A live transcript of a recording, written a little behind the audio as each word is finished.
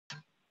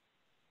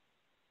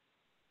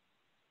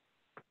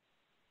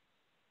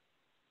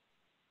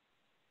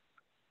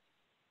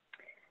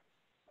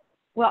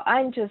Well,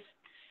 I'm just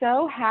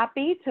so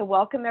happy to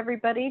welcome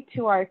everybody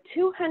to our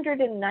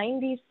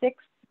 296th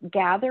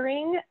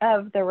gathering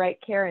of the Right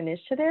Care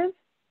Initiative.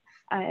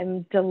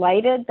 I'm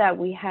delighted that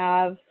we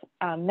have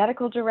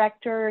medical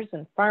directors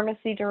and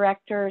pharmacy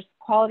directors,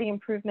 quality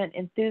improvement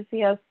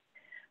enthusiasts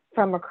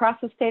from across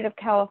the state of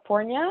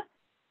California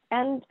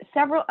and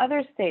several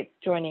other states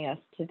joining us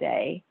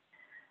today.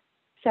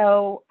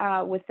 So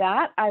with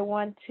that, I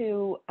want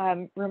to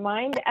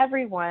remind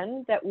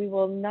everyone that we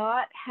will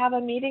not have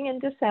a meeting in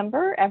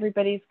December.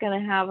 Everybody's going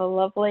to have a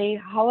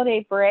lovely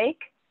holiday break,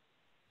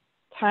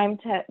 time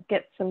to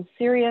get some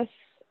serious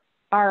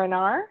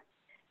R&R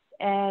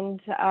and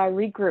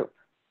regroup.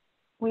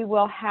 We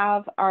will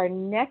have our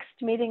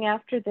next meeting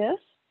after this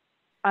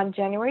on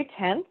January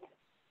 10th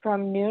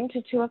from noon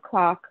to 2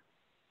 o'clock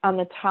on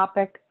the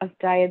topic of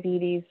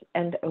diabetes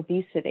and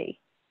obesity.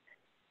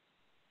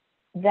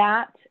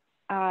 That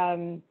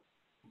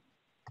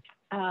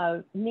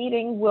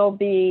meeting will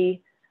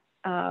be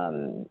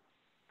a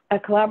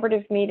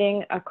collaborative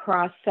meeting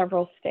across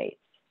several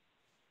states.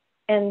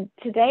 And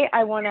today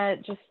I want to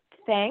just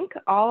thank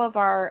all of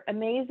our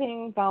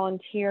amazing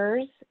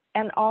volunteers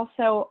and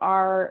also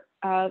our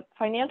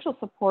financial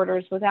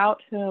supporters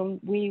without whom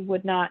we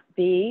would not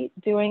be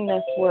doing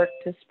this work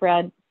to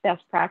spread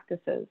best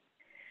practices.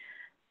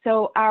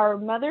 So our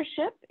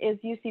mothership is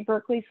UC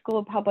Berkeley School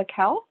of Public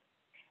Health.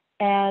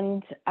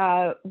 And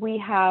we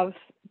have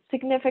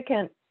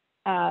significant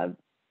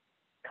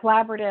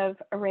collaborative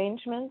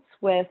arrangements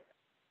with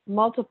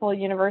multiple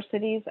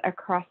universities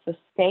across the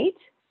state,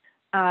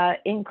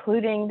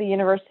 including the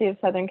University of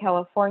Southern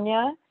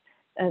California,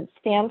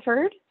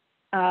 Stanford,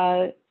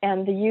 and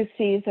the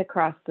UCs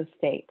across the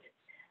state.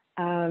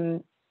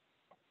 I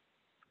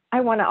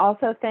want to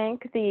also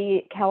thank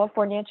the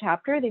California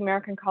chapter, the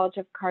American College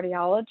of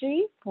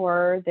Cardiology,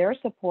 for their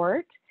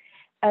support,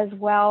 as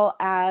well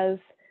as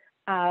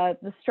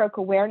the Stroke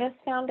Awareness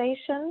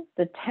Foundation,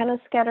 the Tennis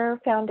Getter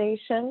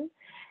Foundation,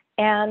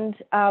 and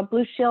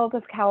Blue Shield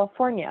of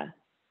California.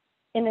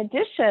 In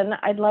addition,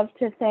 I'd love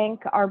to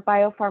thank our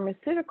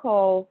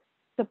biopharmaceutical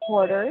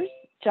supporters,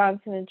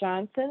 Johnson &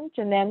 Johnson,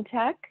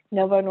 Genentech,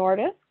 Novo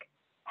Nordisk,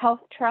 Health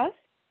Trust,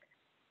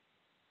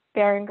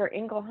 Boehringer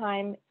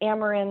Ingelheim,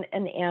 Amarin,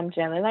 and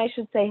Amgen. And I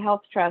should say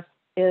Health Trust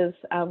is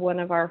one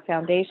of our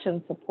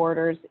foundation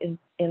supporters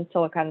in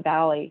Silicon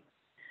Valley.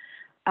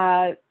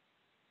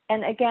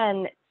 And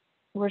again,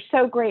 we're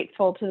so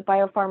grateful to the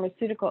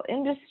biopharmaceutical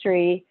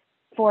industry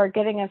for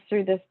getting us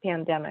through this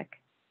pandemic.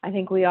 I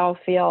think we all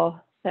feel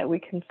that we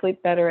can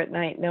sleep better at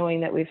night knowing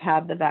that we've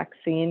had the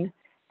vaccine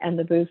and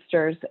the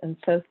boosters. And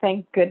so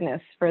thank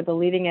goodness for the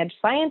leading edge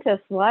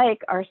scientists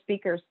like our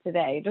speakers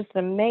today. Just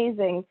an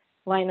amazing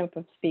lineup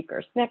of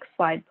speakers. Next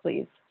slide,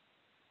 please.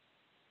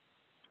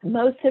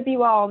 Most of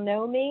you all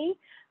know me.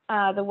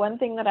 The one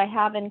thing that I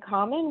have in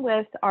common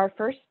with our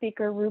first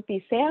speaker,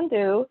 Rupi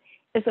Sandhu,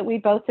 is that we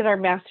both did our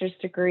master's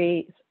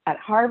degrees at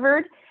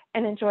Harvard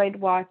and enjoyed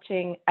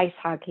watching ice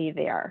hockey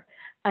there.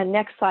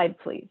 Next slide,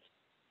 please.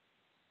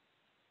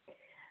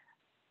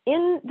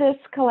 In this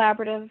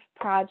collaborative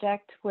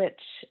project,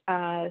 which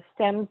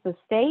stems the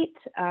state,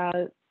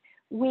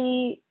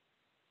 we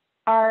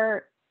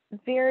are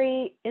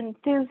very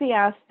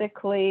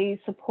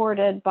enthusiastically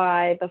supported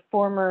by the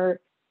former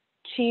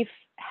chief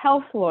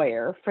health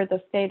lawyer for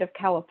the state of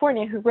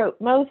California, who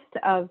wrote most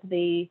of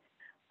the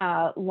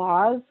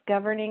laws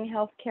governing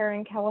healthcare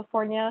in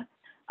California.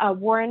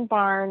 Warren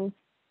Barnes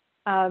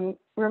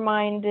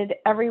reminded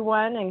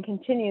everyone and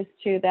continues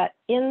to that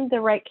in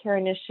the Right Care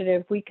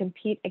Initiative, we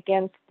compete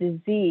against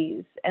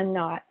disease and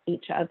not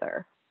each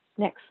other.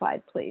 Next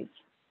slide, please.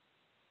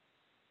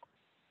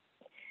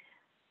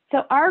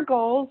 So our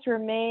goals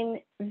remain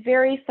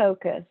very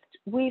focused.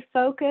 We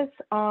focus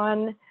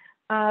on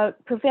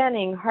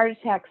preventing heart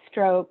attacks,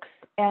 strokes,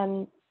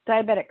 and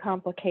diabetic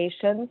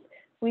complications.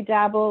 We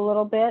dabble a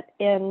little bit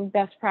in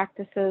best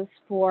practices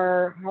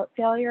for heart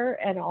failure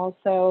and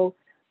also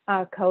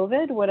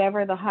COVID,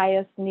 whatever the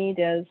highest need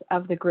is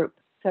of the group.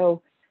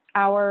 So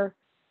our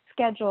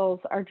schedules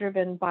are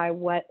driven by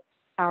what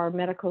our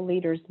medical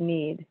leaders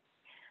need.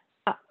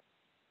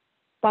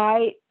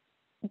 By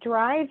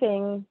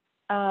driving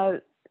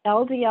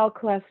LDL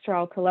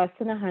cholesterol to less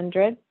than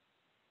 100,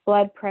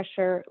 blood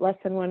pressure less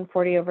than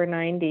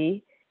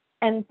 140/90,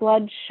 and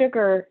blood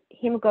sugar,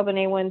 hemoglobin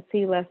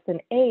A1C less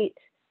than 8,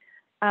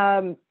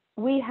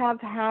 we have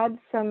had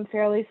some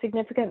fairly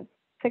significant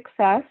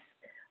success.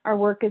 Our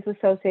work is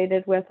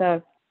associated with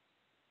a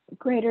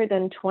greater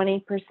than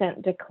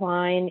 20%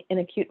 decline in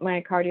acute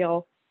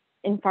myocardial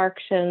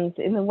infarctions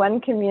in the one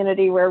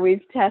community where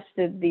we've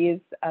tested these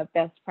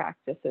best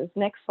practices.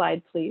 Next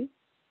slide, please.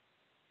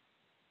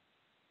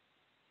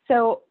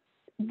 So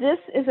this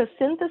is a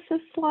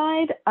synthesis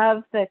slide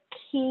of the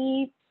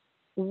key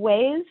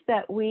ways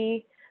that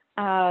we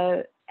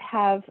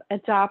have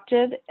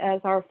adopted as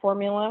our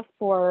formula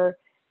for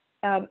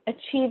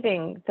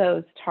achieving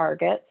those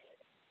targets.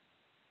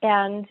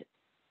 And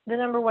the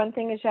number one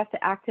thing is you have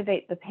to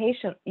activate the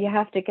patient. You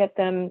have to get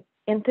them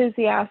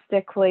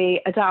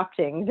enthusiastically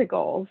adopting the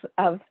goals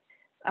of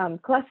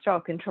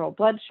cholesterol control,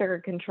 blood sugar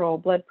control,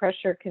 blood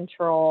pressure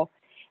control,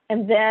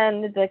 and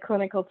then the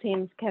clinical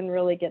teams can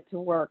really get to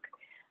work.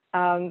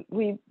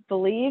 We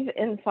believe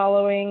in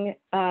following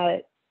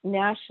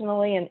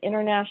nationally and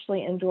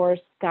internationally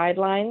endorsed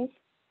guidelines.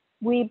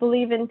 We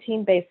believe in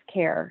team-based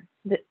care.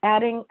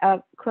 Adding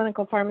a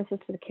clinical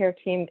pharmacist to the care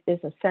team is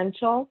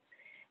essential.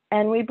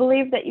 And we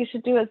believe that you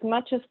should do as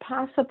much as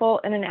possible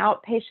in an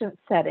outpatient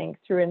setting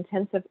through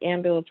intensive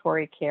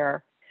ambulatory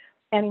care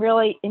and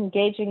really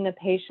engaging the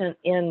patient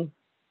in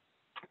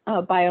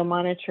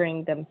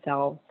biomonitoring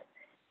themselves.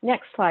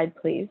 Next slide,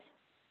 please.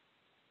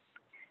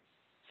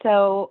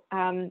 So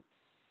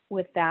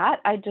with that,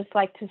 I'd just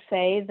like to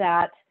say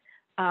that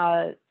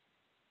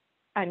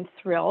I'm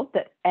thrilled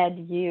that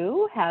Ed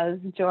Yu has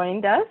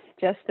joined us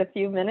just a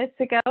few minutes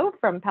ago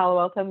from Palo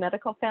Alto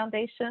Medical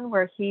Foundation,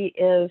 where he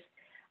is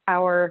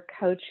our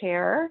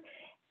co-chair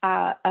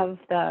of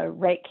the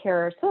Right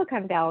Care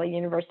Silicon Valley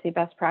University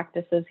Best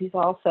Practices. He's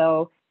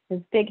also, his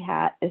big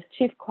hat is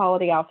Chief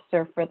Quality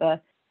Officer for the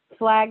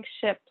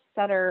flagship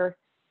Sutter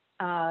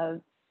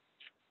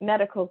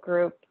medical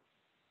group.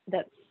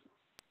 That's,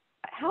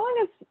 how long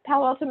has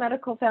Palo Alto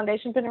Medical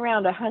Foundation been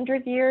around?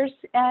 100 years,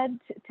 Ed?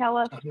 Tell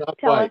us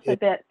a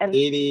bit. And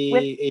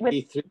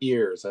 83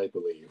 years, I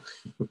believe.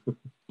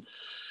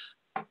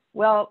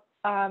 Well,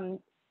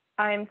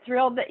 I'm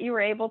thrilled that you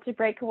were able to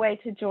break away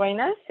to join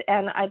us,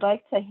 and I'd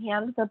like to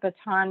hand the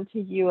baton to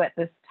you at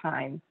this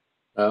time.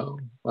 Oh,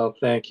 well,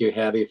 thank you,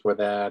 Hattie, for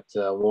that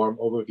warm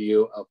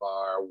overview of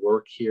our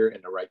work here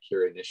in the Right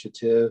Care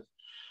Initiative.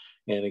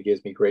 And it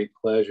gives me great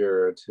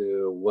pleasure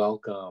to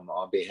welcome,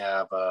 on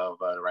behalf of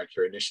the Right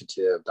Care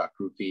Initiative,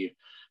 Dr. Rupi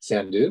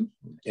Sandhu,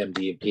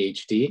 MD and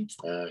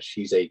PhD.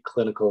 She's a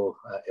clinical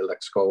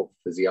electrical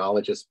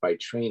physiologist by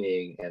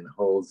training and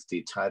holds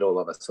the title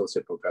of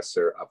Associate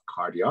Professor of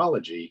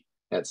Cardiology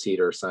at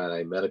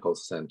Cedars-Sinai Medical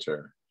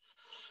Center.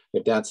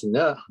 If that's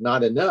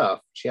not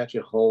enough, she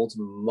actually holds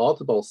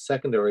multiple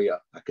secondary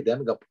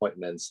academic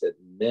appointments at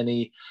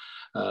many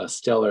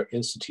stellar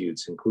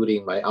institutes,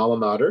 including my alma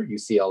mater,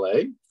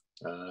 UCLA,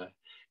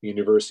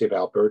 University of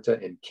Alberta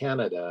in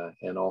Canada,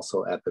 and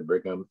also at the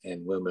Brigham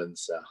and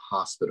Women's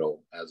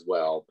Hospital as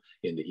well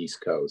in the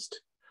East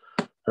Coast.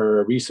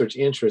 Her research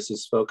interest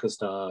is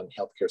focused on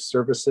healthcare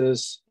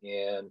services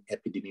and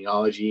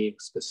epidemiology,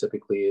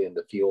 specifically in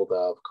the field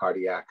of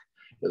cardiac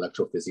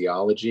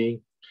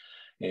electrophysiology.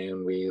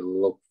 And we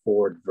look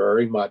forward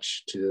very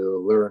much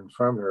to learn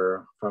from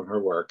her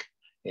work.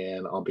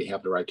 And on behalf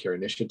of the Right Care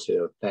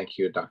Initiative, thank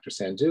you, Dr.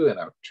 Sandhu, and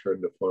I'll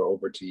turn the floor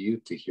over to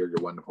you to hear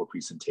your wonderful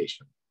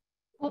presentation.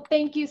 Well,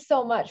 thank you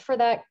so much for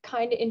that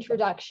kind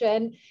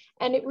introduction.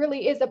 And it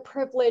really is a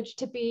privilege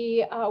to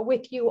be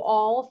with you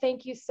all.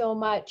 Thank you so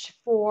much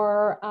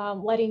for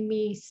letting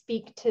me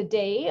speak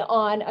today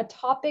on a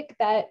topic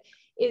that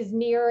is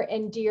near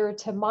and dear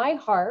to my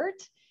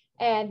heart,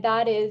 and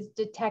that is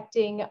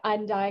detecting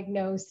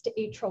undiagnosed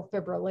atrial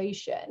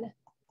fibrillation.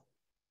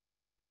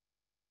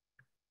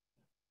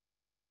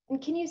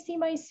 And can you see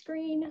my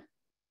screen?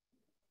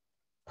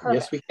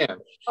 Perfect. Yes, we can.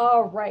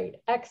 All right,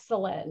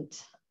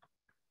 excellent.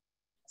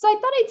 So I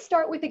thought I'd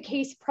start with a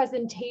case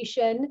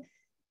presentation.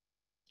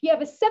 You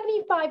have a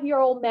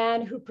 75-year-old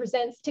man who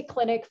presents to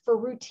clinic for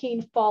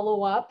routine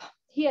follow-up.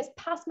 He has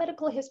past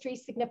medical history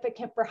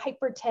significant for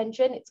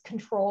hypertension, it's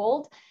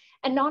controlled,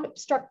 and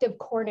non-obstructive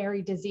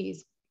coronary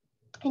disease.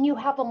 And you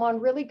have him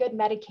on really good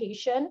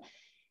medication,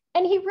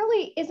 and he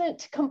really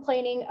isn't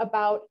complaining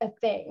about a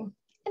thing.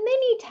 And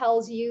then he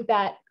tells you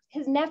that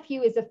his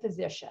nephew is a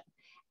physician,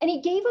 and he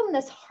gave him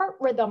this heart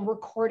rhythm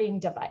recording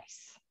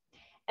device.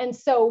 And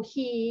so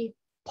he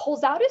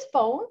pulls out his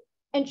phone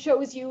and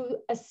shows you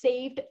a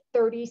saved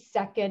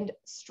 30-second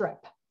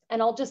strip.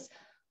 And I'll just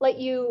let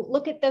you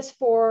look at this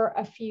for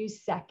a few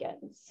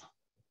seconds.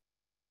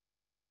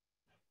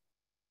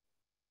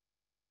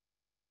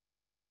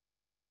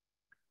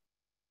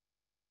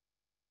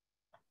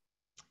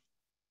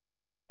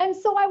 And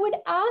so I would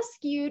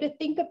ask you to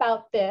think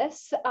about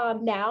this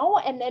now,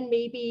 and then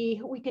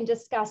maybe we can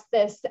discuss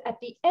this at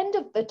the end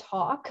of the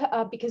talk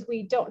because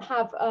we don't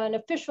have an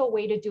official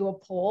way to do a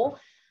poll.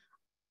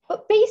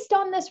 But based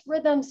on this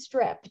rhythm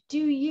strip, do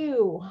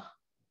you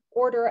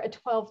order a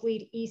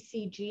 12-lead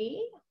ECG?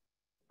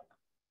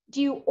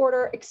 Do you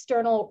order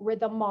external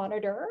rhythm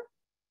monitor?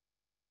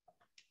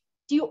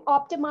 Do you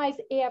optimize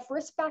AF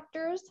risk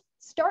factors,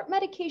 start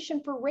medication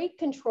for rate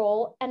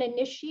control, and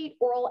initiate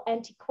oral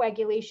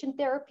anticoagulation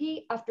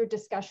therapy after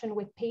discussion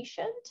with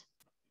patient?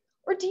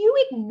 Or do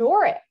you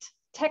ignore it?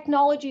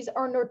 Technologies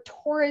are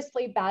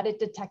notoriously bad at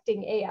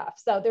detecting AF,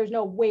 so there's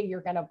no way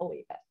you're gonna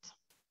believe it.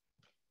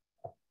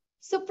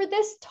 So for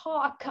this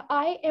talk,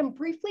 I am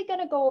briefly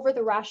gonna go over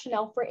the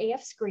rationale for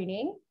AF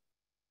screening.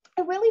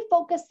 I really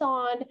focus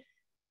on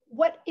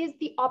what is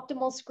the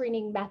optimal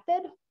screening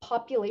method,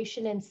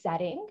 population, and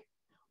setting.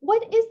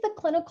 What is the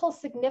clinical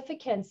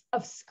significance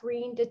of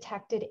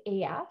screen-detected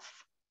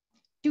AF?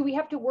 Do we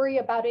have to worry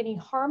about any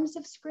harms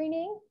of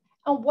screening?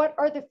 And what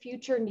are the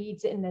future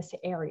needs in this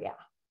area?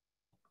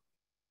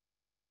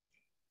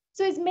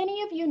 So as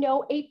many of you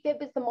know,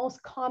 AFib is the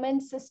most common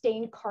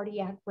sustained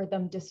cardiac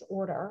rhythm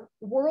disorder.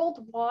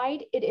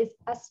 Worldwide, it is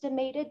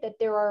estimated that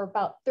there are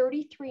about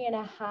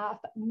 33.5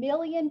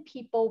 million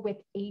people with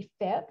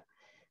AFib.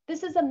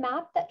 This is a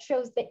map that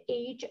shows the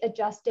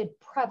age-adjusted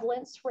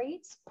prevalence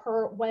rates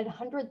per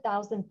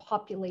 100,000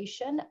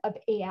 population of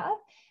AF.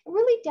 It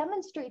really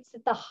demonstrates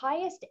that the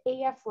highest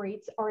AF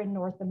rates are in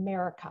North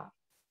America.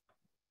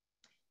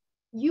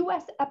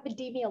 US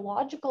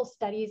epidemiological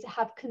studies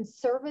have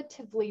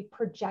conservatively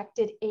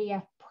projected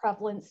AF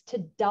prevalence to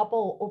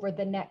double over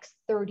the next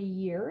 30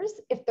 years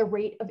if the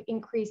rate of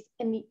increase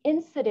in the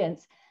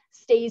incidence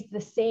stays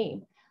the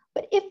same.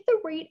 But if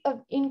the rate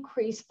of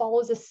increase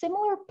follows a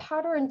similar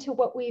pattern to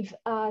what we've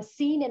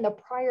seen in the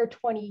prior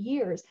 20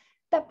 years,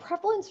 that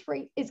prevalence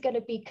rate is going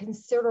to be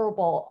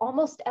considerable,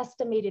 almost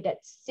estimated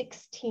at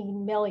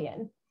 16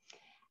 million.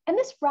 And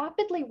this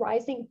rapidly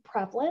rising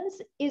prevalence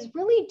is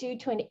really due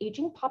to an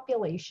aging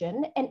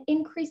population and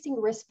increasing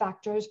risk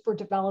factors for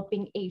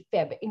developing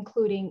AFib,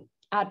 including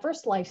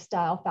adverse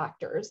lifestyle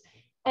factors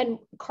and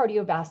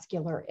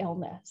cardiovascular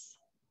illness.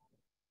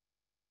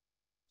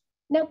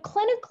 Now,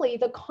 clinically,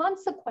 the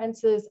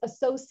consequences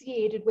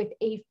associated with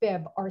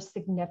AFib are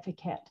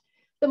significant.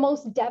 The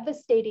most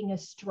devastating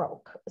is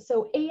stroke.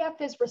 So AF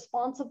is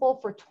responsible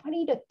for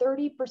 20 to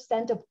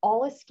 30% of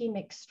all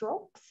ischemic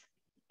strokes,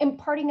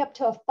 imparting up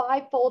to a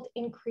 5-fold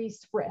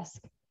increased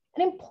risk.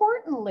 And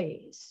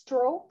importantly,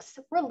 strokes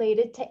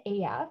related to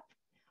AF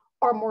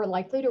are more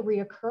likely to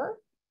reoccur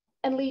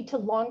and lead to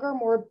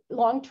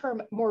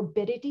long-term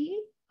morbidity,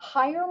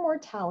 higher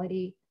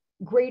mortality,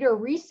 greater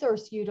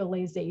resource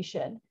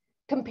utilization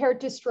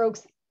compared to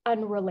strokes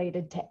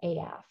unrelated to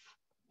AF.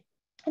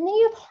 And then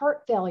you have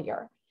heart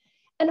failure.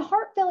 And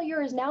heart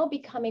failure is now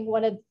becoming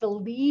one of the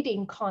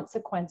leading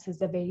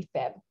consequences of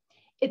AFib.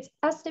 It's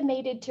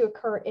estimated to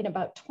occur in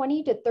about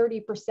 20 to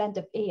 30%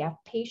 of AF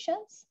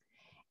patients.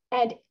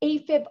 And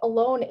AFib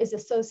alone is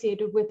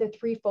associated with a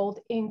 3-fold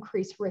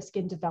increased risk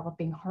in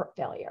developing heart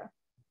failure.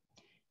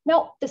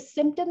 Now, the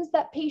symptoms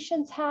that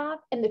patients have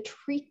and the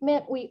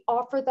treatment we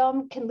offer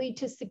them can lead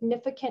to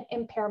significant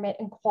impairment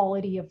in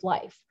quality of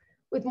life,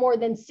 with more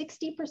than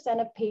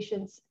 60% of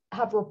patients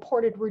have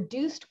reported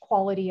reduced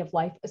quality of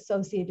life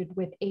associated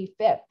with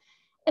AFib.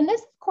 And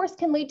this, of course,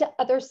 can lead to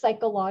other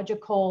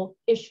psychological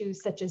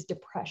issues such as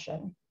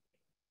depression.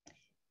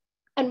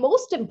 And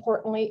most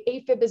importantly,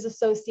 AFib is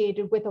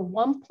associated with a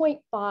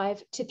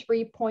 1.5 to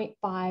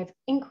 3.5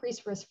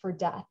 increased risk for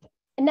death.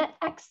 And that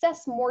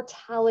excess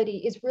mortality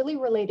is really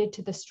related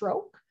to the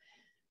stroke,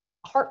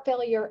 heart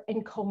failure,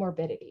 and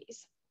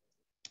comorbidities.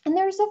 And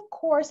there's, of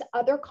course,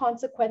 other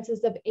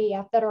consequences of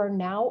AF that are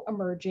now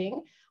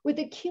emerging, with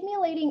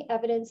accumulating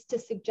evidence to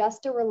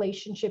suggest a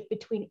relationship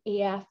between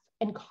AF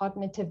and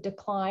cognitive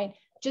decline,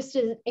 just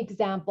as an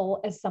example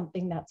as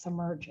something that's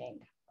emerging.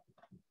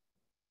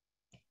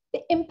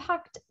 The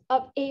impact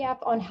of AF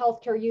on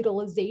healthcare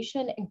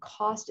utilization and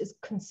cost is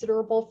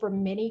considerable for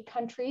many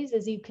countries,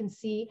 as you can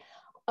see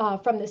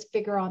from this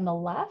figure on the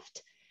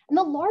left. And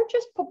the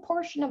largest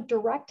proportion of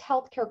direct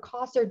healthcare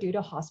costs are due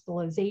to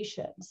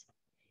hospitalizations.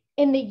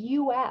 In the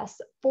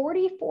US,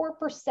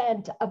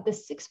 44% of the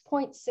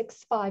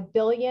 $6.65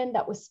 billion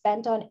that was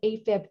spent on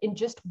AFib in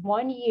just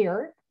 1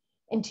 year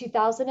in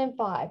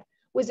 2005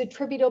 was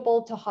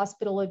attributable to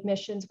hospital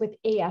admissions, with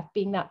AF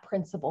being that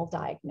principal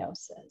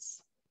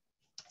diagnosis.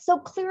 So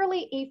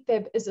clearly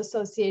AFib is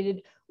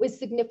associated with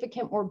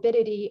significant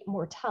morbidity,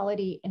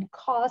 mortality, and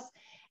costs.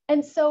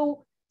 And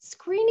so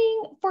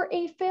screening for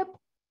AFib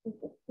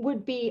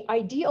would be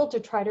ideal to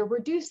try to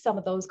reduce some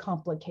of those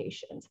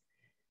complications.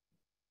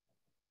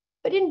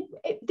 But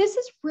this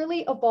has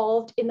really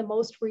evolved in the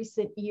most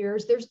recent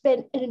years. There's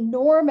been an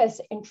enormous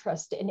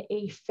interest in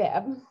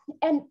AFib,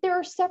 and there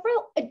are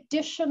several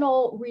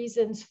additional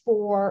reasons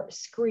for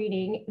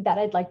screening that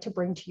I'd like to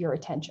bring to your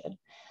attention.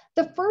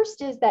 The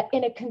first is that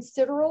in a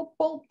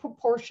considerable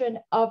proportion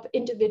of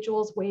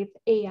individuals with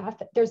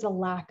AF, there's a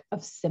lack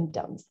of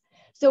symptoms.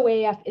 So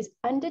AF is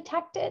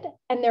undetected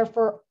and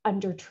therefore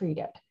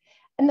undertreated.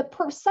 And the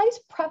precise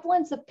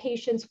prevalence of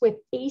patients with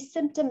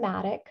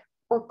asymptomatic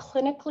or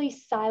clinically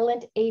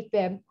silent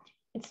AFib,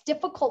 it's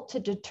difficult to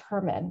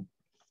determine.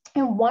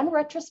 In one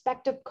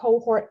retrospective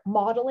cohort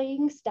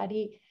modeling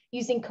study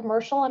using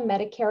commercial and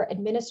Medicare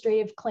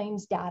administrative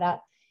claims data,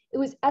 it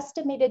was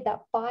estimated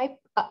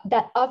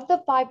that of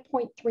the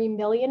 5.3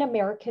 million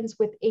Americans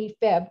with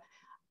AFib,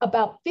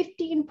 about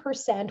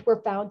 15%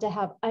 were found to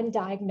have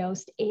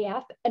undiagnosed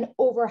AF, and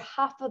over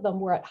half of them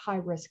were at high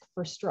risk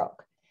for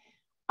stroke.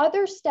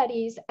 Other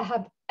studies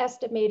have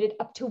estimated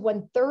up to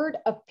 1/3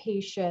 of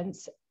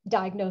patients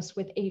diagnosed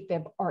with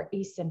AFib are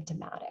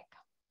asymptomatic.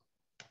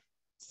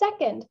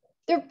 Second,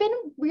 there have been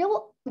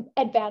real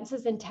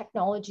advances in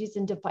technologies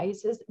and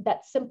devices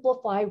that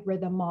simplify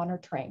rhythm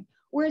monitoring,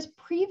 whereas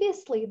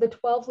previously the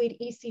 12-lead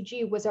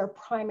ECG was our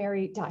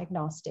primary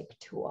diagnostic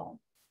tool.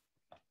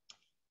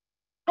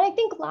 And I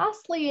think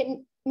lastly,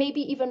 and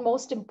maybe even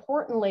most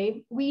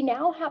importantly, we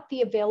now have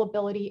the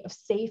availability of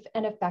safe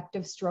and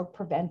effective stroke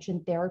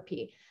prevention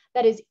therapy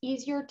that is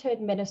easier to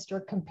administer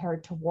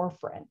compared to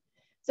warfarin.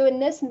 So in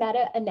this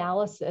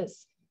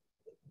meta-analysis,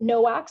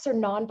 NOACs or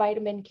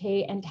non-vitamin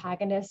K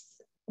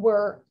antagonists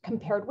were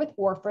compared with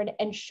warfarin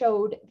and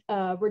showed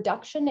a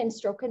reduction in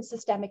stroke and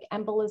systemic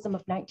embolism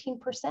of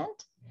 19%,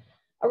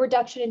 a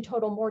reduction in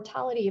total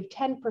mortality of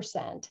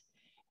 10%,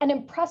 and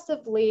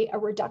impressively, a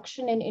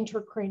reduction in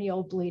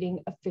intracranial bleeding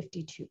of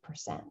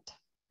 52%.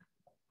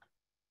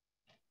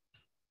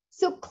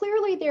 So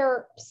clearly there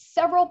are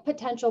several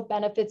potential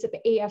benefits of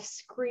AF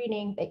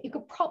screening that you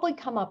could probably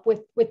come up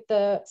with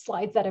the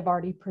slides that I've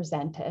already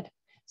presented.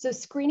 So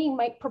screening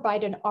might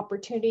provide an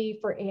opportunity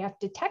for AF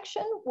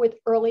detection with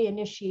early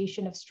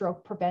initiation of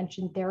stroke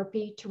prevention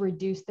therapy to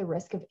reduce the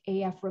risk of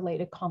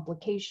AF-related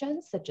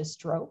complications such as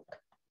stroke.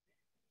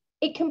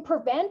 It can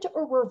prevent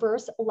or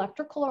reverse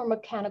electrical or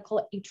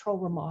mechanical atrial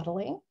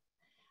remodeling,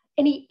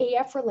 any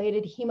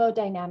AF-related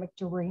hemodynamic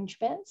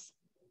derangements,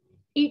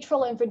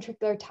 atrial and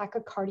ventricular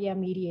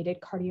tachycardia-mediated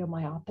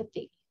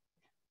cardiomyopathy,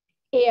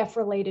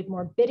 AF-related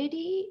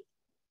morbidity,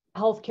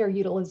 healthcare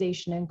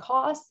utilization and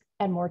costs,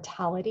 and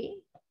mortality.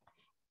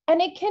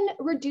 And it can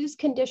reduce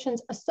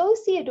conditions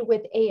associated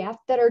with AF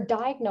that are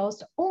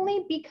diagnosed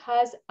only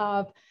because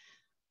of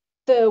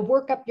the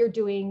workup you're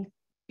doing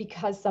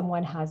because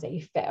someone has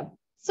AFib.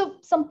 So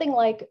something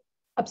like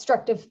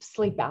obstructive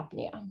sleep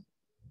apnea.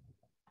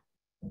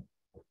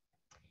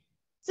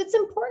 So it's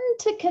important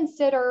to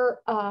consider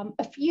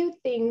a few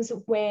things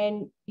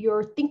when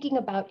you're thinking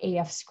about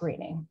AF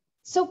screening.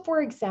 So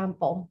for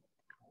example,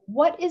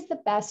 what is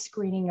the best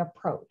screening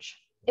approach?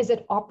 Is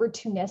it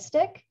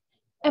opportunistic?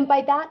 And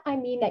by that, I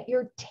mean that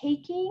you're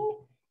taking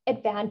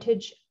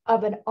advantage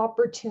of an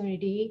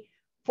opportunity.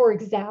 For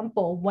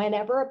example,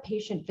 whenever a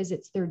patient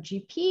visits their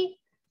GP,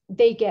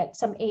 they get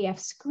some AF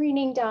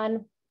screening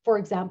done, for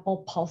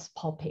example, pulse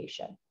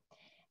palpation.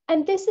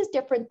 And this is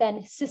different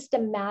than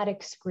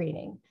systematic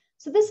screening.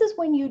 So this is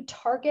when you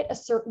target a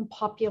certain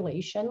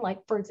population,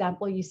 like for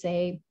example, you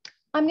say,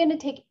 I'm going to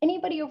take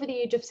anybody over the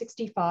age of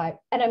 65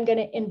 and I'm going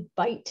to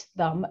invite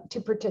them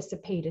to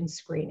participate in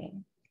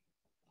screening.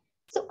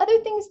 So other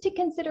things to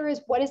consider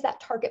is, what is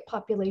that target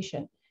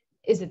population?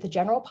 Is it the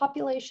general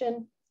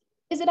population?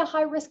 Is it a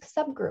high-risk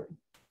subgroup?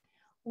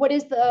 What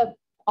is the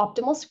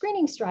optimal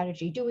screening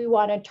strategy? Do we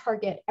want to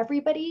target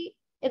everybody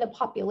in the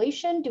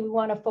population? Do we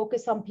want to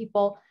focus on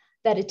people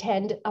that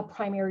attend a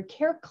primary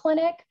care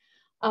clinic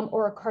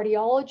or a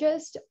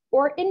cardiologist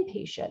or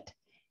inpatient?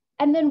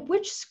 And then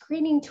which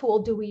screening tool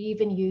do we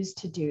even use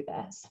to do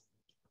this?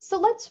 So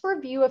let's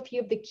review a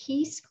few of the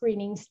key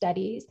screening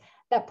studies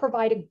that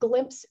provide a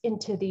glimpse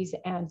into these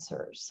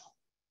answers.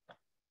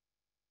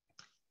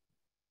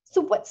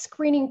 So what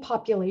screening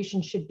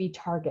population should be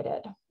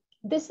targeted?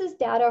 This is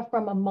data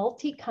from a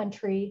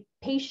multi-country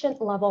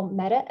patient-level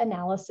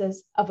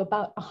meta-analysis of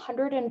about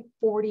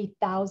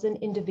 140,000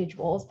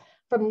 individuals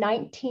from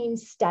 19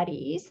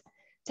 studies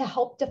to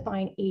help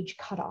define age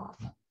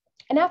cutoff.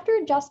 And after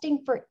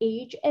adjusting for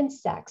age and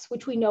sex,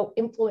 which we know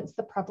influence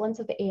the prevalence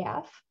of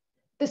AF,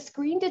 the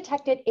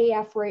screen-detected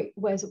AF rate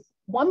was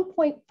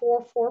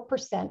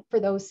 1.44% for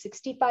those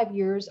 65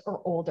 years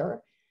or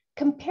older,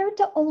 compared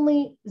to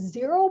only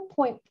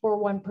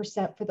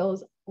 0.41% for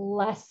those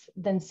less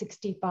than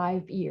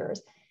 65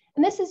 years.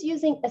 And this is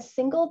using a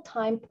single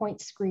time point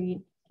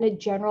screen in a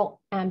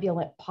general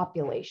ambulant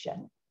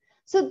population.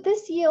 So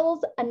this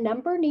yields a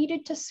number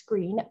needed to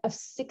screen of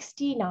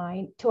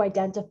 69 to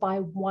identify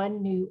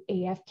one new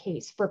AF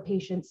case for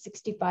patients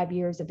 65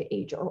 years of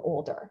age or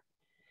older.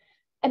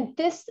 And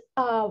this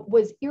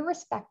was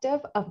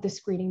irrespective of the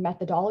screening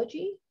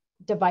methodology,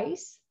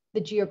 device, the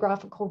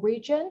geographical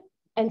region,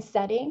 and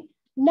setting.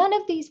 None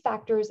of these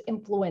factors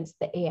influence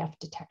the AF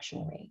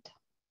detection rate.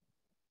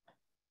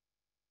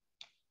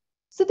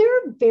 So there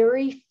are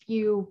very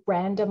few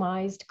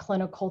randomized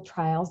clinical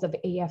trials of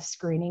AF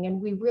screening,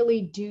 and we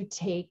really do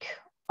take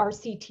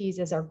RCTs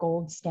as our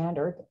gold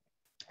standard,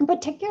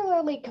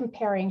 particularly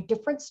comparing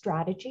different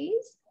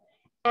strategies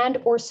and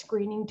or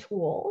screening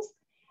tools,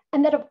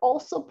 and that have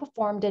also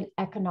performed an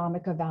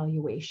economic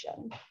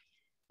evaluation.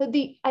 So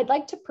I'd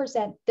like to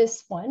present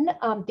this one,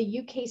 the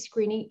UK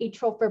screening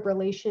atrial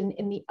fibrillation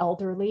in the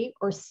elderly,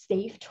 or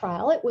SAFE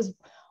trial. It was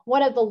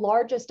one of the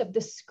largest of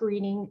the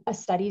screening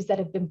studies that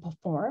have been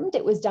performed.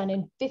 It was done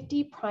in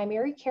 50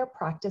 primary care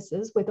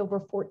practices with over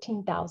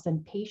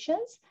 14,000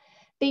 patients.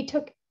 They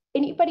took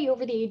anybody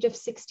over the age of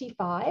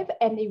 65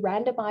 and they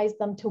randomized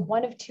them to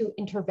one of two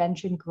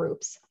intervention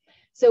groups.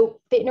 So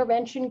the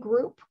intervention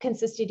group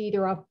consisted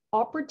either of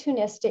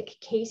opportunistic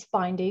case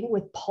finding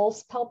with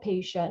pulse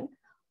palpation,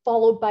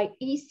 followed by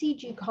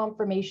ECG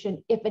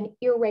confirmation if an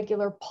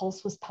irregular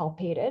pulse was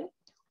palpated,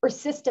 or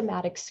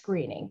systematic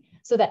screening,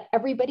 so that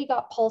everybody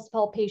got pulse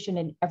palpation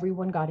and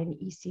everyone got an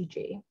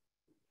ECG.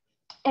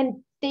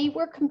 And they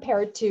were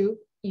compared to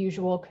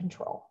usual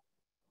control.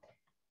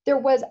 There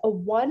was a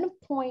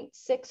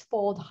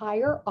 1.6-fold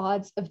higher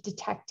odds of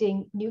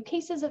detecting new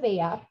cases of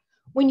AF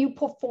when you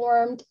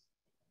performed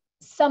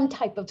some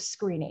type of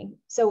screening.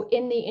 So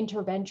in the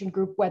intervention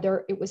group,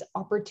 whether it was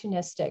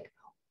opportunistic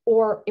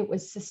or it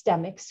was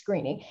systemic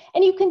screening.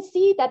 And you can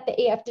see that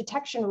the AF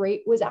detection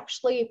rate was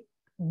actually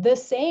the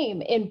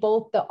same in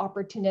both the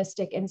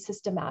opportunistic and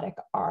systematic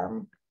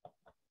arm.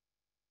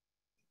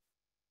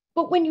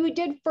 But when you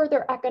did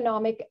further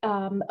economic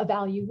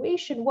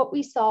evaluation, what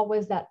we saw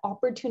was that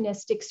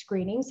opportunistic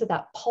screening, so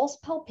that pulse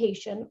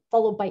palpation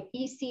followed by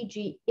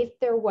ECG if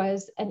there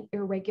was an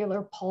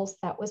irregular pulse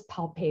that was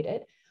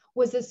palpated,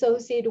 was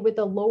associated with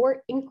a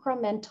lower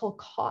incremental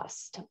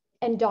cost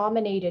and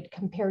dominated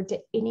compared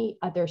to any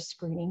other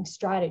screening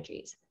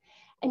strategies.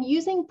 And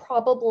using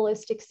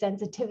probabilistic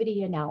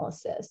sensitivity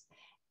analysis,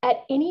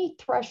 at any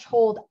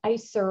threshold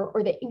ICER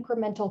or the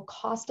incremental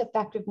cost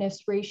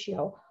effectiveness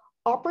ratio,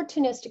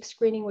 opportunistic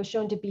screening was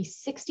shown to be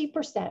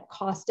 60%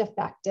 cost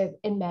effective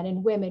in men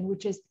and women,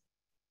 which is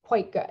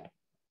quite good.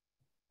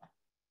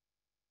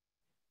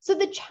 So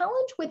the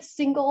challenge with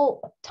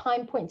single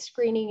time point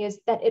screening is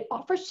that it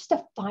offers just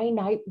a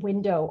finite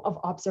window of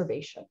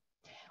observation,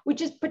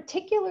 which is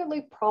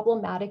particularly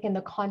problematic in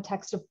the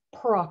context of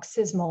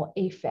paroxysmal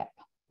AFib.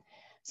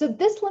 So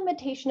this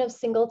limitation of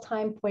single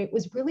time point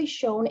was really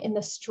shown in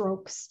the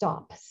Stroke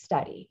Stop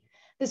study.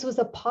 This was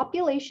a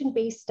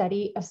population-based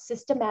study of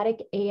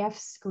systematic AF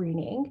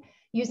screening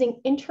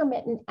using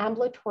intermittent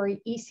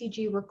ambulatory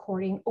ECG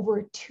recording over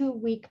a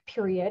 2-week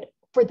period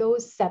for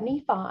those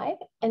 75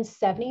 and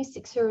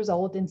 76 years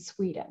old in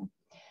Sweden.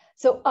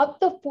 So of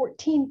the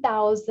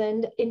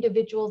 14,000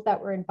 individuals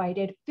that were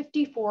invited,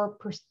 54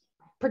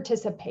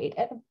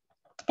 participated,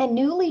 and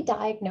newly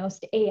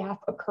diagnosed AF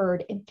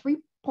occurred in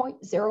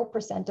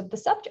 3.0% of the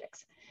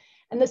subjects.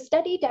 And the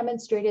study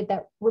demonstrated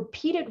that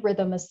repeated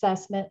rhythm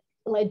assessment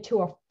led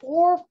to a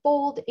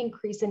 4-fold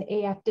increase in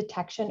AF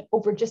detection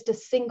over just a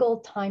single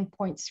time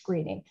point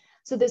screening.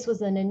 So this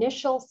was an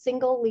initial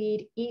single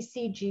lead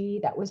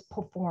ECG that was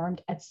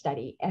performed at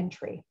study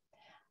entry.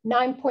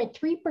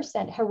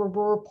 9.3%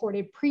 however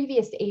reported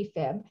previous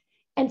AFib,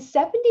 and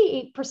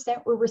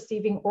 78% were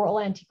receiving oral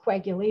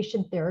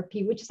anticoagulation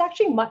therapy, which is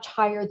actually much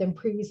higher than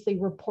previously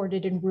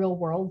reported in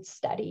real-world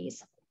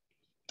studies.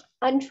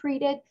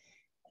 Untreated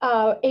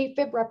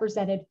AFib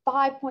represented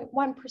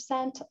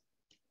 5.1%.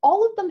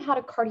 All of them had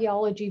a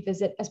cardiology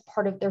visit as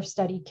part of their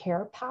study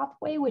care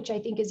pathway, which I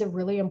think is a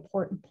really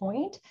important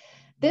point.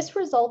 This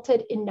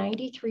resulted in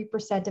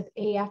 93% of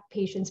AF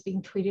patients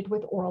being treated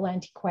with oral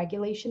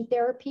anticoagulation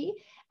therapy.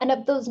 And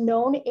of those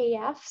known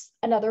AFs,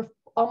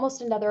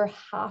 almost another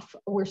half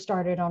were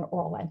started on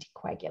oral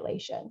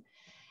anticoagulation.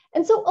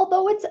 And so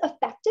although it's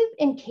effective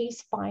in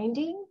case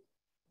finding,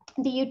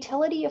 the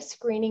utility of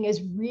screening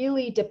is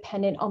really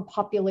dependent on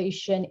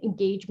population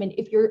engagement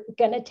if you're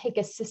going to take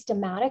a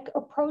systematic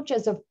approach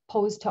as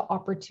opposed to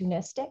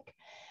opportunistic.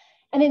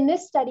 And in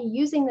this study,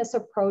 using this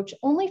approach,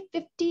 only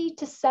 50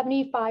 to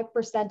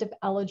 75% of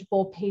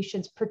eligible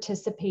patients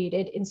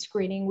participated in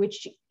screening,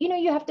 which,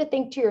 you have to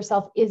think to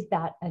yourself, is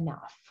that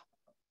enough?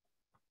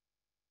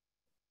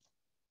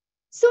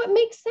 So it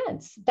makes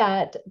sense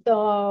that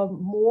the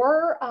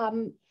more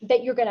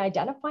that you're going to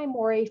identify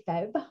more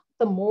AFib,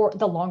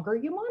 the longer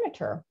you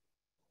monitor.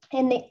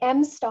 In the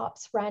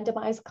mSToPS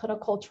randomized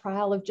clinical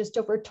trial of just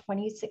over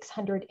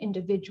 2,600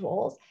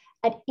 individuals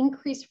at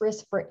increased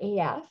risk for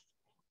AF,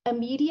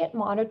 immediate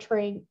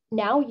monitoring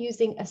now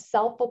using a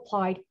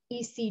self-applied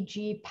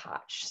ECG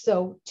patch,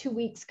 so 2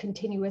 weeks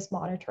continuous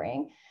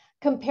monitoring,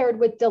 compared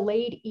with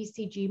delayed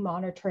ECG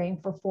monitoring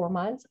for 4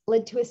 months,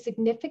 led to a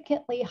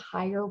significantly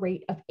higher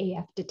rate of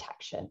AF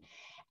detection.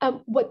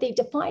 What they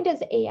defined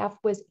as AF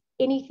was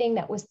anything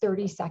that was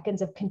 30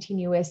 seconds of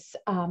continuous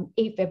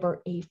AFib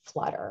or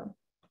A-flutter.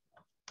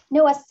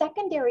 Now, a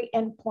secondary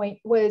endpoint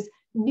was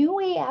new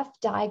AF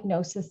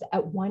diagnosis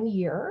at 1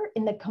 year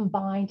in the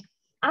combined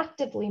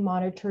actively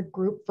monitored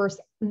group versus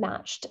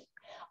matched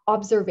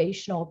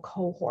observational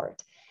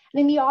cohort. And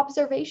in the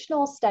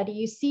observational study,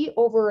 you see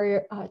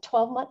over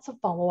 12 months of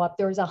follow-up,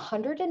 there was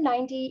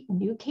 190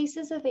 new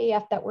cases of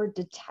AF that were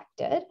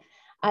detected.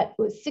 It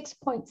was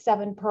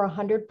 6.7 per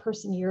 100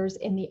 person years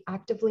in the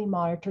actively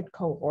monitored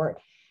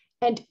cohort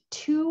and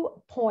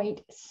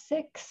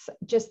 2.6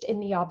 just in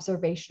the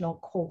observational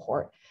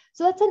cohort.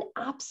 So that's an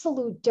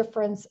absolute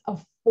difference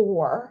of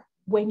 4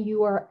 when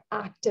you are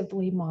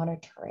actively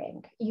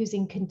monitoring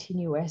using a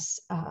continuous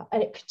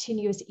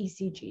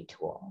ECG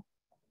tool.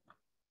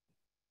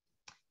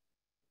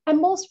 And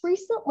most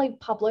recently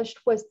published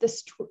was the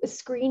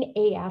Screen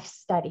AF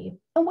study.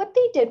 And what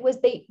they did was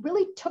they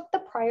really took the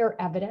prior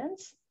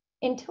evidence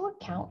into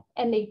account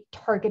and they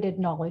targeted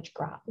knowledge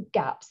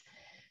gaps.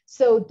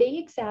 So they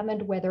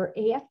examined whether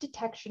AF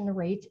detection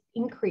rates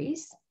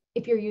increase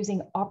if you're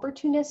using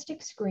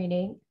opportunistic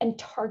screening and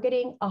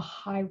targeting a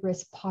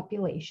high-risk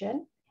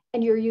population,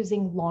 and you're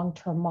using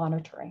long-term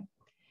monitoring.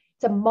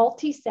 It's a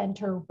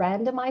multi-center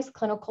randomized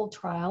clinical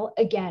trial.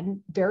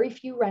 Again, very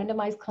few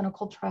randomized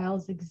clinical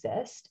trials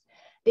exist.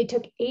 They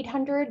took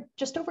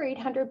just over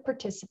 800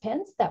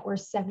 participants that were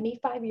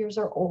 75 years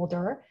or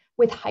older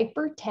with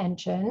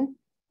hypertension,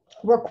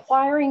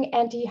 requiring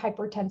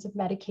antihypertensive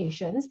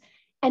medications,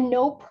 and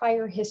no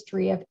prior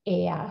history of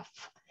AF.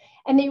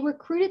 And they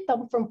recruited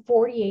them from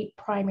 48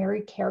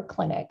 primary care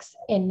clinics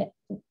in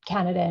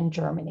Canada and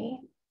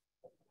Germany.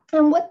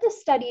 And what the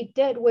study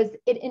did was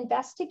it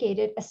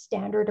investigated a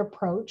standard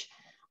approach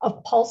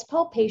of pulse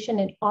palpation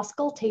and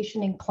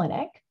auscultation in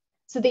clinic.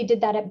 So they did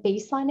that at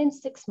baseline in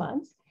 6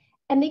 months,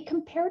 and they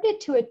compared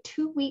it to a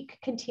 2-week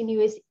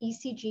continuous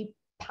ECG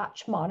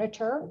patch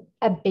monitor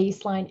at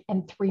baseline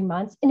and 3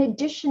 months, in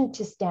addition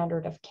to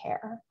standard of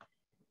care.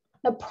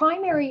 The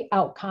primary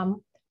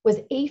outcome was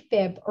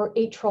AFib or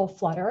atrial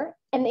flutter,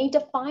 and they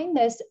defined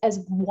this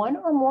as 1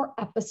 or more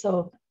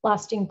episodes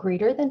lasting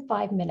greater than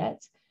 5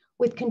 minutes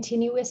with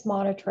continuous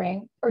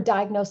monitoring or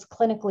diagnosed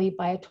clinically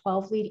by a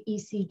 12-lead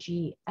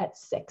ECG at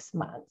 6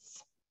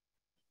 months.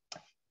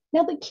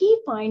 Now, the key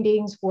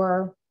findings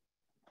were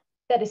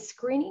that a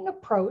screening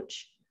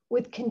approach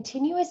with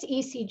continuous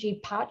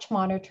ECG patch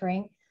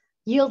monitoring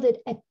yielded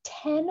a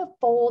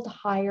 10-fold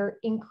higher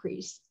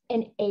increase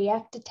in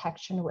AF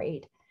detection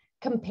rate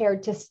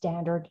compared to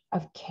standard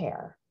of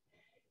care.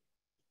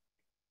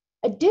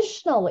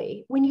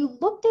 Additionally, when you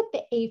looked at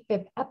the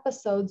AFib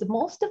episodes,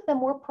 most of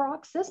them were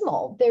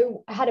paroxysmal. They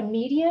had a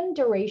median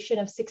duration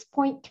of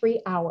 6.3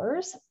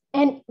 hours,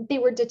 and they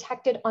were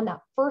detected on that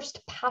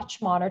first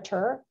patch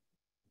monitor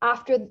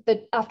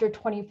after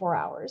 24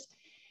 hours.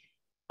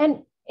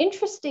 And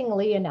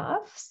interestingly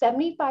enough,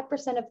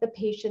 75% of the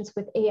patients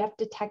with AF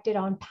detected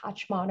on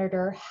patch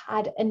monitor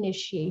had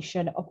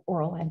initiation of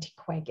oral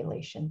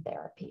anticoagulation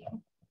therapy.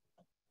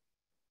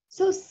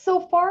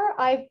 So far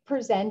I've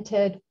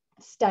presented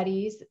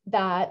studies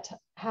that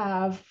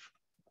have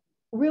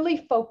really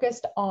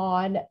focused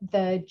on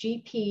the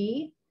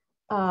GP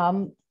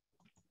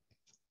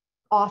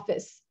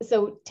office.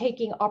 So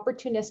taking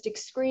opportunistic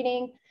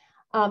screening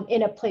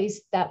in a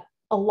place that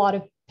a lot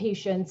of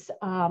patients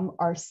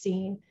are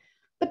seen.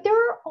 But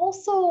there are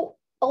also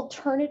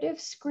alternative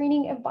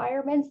screening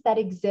environments that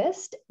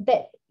exist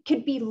that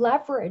could be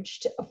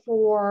leveraged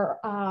for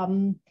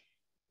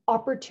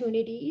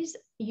opportunities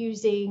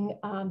using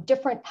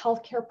different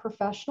healthcare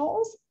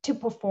professionals to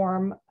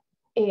perform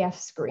AF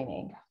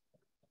screening.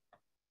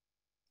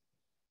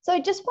 So I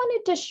just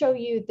wanted to show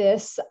you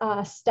this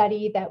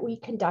study that we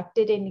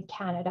conducted in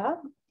Canada.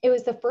 It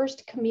was the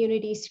first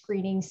community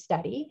screening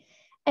study,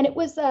 and it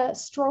was a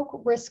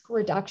stroke risk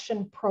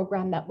reduction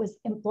program that was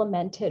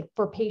implemented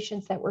for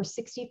patients that were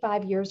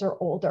 65 years or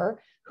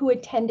older who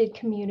attended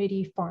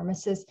community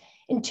pharmacists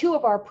in 2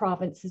 of our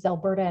provinces,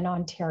 Alberta and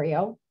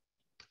Ontario.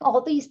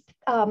 All these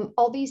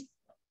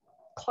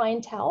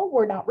clientele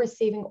were not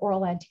receiving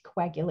oral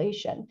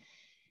anticoagulation.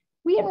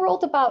 We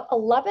enrolled about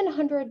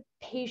 1,100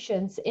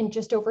 patients in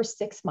just over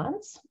 6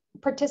 months.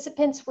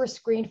 Participants were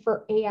screened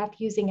for AF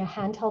using a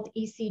handheld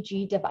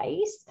ECG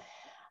device.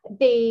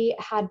 They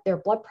had their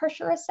blood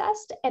pressure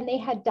assessed, and they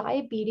had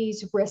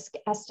diabetes risk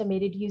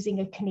estimated using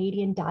a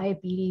Canadian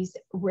Diabetes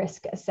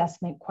Risk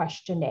Assessment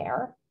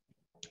Questionnaire.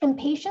 And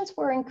patients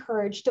were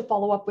encouraged to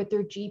follow up with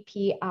their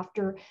GP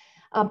after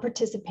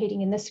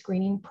participating in the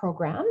screening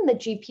program. The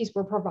GPs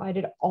were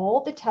provided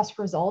all the test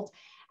results,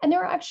 and they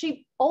were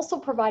actually also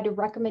provided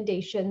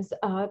recommendations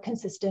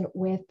consistent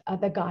with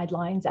the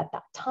guidelines at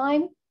that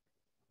time.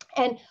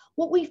 And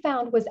what we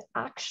found was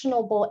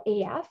actionable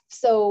AF.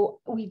 So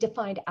we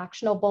defined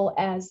actionable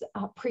as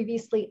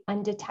previously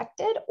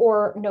undetected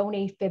or known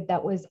AFib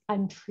that was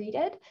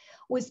untreated,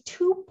 was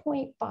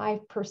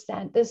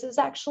 2.5%. This is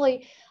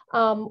actually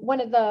one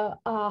of the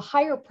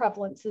higher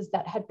prevalences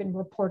that had been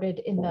reported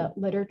in the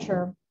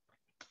literature.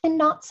 And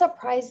not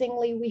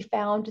surprisingly, we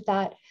found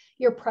that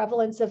your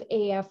prevalence of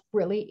AF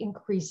really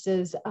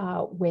increases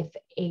with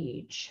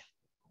age.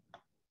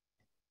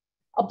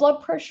 A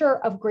blood pressure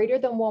of greater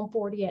than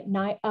 140 at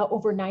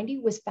over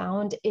 90 was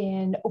found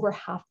in over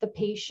half the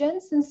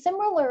patients. And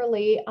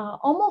similarly,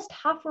 almost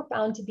half were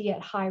found to be at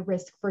high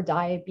risk for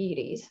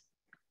diabetes.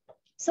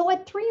 So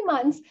at 3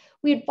 months,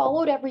 we had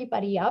followed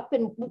everybody up.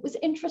 And what was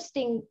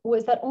interesting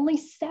was that only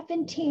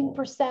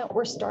 17%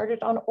 were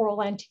started on oral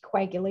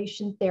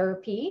anticoagulation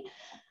therapy.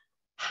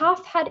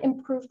 Half had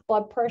improved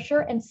blood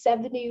pressure, and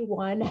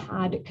 71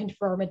 had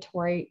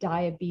confirmatory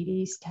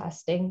diabetes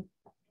testing,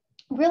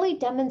 really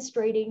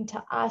demonstrating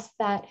to us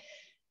that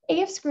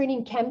AF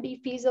screening can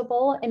be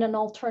feasible in an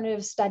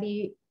alternative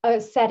study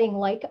setting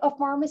like a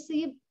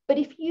pharmacy, but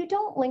if you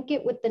don't link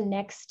it with the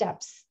next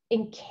steps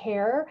in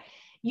care,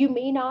 you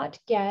may not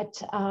get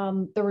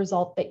the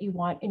result that you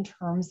want in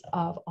terms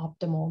of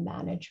optimal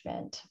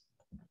management.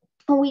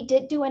 And we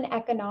did do an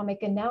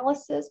economic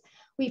analysis.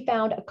 We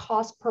found a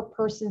cost per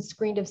person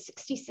screened of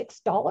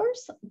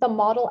 $66. The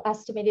model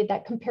estimated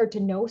that compared to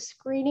no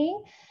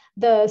screening,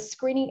 the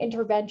screening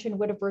intervention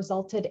would have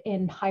resulted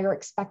in higher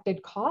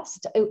expected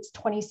cost. It's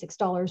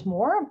 $26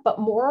 more, but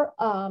more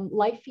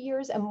life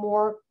years and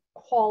more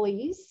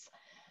QALYs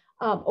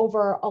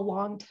over a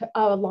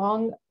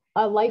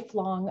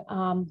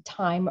lifelong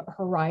time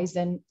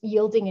horizon,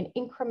 yielding an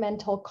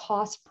incremental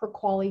cost per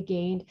QALY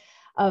gained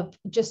of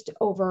just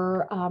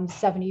over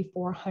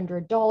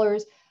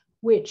 $7,400,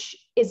 which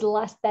is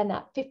less than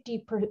that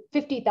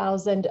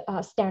 50,000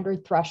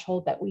 standard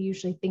threshold that we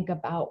usually think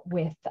about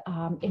with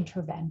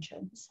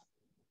interventions.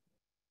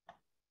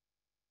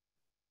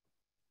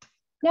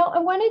 Now, I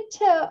wanted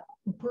to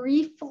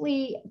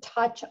briefly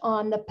touch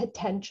on the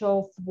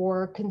potential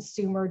for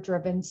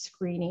consumer-driven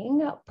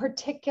screening,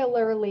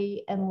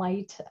 particularly in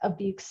light of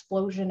the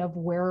explosion of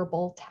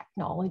wearable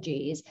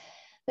technologies.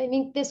 I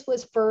think this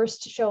was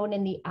first shown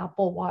in the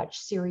Apple Watch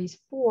Series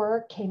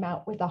 4, came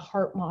out with a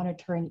heart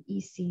monitor and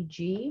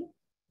ECG.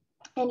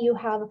 And you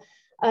have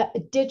a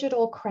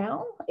digital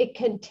crown. It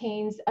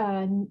contains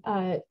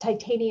a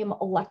titanium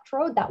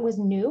electrode that was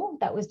new,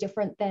 that was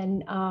different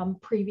than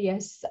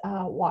previous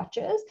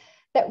watches,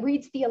 that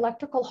reads the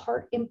electrical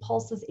heart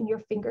impulses in your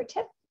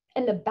fingertip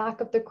and the back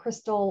of the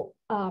crystal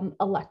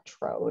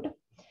electrode.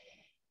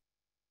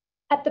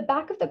 At the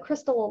back of the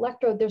crystal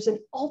electrode, there's an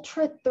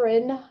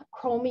ultra-thin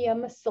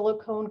chromium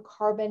silicone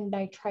carbon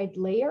nitride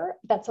layer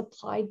that's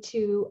applied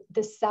to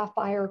the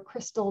sapphire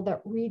crystal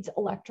that reads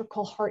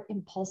electrical heart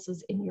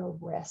impulses in your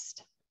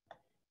wrist.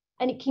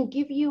 And it can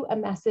give you a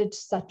message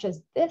such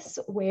as this,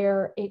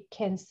 where it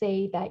can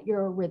say that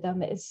your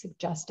rhythm is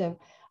suggestive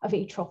of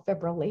atrial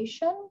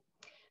fibrillation,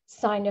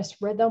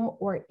 sinus rhythm,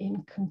 or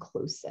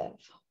inconclusive.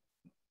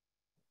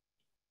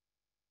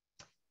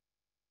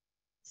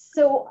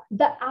 So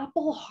the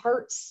Apple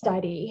Heart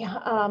Study,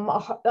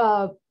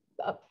 a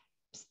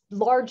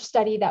large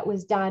study that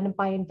was done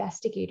by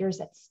investigators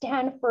at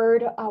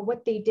Stanford,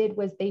 what they did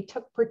was they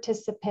took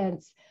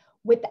participants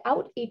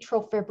without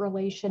atrial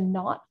fibrillation,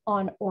 not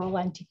on oral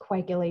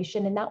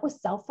anticoagulation, and that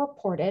was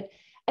self-reported,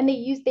 and they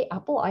used the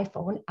Apple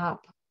iPhone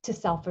app to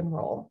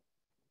self-enroll.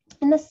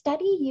 And the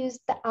study used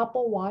the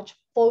Apple Watch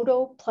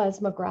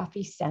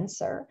photoplasmography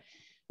sensor,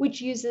 which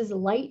uses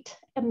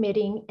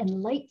light-emitting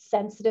and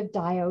light-sensitive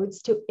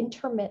diodes to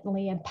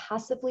intermittently and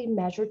passively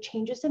measure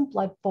changes in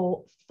blood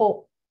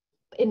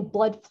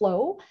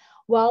flow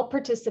while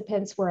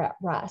participants were at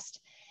rest.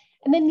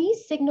 And then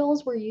these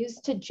signals were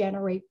used to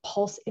generate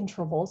pulse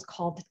intervals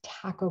called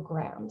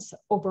tachograms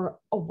over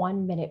a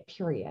 1-minute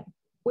period,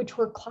 which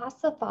were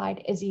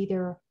classified as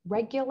either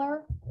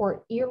regular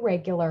or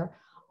irregular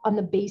on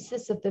the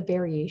basis of the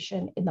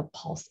variation in the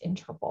pulse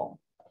interval.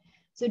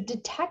 So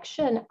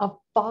detection of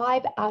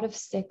 5 out of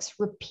 6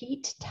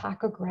 repeat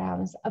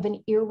tachograms of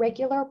an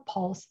irregular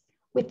pulse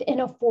within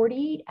a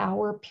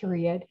 48-hour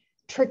period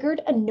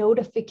triggered a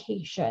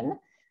notification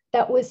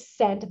that was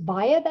sent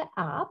via the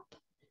app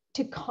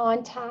to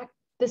contact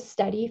the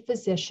study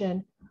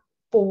physician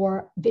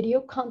for video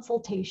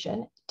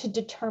consultation to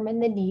determine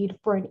the need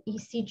for an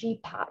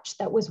ECG patch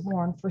that was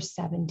worn for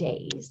 7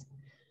 days.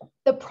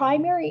 The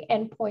primary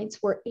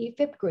endpoints were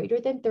AFib greater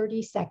than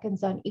 30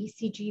 seconds on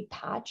ECG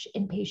patch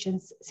in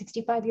patients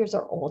 65 years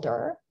or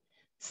older,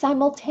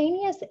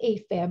 simultaneous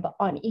AFib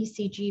on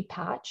ECG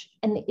patch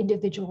and the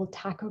individual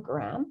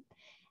tachogram,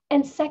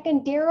 and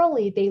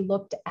secondarily, they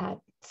looked at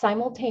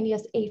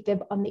simultaneous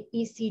AFib on the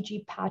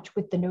ECG patch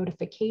with the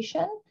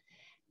notification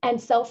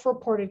and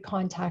self-reported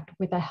contact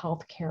with a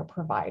healthcare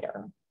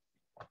provider.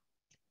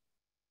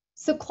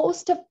 So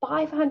close to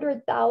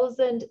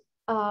 500,000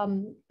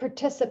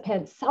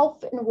 participants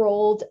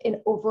self-enrolled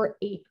in over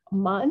 8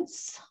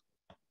 months.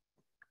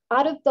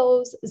 Out of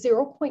those,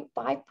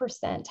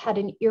 0.5% had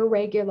an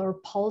irregular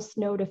pulse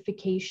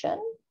notification.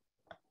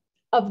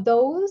 Of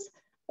those,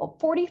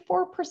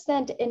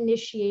 44%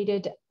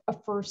 initiated a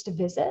first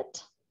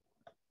visit.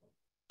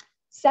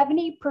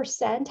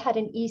 70% had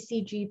an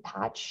ECG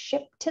patch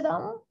shipped to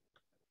them,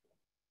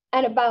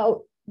 and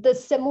about the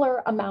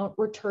similar amount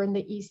returned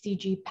the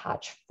ECG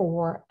patch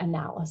for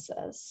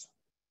analysis.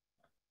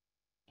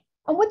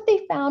 And what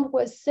they found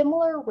was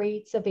similar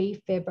rates of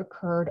AFib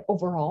occurred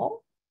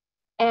overall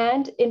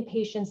and in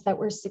patients that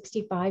were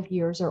 65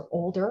 years or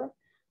older.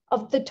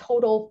 Of the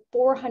total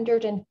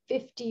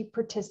 450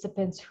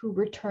 participants who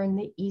returned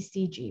the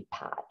ECG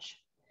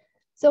patch.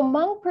 So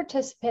among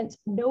participants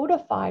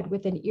notified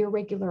with an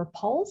irregular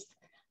pulse,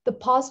 the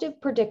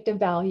positive predictive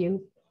value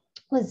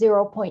was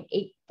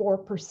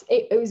 0.84%.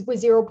 It was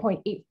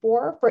 0.84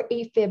 for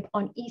AFib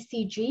on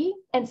ECG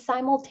and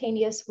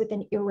simultaneous with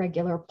an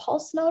irregular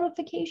pulse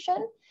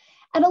notification,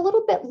 and a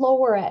little bit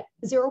lower at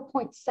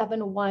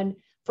 0.71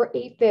 for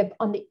AFib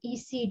on the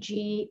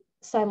ECG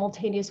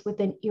simultaneous with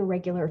an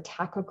irregular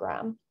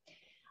tachogram.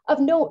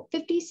 Of note,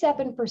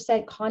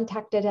 57%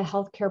 contacted a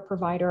healthcare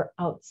provider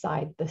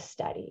outside the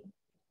study.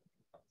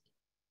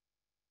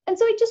 And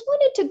so I just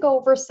wanted to go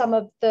over some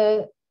of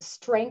the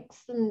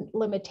strengths and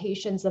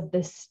limitations of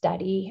this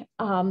study.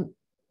 An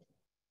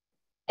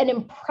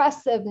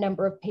impressive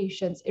number of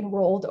patients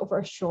enrolled over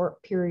a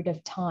short period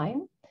of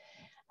time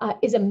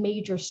is a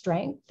major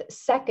strength.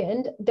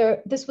 Second,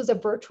 this was a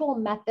virtual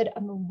method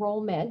of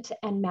enrollment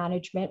and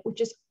management, which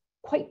is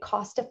quite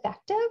cost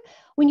effective.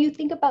 When you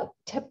think about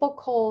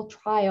typical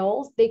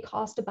trials, they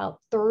cost about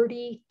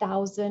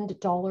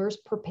 $30,000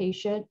 per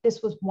patient.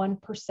 This was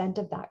 1%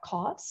 of that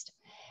cost.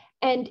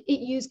 And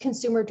it used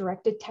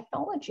consumer-directed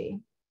technology.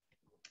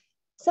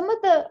 Some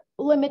of the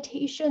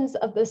limitations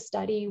of the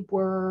study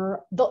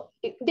were,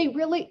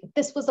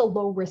 this was a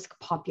low-risk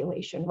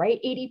population, right?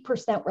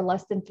 80% were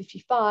less than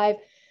 55,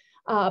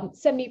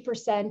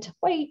 70%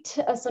 white,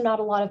 so not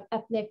a lot of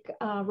ethnic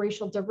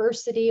racial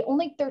diversity.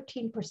 Only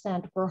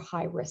 13% were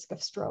high risk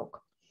of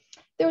stroke.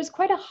 there was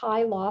quite a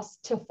high loss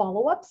to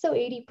follow-up. So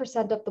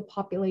 80% of the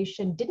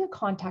population didn't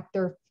contact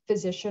their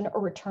physician or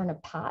return a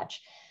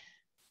patch.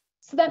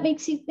 So that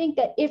makes you think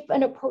that if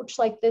an approach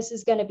like this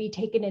is going to be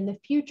taken in the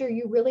future,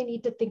 you really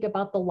need to think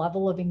about the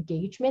level of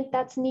engagement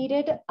that's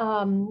needed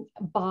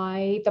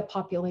by the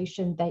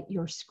population that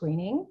you're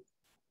screening.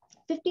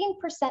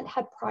 15%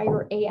 had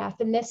prior AF,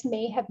 and this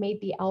may have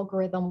made the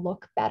algorithm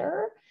look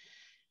better.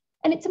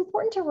 And it's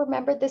important to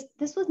remember this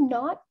was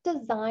not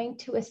designed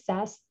to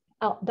assess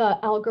the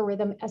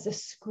algorithm as a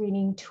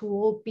screening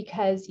tool,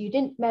 because you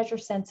didn't measure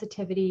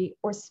sensitivity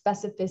or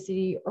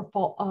specificity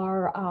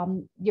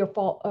or your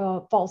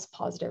false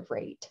positive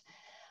rate.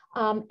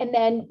 And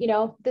then,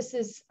 this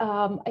is,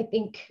 I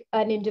think,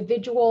 an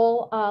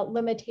individual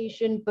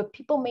limitation, but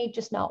people may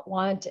just not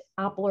want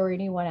Apple or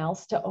anyone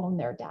else to own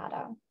their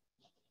data.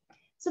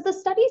 So the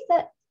studies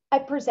that I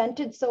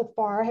presented so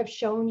far have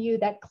shown you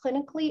that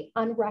clinically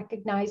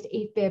unrecognized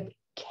AFib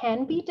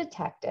can be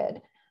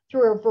detected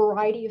through a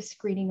variety of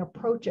screening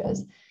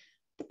approaches.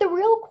 But the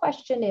real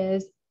question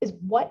is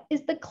what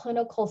is the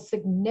clinical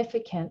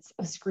significance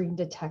of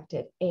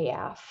screen-detected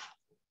AF?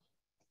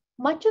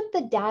 Much of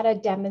the data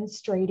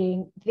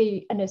demonstrating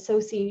an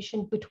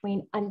association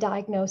between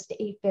undiagnosed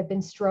AFib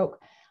and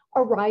stroke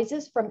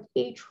arises from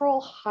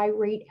atrial high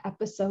rate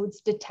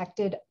episodes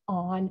detected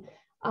on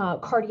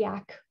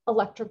cardiac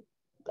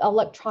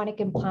electronic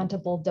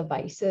implantable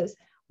devices,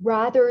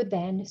 rather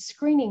than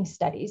screening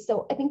studies.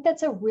 So I think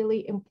that's a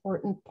really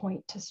important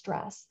point to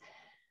stress.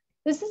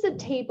 This is a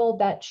table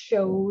that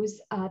shows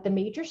the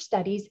major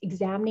studies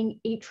examining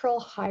atrial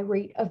high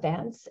rate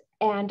events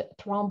and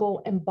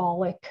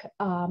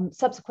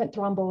subsequent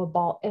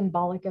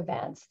thromboembolic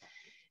events.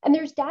 And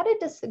there's data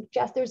to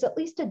suggest there's at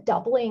least a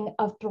doubling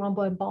of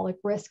thromboembolic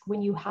risk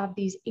when you have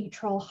these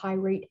atrial high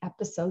rate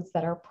episodes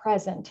that are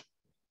present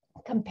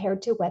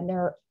compared to when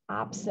they're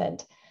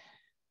absent.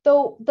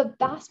 Though the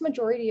vast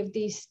majority of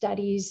these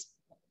studies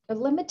are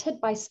limited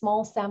by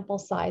small sample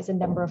size and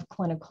number of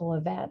clinical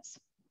events.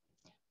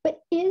 But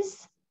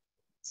is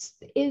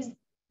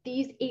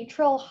these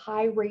atrial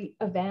high rate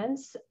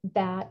events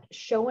that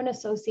show an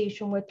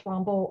association with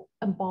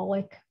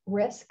thromboembolic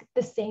risk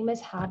the same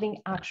as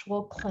having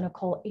actual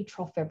clinical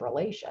atrial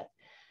fibrillation?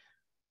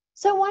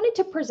 So I wanted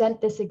to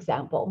present this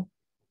example.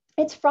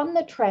 It's from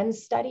the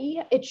TRENDS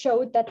study. It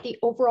showed that the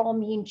overall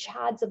mean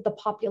CHADS of the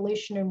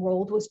population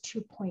enrolled was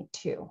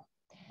 2.2.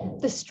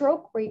 The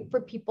stroke rate for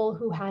people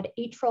who had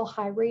atrial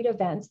high rate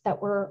events that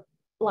were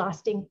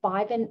lasting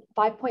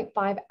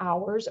 5.5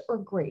 hours or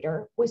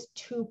greater was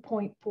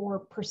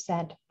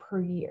 2.4%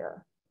 per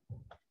year.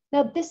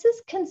 Now, this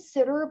is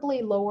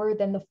considerably lower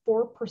than the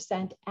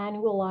 4%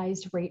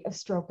 annualized rate of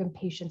stroke in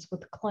patients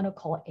with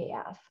clinical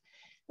AF.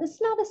 This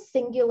is not a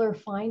singular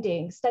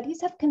finding.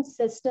 Studies have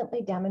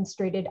consistently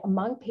demonstrated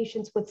among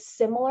patients with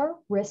similar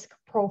risk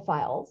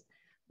profiles,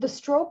 the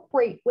stroke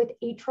rate with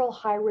atrial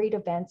high rate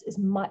events is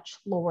much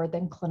lower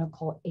than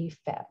clinical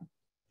AFib.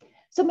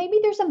 So maybe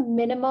there's a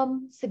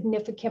minimum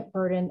significant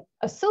burden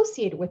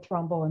associated with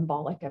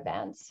thromboembolic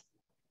events.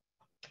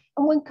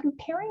 And when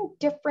comparing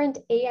different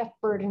AF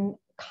burden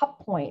cut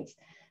points,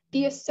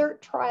 the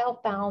ASSERT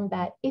trial found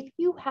that if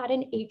you had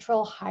an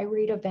atrial high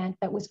rate event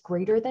that was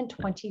greater than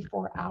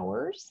 24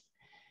 hours,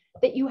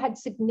 that you had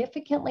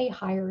significantly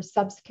higher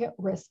subsequent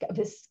risk of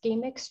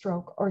ischemic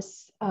stroke or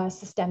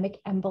systemic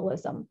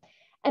embolism.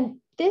 And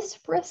this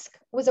risk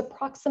was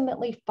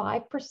approximately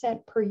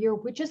 5% per year,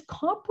 which is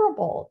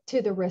comparable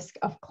to the risk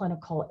of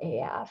clinical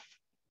AF.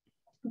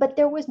 But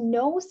there was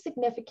no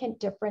significant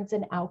difference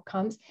in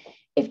outcomes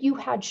if you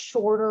had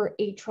shorter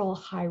atrial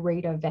high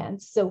rate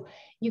events. So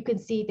you can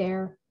see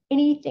there,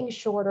 anything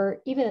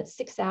shorter, even at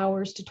 6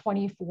 hours to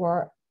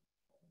 24,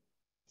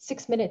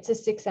 6 minutes to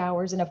 6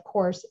 hours, and of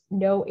course,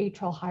 no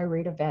atrial high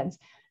rate events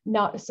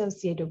not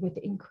associated with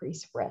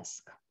increased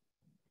risk.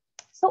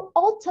 So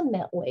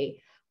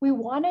ultimately, we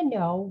want to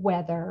know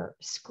whether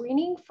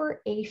screening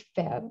for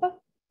AFib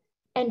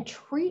and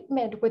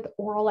treatment with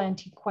oral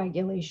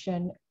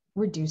anticoagulation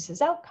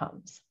reduces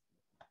outcomes.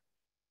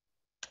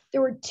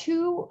 There were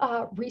two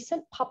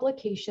recent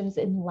publications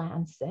in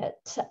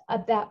Lancet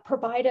that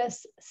provide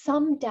us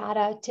some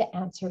data to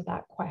answer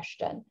that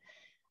question.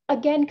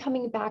 Again,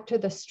 coming back to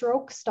the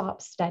stroke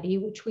stop study,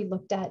 which we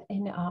looked at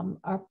in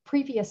our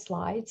previous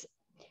slides,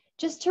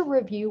 just to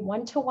review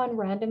one-to-one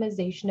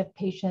randomization of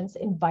patients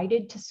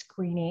invited to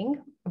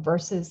screening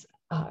versus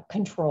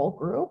control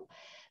group.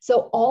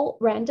 So all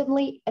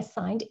randomly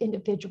assigned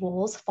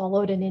individuals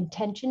followed an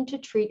intention to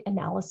treat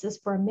analysis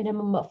for a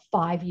minimum of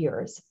 5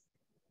 years.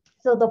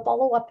 So the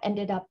follow-up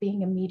ended up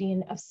being a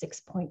median of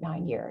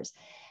 6.9 years.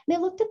 And they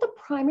looked at the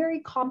primary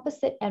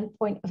composite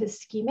endpoint of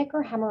ischemic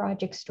or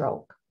hemorrhagic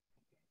stroke,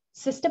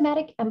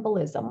 systematic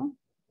embolism,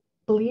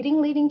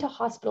 bleeding leading to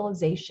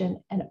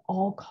hospitalization, and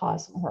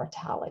all-cause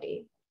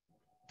mortality.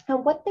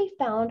 And what they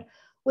found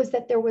was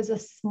that there was a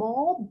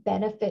small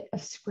benefit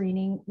of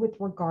screening with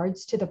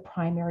regards to the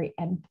primary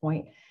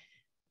endpoint.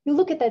 You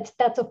look at that,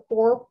 that's a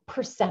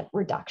 4%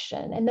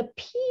 reduction, and the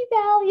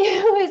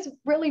p-value is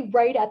really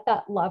right at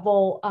that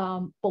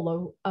level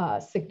below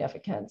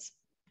significance.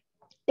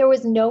 There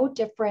was no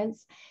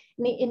difference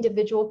in the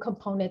individual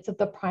components of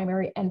the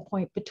primary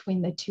endpoint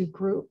between the two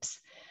groups.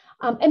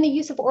 And the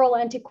use of oral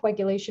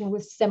anticoagulation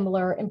was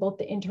similar in both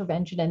the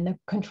intervention and the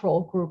control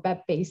group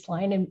at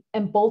baseline,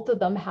 and both of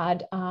them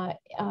had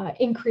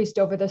increased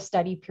over the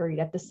study period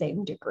at the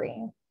same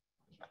degree.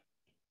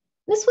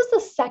 This was the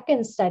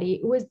second study.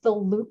 It was the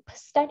LOOP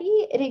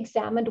study. It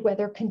examined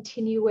whether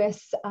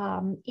continuous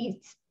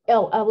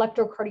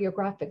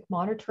electrocardiographic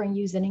monitoring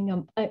using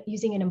an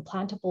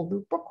implantable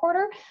loop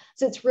recorder.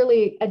 So it's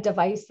really a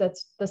device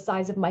that's the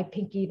size of my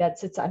pinky that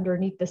sits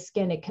underneath the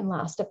skin. It can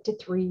last up to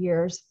 3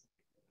 years,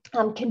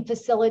 can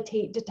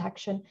facilitate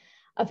detection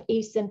of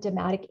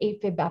asymptomatic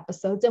AFib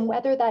episodes, and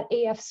whether that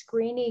AF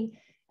screening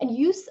and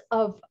use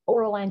of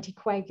oral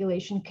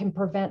anticoagulation can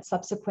prevent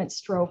subsequent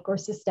stroke or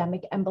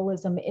systemic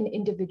embolism in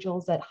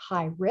individuals at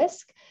high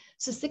risk.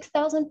 So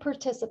 6,000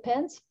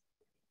 participants,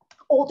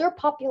 older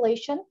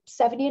population,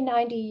 70 and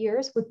 90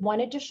 years, with one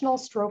additional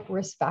stroke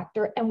risk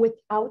factor and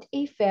without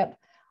AFib,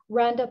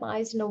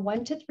 randomized in a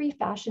 1-to-3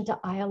 fashion to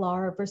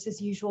ILR versus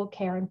usual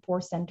care in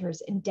 4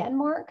 centers in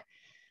Denmark.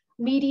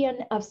 Median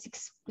of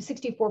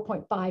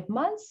 64.5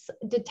 months,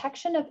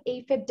 detection of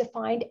AFib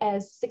defined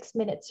as 6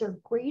 minutes or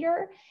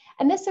greater.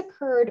 And this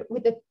occurred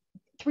with a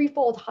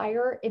 3-fold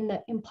higher in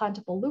the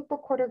implantable loop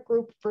recorder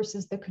group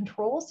versus the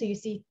control. So you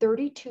see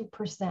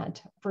 32%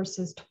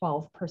 versus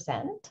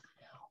 12%.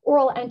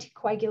 Oral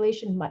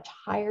anticoagulation much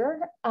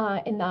higher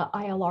in the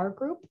ILR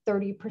group,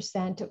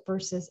 30%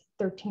 versus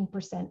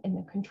 13% in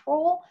the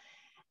control.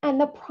 And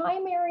the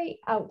primary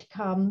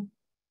outcome,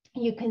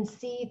 you can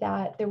see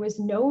that there was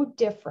no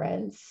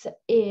difference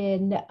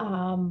in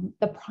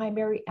the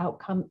primary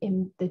outcome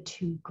in the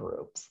two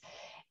groups.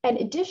 And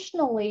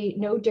additionally,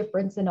 no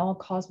difference in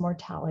all-cause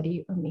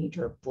mortality or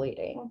major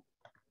bleeding.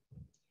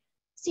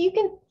 So you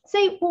can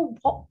say,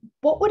 well,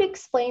 what would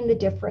explain the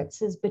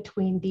differences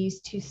between these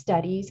two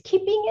studies,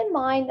 keeping in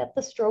mind that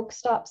the stroke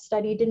stop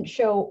study didn't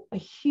show a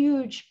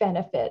huge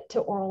benefit to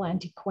oral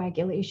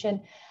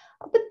anticoagulation.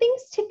 But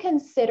things to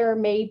consider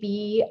may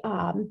be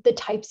the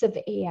types of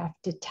AF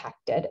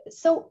detected.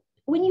 So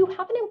when you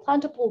have an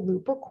implantable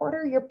loop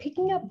recorder, you're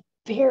picking up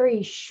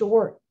very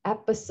short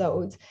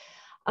episodes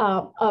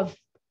of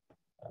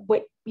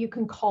what you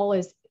can call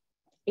as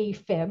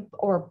AFib,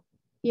 or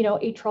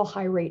atrial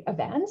high rate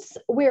events.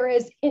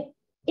 Whereas in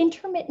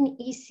intermittent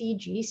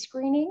ECG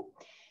screening,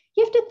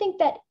 you have to think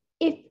that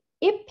if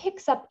it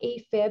picks up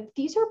AFib,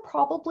 these are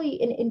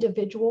probably in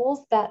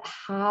individuals that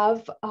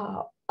have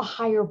a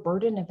higher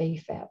burden of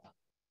AFib.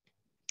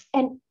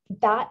 And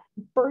that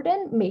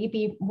burden may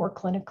be more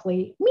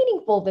clinically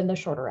meaningful than the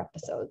shorter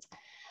episodes.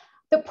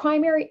 The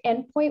primary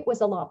endpoint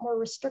was a lot more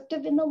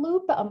restrictive in the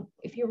loop.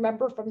 If you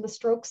remember from the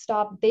stroke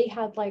stop, they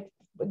had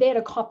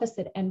a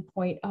composite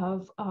endpoint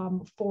of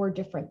 4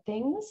 different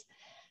things.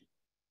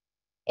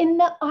 In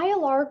the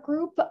ILR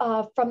group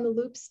from the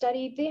loop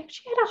study, they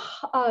actually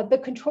had the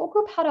control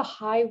group had a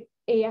high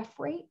AF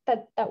rate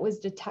that was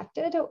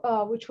detected,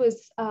 which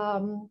was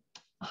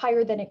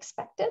higher than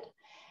expected.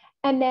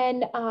 And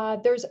then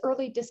there's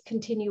early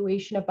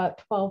discontinuation,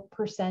 about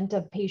 12%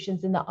 of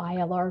patients in the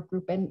ILR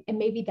group, and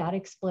maybe that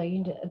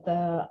explained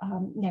the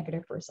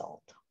negative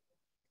result.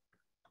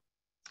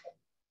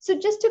 So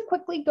just to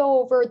quickly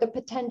go over the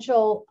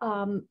potential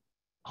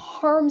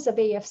harms of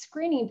AF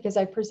screening, because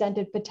I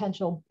presented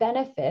potential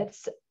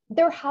benefits,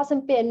 there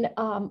hasn't been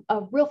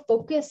a real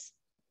focus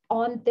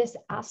on this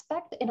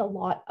aspect in a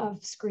lot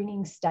of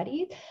screening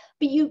studies,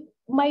 but you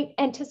might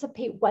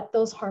anticipate what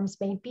those harms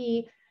may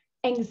be.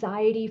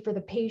 Anxiety for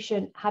the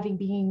patient having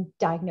been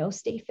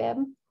diagnosed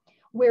AFib,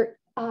 where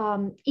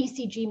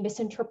ECG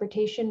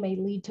misinterpretation may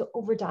lead to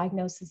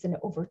overdiagnosis and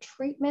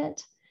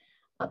overtreatment.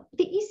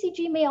 The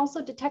ECG may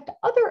also detect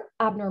other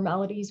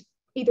abnormalities,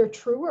 either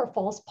true or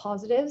false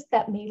positives,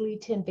 that may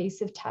lead to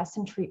invasive tests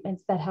and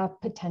treatments that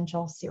have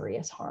potential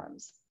serious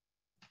harms.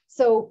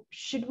 So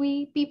should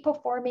we be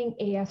performing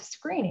AF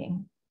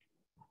screening?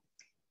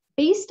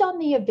 Based on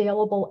the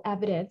available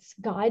evidence,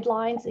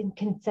 guidelines and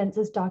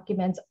consensus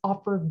documents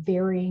offer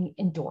varying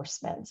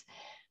endorsements.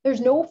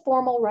 There's no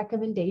formal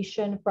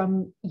recommendation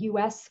from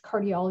US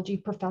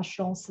cardiology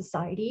professional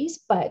societies,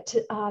 but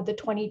the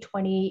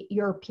 2020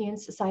 European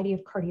Society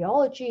of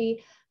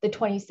Cardiology, the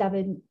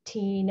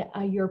 2017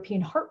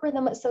 European Heart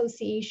Rhythm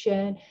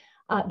Association,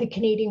 the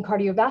Canadian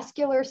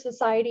Cardiovascular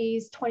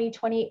Society's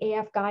 2020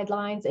 AF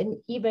guidelines, and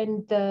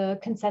even the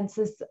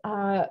consensus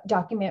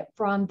document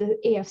from the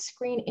AF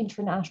Screen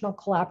International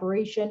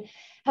Collaboration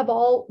have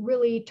all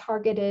really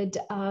targeted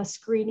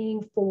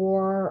screening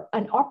for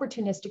an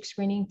opportunistic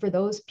screening for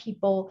those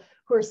people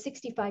who are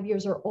 65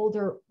 years or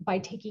older by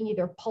taking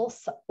either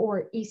pulse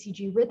or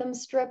ECG rhythm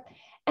strip,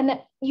 and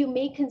that you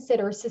may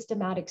consider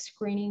systematic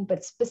screening,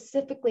 but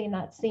specifically in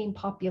that same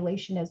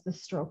population as the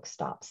stroke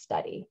stop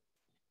study.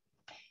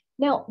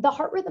 Now, the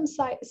Heart Rhythm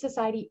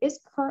Society is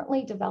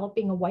currently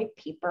developing a white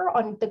paper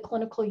on the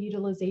clinical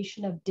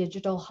utilization of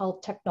digital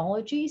health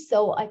technology.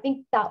 So I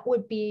think that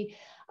would be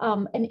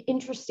an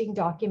interesting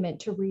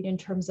document to read in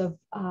terms of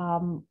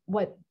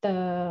what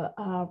the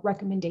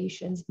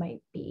recommendations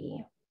might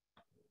be.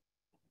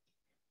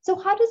 So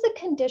how does a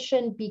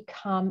condition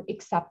become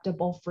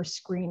acceptable for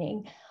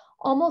screening?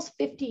 Almost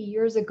 50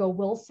 years ago,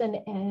 Wilson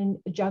and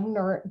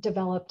Jungner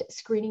developed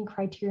screening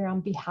criteria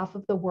on behalf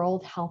of the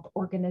World Health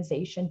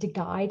Organization to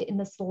guide in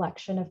the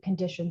selection of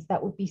conditions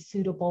that would be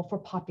suitable for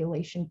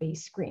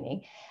population-based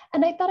screening.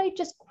 And I thought I'd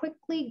just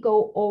quickly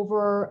go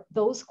over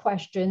those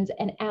questions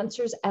and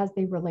answers as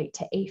they relate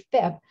to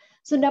AFib.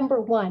 So number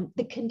one,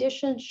 the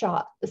condition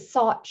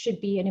sought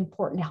should be an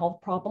important health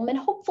problem. And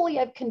hopefully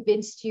I've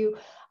convinced you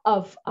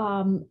of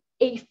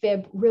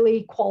AFib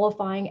really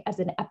qualifying as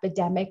an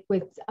epidemic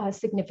with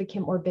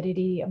significant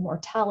morbidity and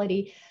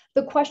mortality.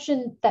 The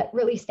question that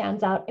really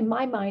stands out in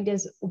my mind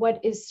is, what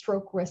is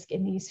stroke risk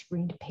in these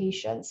screened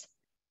patients?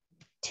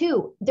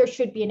 Two, there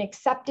should be an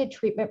accepted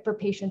treatment for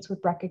patients with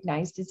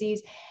recognized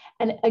disease.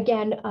 And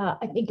again,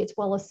 I think it's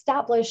well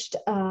established,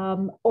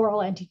 oral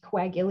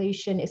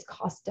anticoagulation is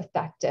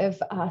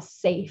cost-effective,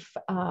 safe,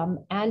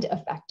 and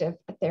effective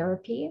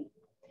therapy.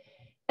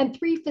 And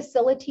three,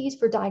 facilities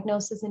for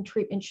diagnosis and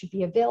treatment should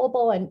be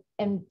available,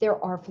 and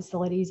there are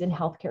facilities and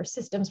healthcare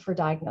systems for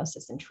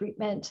diagnosis and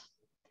treatment.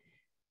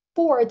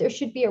 Four, there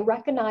should be a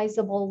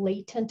recognizable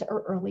latent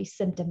or early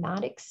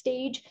symptomatic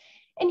stage.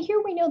 And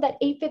here we know that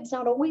AFib is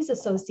not always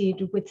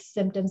associated with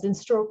symptoms, and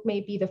stroke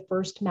may be the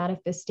first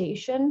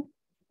manifestation.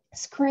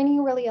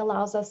 Screening really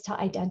allows us to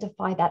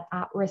identify that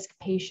at-risk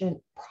patient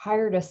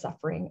prior to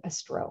suffering a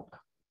stroke.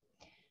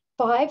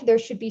 Five, there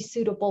should be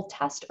suitable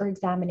test or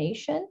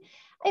examination.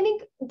 I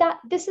think that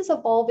this is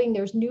evolving.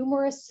 There's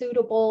numerous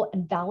suitable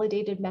and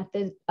validated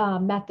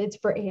methods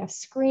for AF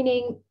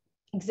screening,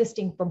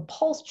 existing from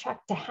pulse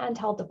check to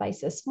handheld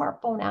devices,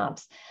 smartphone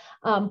apps.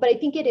 But I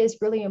think it is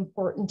really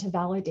important to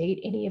validate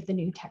any of the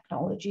new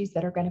technologies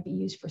that are going to be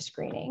used for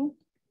screening.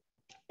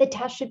 The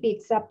test should be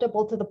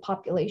acceptable to the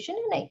population.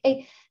 And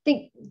I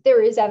think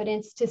there is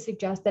evidence to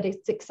suggest that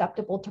it's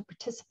acceptable to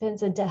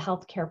participants and to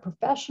healthcare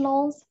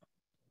professionals.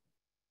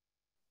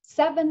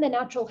 Seven, the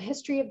natural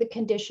history of the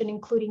condition,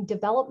 including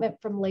development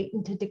from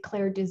latent to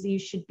declared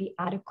disease, should be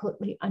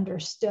adequately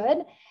understood.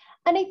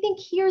 And I think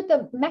here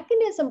the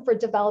mechanism for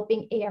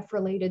developing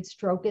AF-related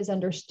stroke is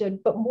understood,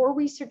 but more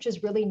research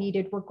is really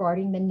needed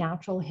regarding the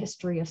natural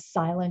history of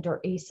silent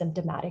or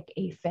asymptomatic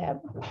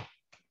AFib.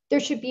 There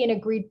should be an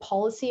agreed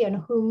policy on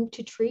whom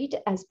to treat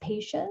as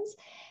patients.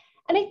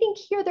 And I think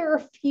here there are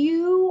a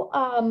few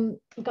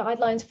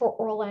guidelines for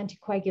oral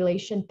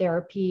anticoagulation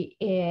therapy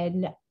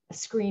in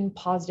screen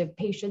positive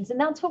patients. And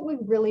that's what we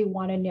really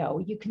want to know.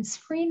 You can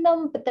screen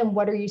them, but then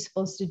what are you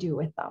supposed to do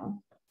with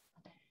them?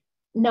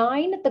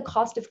 9, the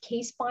cost of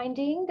case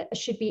finding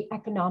should be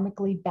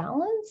economically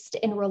balanced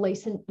in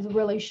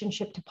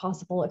relationship to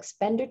possible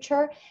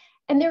expenditure.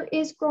 And there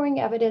is growing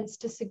evidence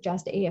to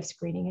suggest AF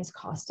screening is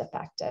cost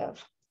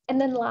effective.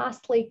 And then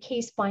lastly,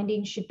 case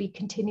finding should be a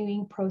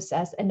continuing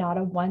process and not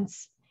a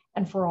once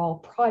and for all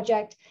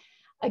project.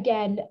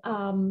 Again,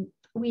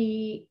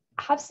 we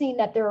have seen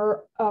that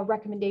there are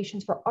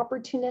recommendations for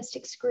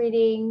opportunistic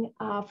screening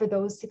for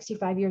those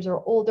 65 years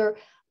or older,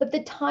 but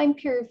the time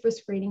period for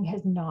screening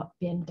has not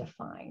been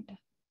defined.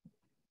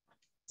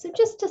 So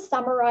just to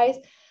summarize,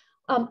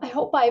 I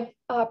hope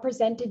I've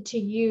presented to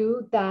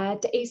you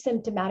that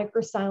asymptomatic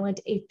or silent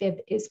AFib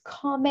is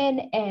common,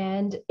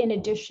 and in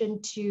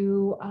addition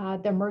to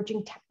the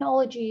emerging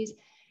technologies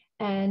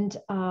and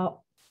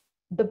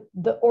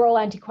the oral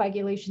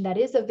anticoagulation that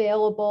is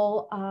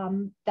available,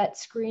 that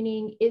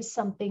screening is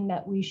something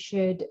that we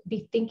should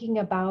be thinking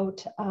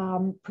about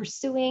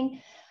pursuing.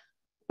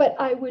 But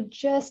I would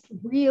just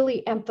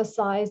really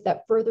emphasize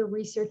that further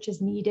research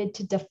is needed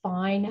to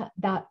define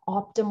that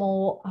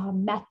optimal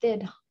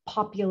method,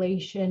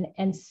 population,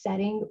 and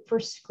setting for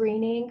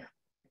screening.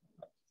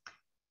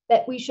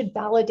 That we should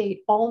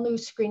validate all new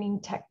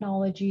screening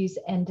technologies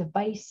and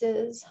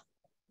devices.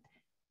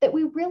 That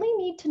we really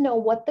need to know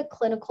what the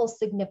clinical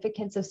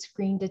significance of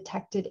screen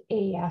detected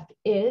AF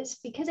is,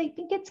 because I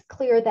think it's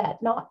clear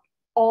that not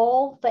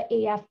all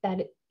the AF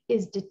that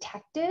is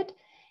detected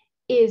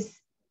is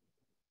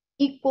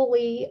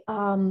equally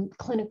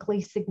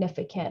clinically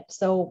significant.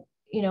 So,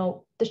 you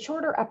know, the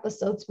shorter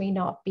episodes may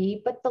not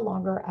be, but the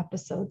longer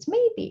episodes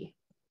may be.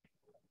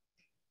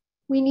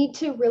 We need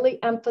to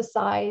really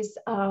emphasize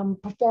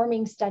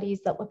performing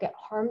studies that look at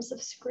harms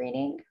of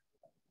screening.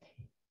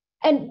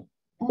 And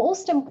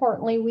most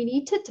importantly, we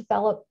need to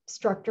develop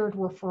structured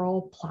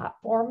referral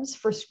platforms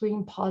for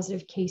screen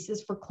positive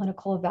cases for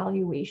clinical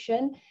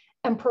evaluation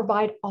and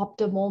provide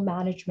optimal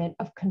management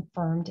of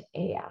confirmed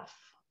AF.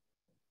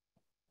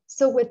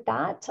 So with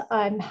that,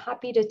 I'm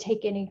happy to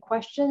take any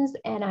questions,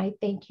 and I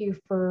thank you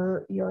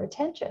for your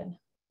attention.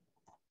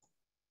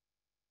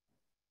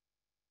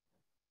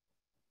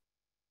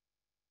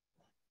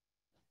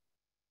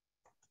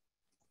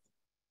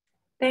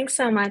 Thanks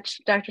so much,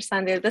 Dr.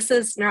 Sandhu. This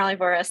is Nirali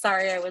Vora.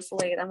 Sorry I was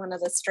late. I'm one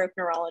of the stroke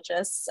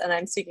neurologists, and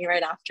I'm speaking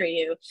right after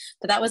you.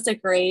 But that was a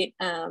great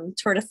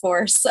tour de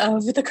force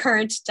of the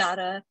current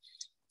data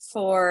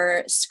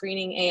for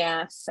screening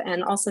AF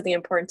and also the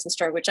importance of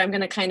stroke, which I'm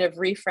going to kind of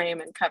reframe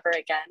and cover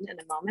again in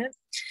a moment.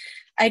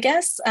 I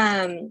guess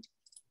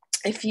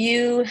if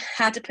you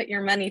had to put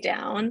your money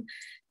down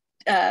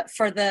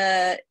for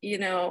the,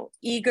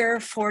 eager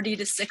 40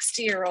 to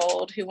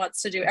 60-year-old who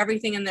wants to do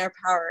everything in their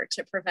power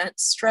to prevent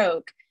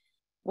stroke,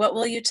 what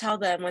will you tell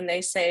them when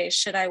they say,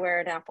 should I wear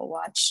an Apple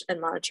Watch and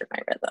monitor my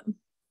rhythm?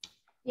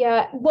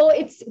 Yeah, well,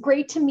 it's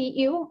great to meet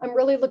you. I'm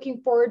really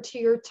looking forward to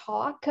your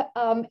talk.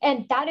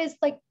 And that's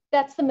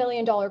the $1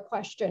 million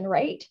question,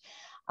 right?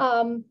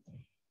 I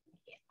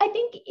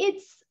think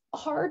it's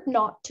hard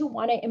not to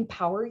want to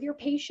empower your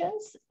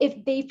patients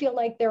if they feel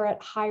like they're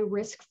at high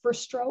risk for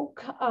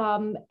stroke,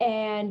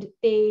 and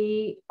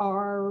they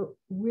are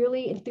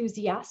really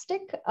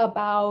enthusiastic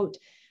about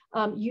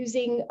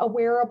using a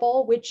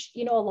wearable, which,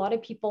 a lot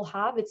of people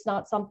have. It's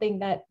not something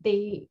that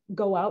they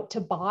go out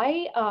to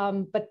buy,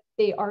 but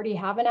they already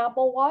have an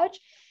Apple Watch.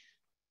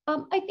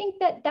 I think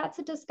that that's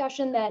a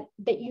discussion that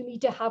you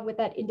need to have with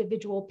that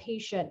individual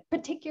patient.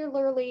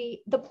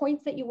 Particularly, the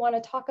points that you want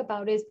to talk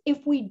about is, if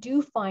we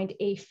do find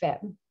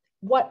AFib,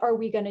 what are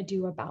we going to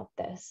do about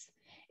this?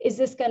 Is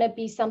this going to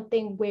be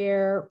something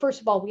where, first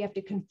of all, we have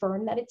to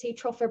confirm that it's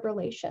atrial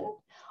fibrillation?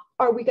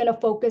 Are we going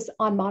to focus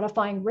on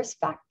modifying risk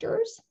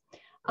factors?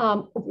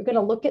 We're going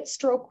to look at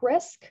stroke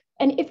risk.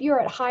 And if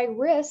you're at high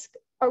risk,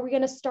 are we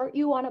going to start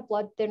you on a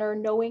blood thinner,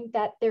 knowing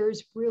that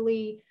there's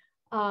really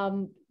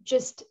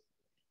just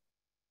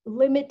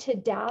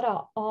limited data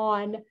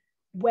on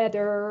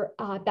whether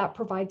that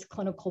provides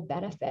clinical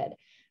benefit?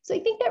 So I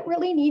think that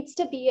really needs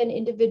to be an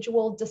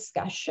individual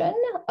discussion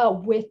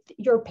with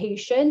your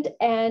patient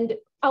and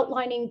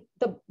outlining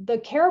the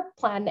care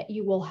plan that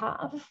you will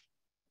have.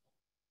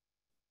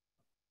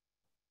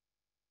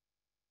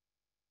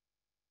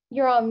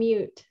 You're on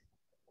mute.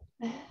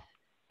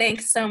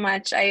 Thanks so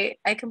much. I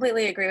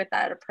completely agree with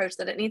that approach,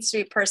 that it needs to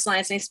be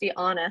personalized, needs to be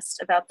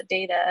honest about the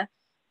data.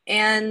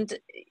 And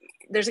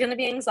there's going to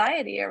be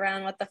anxiety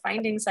around what the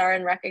findings are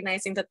and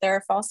recognizing that there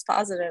are false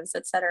positives,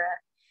 et cetera.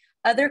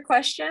 Other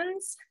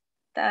questions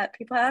that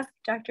people have?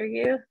 Dr.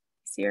 Yu, I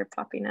see you're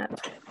popping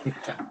up.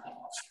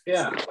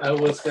 Yeah, I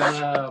was going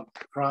to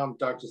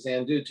prompt Dr.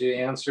 Sandhu to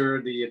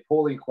answer the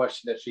polling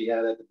question that she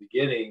had at the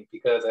beginning,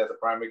 because as a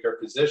primary care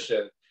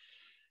physician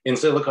in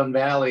Silicon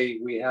Valley,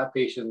 we have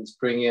patients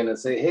bring in and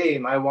say, hey,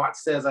 my watch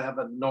says I have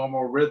a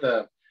normal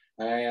rhythm.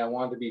 I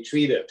want to be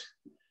treated.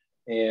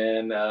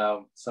 And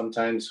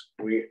sometimes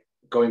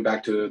going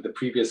back to the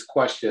previous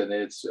question,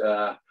 it's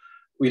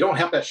we don't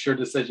have that sure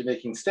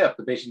decision-making step.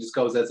 The patient just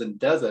goes as and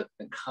does it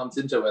and comes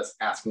into us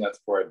asking us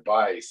for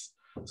advice.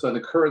 So in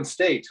the current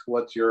state,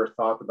 what's your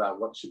thought about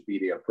what should be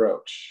the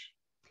approach?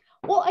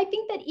 Well, I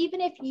think that even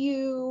if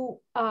you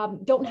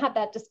don't have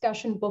that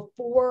discussion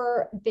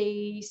before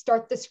they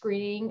start the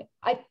screening,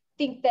 I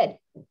think that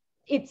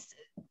it's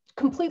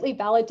completely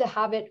valid to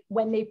have it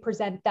when they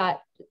present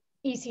that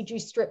ECG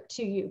strip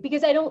to you,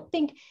 because I don't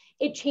think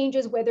it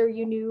changes whether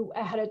you knew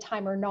ahead of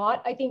time or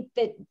not. I think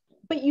that,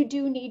 but you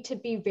do need to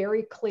be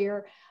very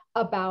clear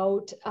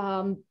about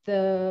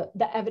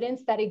the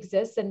evidence that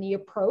exists and the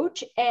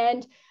approach,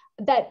 and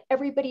that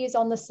everybody is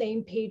on the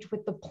same page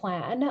with the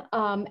plan,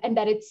 and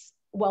that it's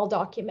well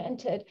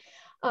documented.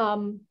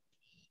 I've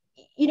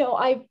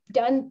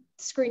done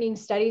screening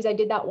studies. I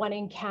did that one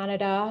in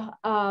Canada,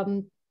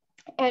 and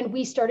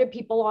we started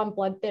people on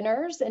blood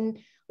thinners, and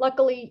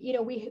luckily,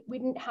 we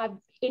didn't have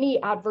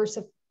any adverse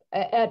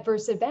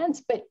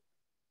events, but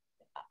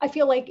I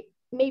feel like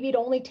maybe it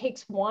only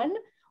takes one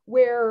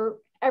where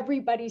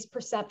everybody's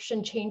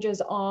perception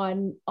changes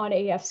on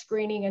AF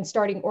screening and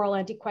starting oral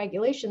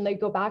anticoagulation. They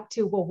go back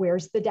to, well,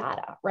 where's the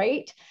data,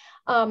 right?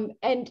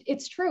 And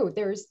it's true,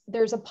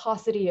 there's a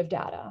paucity of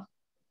data.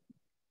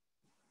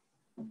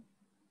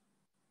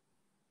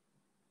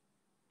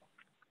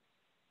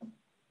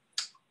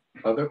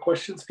 Other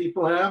questions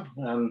people have?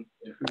 You're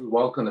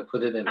welcome to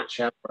put it in the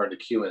chat or the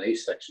Q&A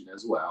section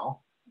as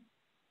well.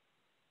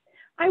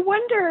 I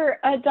wonder,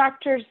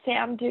 Dr.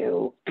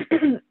 Sandhu,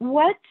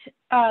 what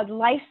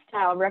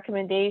lifestyle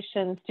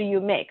recommendations do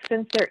you make?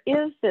 Since there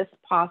is this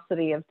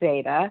paucity of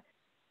data,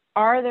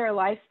 are there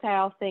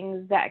lifestyle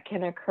things that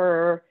can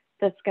occur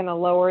that's going to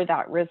lower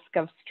that risk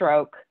of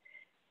stroke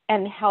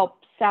and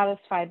help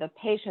satisfy the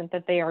patient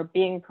that they are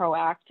being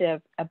proactive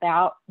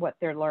about what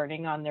they're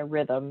learning on their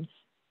rhythms?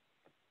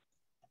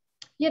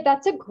 Yeah,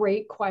 that's a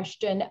great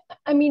question.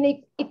 I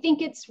mean, I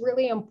think it's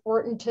really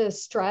important to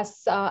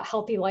stress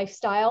healthy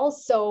lifestyles.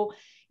 So,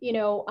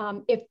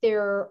 if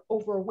they're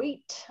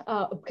overweight,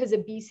 because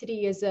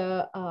obesity is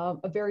a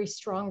very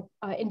strong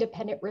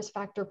independent risk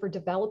factor for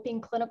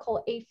developing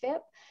clinical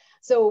AFib.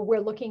 So we're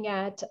looking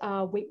at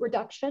weight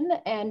reduction.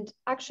 And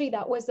actually,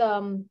 that was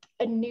a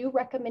new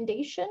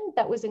recommendation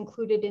that was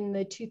included in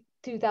the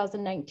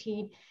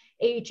 2019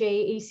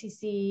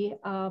 AHA-ACC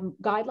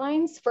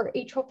guidelines for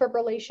atrial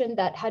fibrillation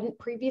that hadn't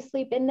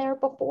previously been there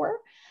before.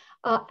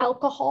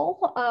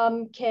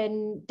 Alcohol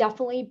can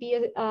definitely be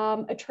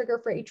a trigger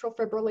for atrial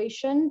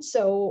fibrillation.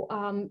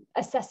 So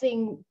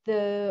assessing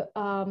the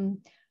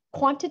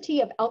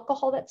quantity of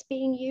alcohol that's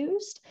being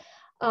used.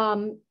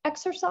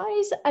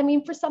 Exercise, I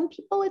mean, for some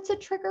people it's a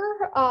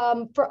trigger,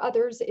 for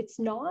others it's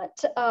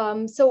not.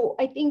 So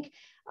I think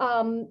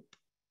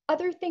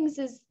other things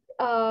is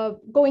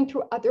going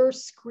through other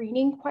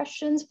screening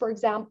questions. For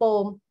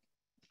example,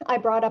 I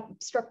brought up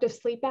obstructive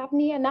sleep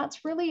apnea, and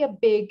that's really a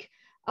big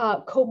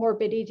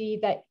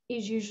comorbidity that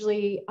is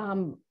usually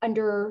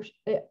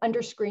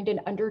underscreened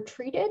and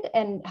undertreated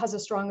and has a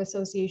strong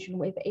association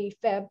with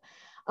AFib.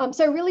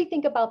 So I really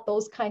think about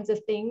those kinds of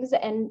things.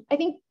 And I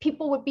think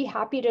people would be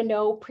happy to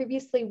know,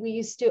 previously we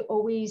used to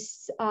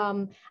always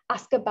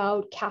ask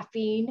about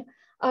caffeine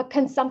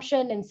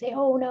consumption and say,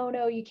 oh,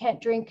 no, you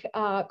can't drink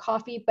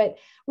coffee. But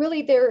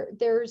really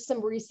there's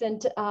some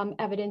recent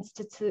evidence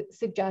to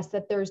suggest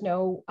that there's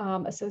no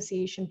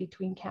association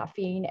between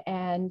caffeine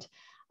and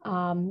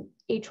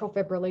atrial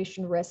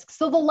fibrillation risk.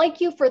 So they'll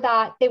like you for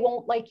that. They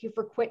won't like you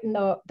for quitting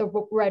the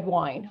red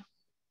wine.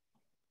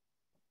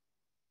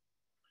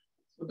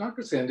 So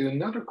Dr. Sandhu,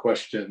 another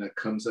question that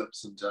comes up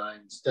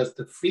sometimes, does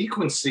the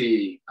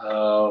frequency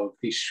of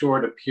the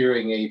short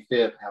appearing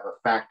AFib have a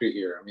factor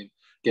here? I mean,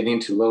 getting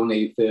into lone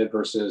AFib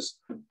versus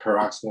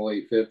paroxysmal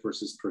AFib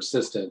versus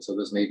persistent. So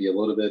this may be a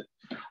little bit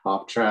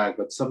off track,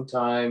 but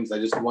sometimes I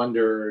just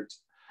wondered,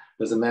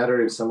 does it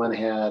matter if someone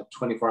had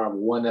 24-hour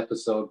one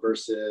episode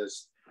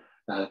versus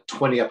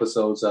 20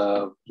 episodes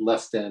of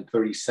less than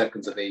 30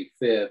 seconds of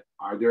AFib?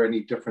 Are there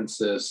any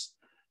differences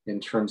in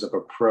terms of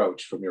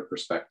approach from your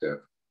perspective?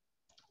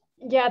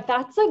 Yeah,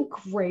 that's a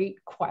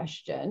great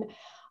question.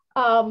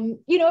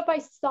 If I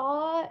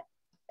saw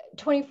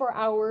 24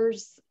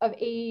 hours of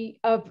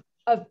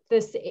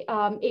this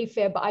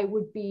AFib, I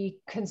would be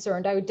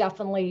concerned. I would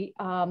definitely,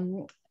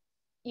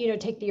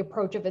 take the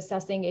approach of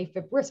assessing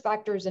AFib risk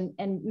factors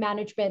and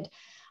management.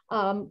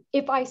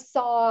 If I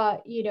saw,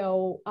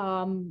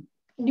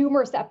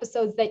 numerous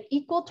episodes that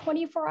equal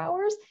 24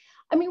 hours,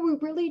 I mean, we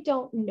really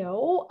don't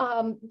know.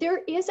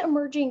 There is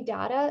emerging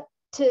data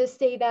to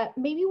say that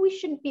maybe we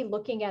shouldn't be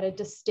looking at a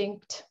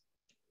distinct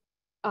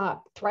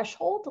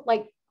threshold,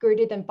 like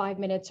greater than 5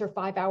 minutes or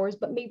 5 hours,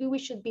 but maybe we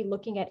should be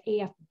looking at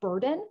AF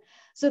burden.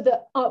 So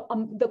the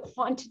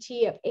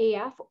quantity of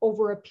AF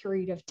over a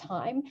period of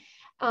time.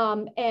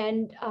 That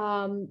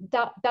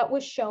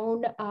was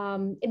shown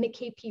in the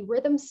KP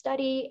rhythm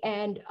study.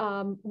 And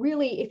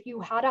really, if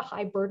you had a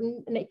high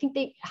burden, and I think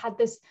they had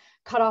this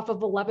cutoff of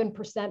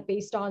 11%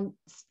 based on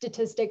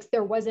statistics,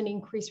 there was an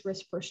increased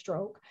risk for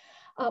stroke.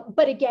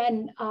 But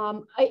again,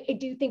 I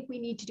do think we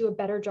need to do a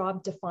better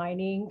job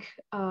defining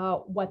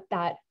what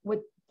that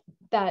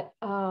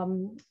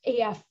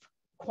AF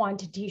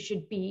quantity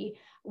should be,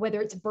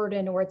 whether it's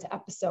burden or it's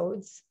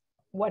episodes,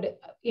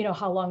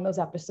 how long those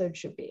episodes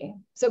should be.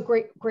 So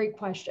great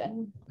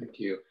question. Thank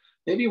you.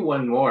 Maybe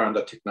one more on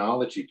the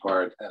technology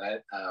part, and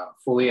I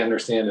fully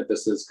understand that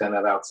this is kind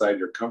of outside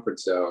your comfort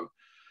zone,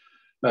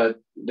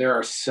 but there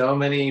are so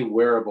many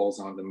wearables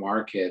on the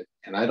market,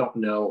 and I don't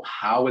know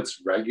how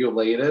it's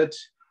regulated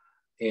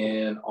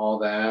and all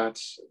that,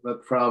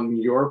 but from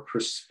your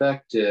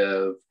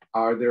perspective,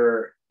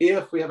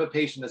 if we have a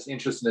patient that's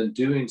interested in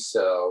doing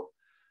so,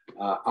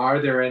 are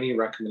there any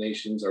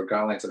recommendations or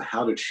guidelines on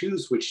how to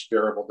choose which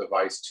wearable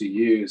device to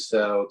use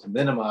to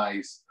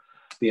minimize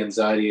the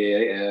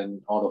anxiety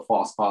and all the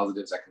false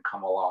positives that can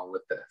come along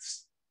with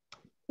this?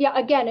 Yeah,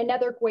 again,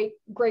 another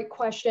great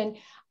question.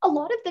 A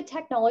lot of the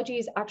technology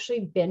has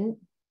actually been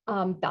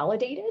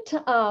validated,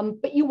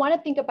 but you want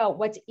to think about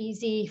what's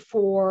easy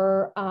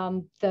for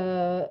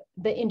the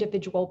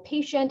individual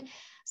patient.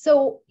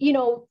 So,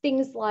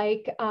 things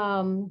like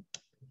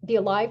the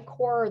AliveCore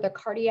or the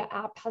Cardia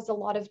app has a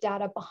lot of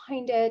data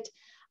behind it.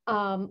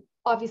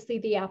 Obviously,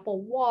 the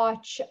Apple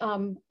Watch.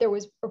 There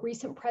was a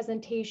recent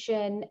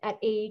presentation at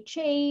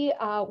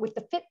AHA with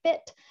the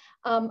Fitbit.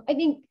 I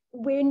think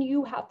when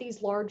you have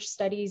these large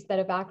studies that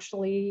have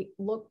actually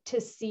looked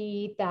to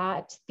see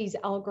that these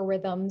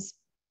algorithms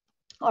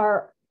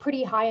are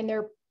pretty high in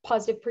their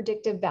positive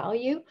predictive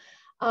value,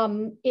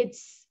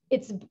 it's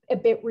a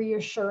bit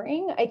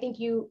reassuring. I think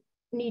you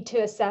need to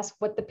assess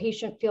what the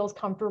patient feels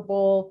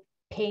comfortable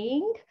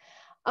paying,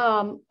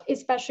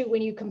 especially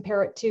when you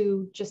compare it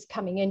to just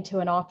coming into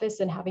an office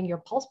and having your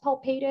pulse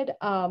palpated,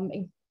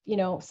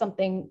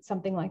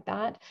 something like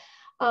that.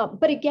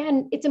 But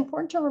again, it's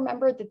important to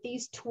remember that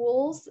these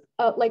tools,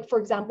 like for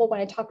example,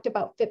 when I talked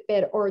about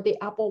Fitbit or the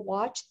Apple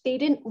Watch, they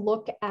didn't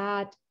look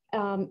at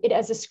it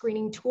as a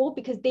screening tool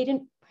because they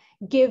didn't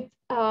give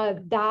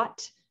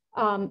that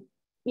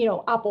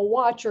Apple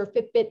Watch or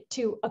Fitbit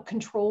to a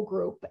control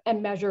group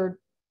and measured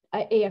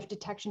AF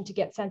detection to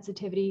get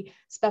sensitivity,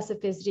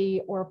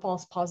 specificity, or a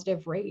false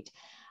positive rate.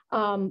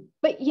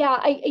 But yeah,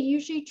 I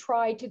usually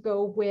try to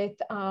go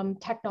with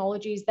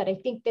technologies that I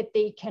think that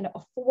they can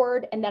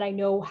afford and that I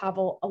know have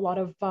a lot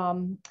of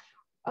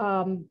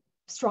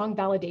strong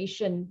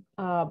validation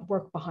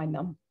work behind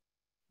them.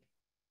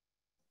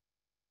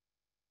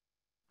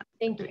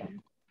 Thank you.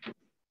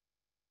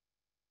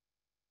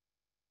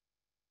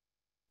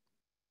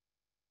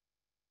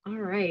 All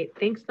right,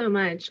 thanks so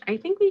much. I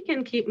think we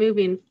can keep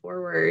moving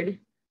forward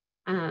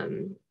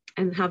and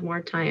have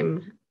more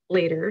time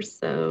later.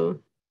 So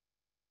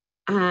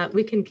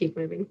we can keep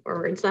moving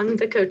forward. So I'm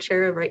the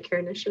co-chair of Right Care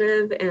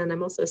Initiative, and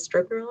I'm also a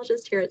stroke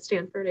neurologist here at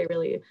Stanford. I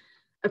really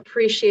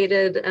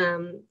appreciated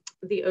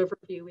the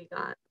overview we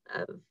got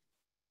of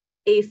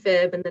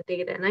AFib and the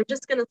data. And I'm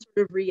just going to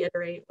sort of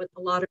reiterate what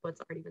a lot of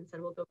what's already been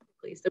said. We'll go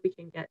quickly so we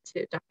can get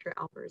to Dr.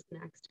 Albers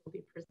next, who'll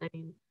be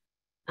presenting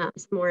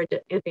some more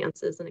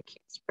advances in acute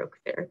stroke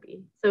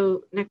therapy.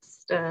 So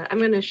next, I'm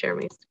going to share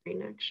my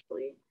screen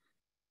actually,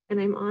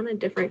 and I'm on a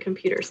different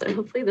computer, so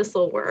hopefully this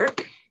will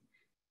work.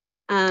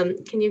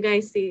 Can you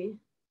guys see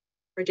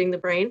Bridging the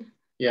Brain?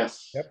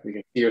 Yes, yep. We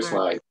can see your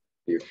slide.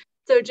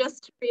 So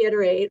just to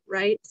reiterate,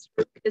 right,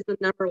 stroke is the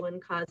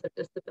 #1 cause of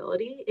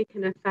disability. It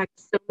can affect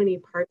so many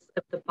parts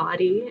of the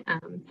body.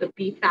 The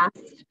Be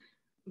Fast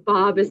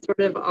Bob is sort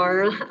of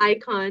our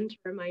icon to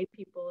remind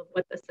people of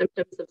what the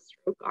symptoms of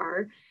stroke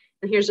are.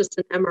 And here's just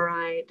an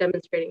MRI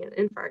demonstrating an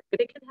infarct, but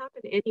it can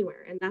happen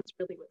anywhere. And that's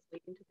really what's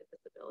leading to the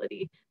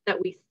disability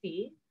that we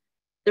see.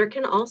 There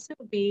can also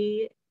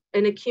be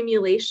an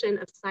accumulation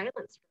of silent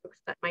strokes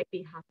that might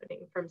be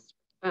happening from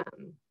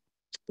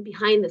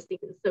behind the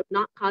scenes. So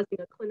not causing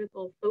a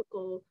clinical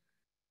focal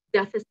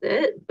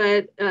deficit,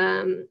 but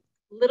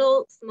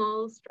little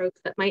small strokes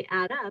that might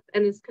add up,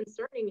 and is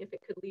concerning if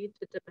it could lead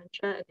to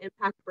dementia and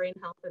impact brain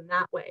health in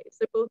that way.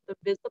 So both the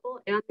visible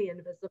and the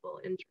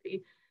invisible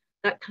injury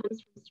that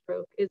comes from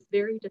stroke is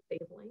very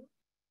disabling,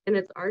 and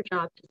it's our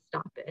job to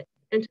stop it.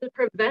 And to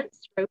prevent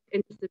stroke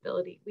and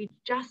disability, we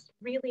just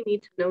really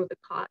need to know the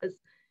cause.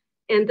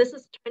 And this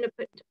is trying to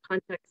put into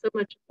context so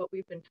much of what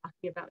we've been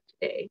talking about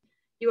today.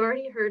 You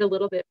already heard a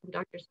little bit from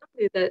Dr.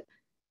 Stanley that,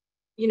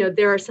 you know,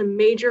 there are some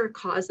major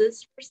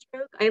causes for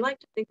stroke. I like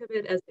to think of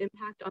it as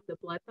impact on the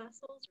blood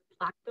vessels or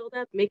plaque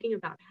buildup, making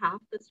about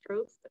half the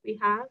strokes that we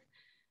have.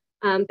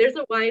 There's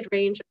a wide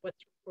range of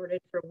what's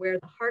reported for where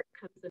the heart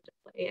comes into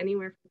play,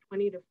 anywhere from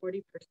 20 to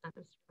 40%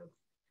 of strokes.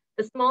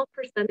 A small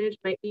percentage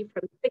might be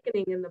from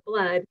thickening in the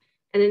blood,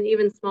 and an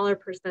even smaller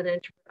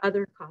percentage for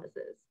other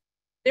causes.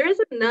 There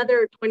is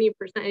another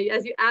 20%,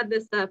 as you add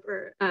this up,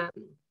 or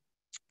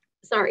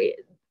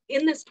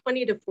in this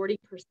 20 to 40%,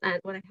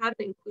 what I haven't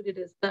included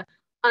is the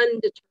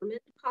undetermined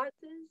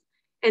causes.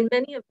 And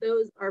many of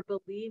those are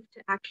believed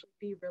to actually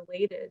be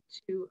related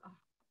to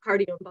a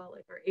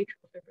cardioembolic or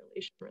atrial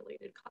fibrillation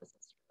related cause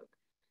of stroke.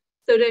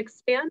 So to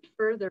expand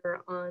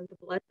further on the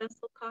blood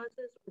vessel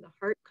causes or the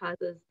heart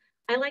causes,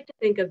 I like to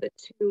think of the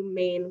two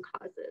main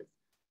causes.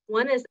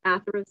 One is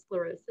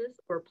atherosclerosis,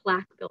 or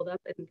plaque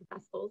buildup in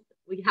vessels.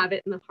 We have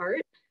it in the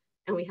heart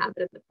and we have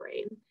it in the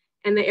brain.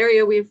 And the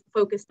area we've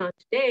focused on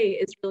today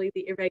is really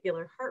the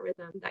irregular heart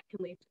rhythm that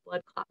can lead to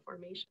blood clot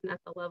formation at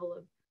the level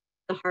of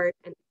the heart,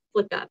 and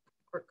flick up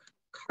or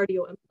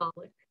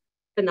cardioembolic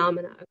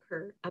phenomena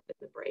occur up in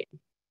the brain,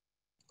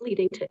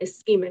 leading to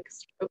ischemic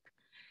stroke.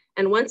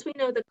 And once we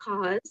know the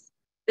cause,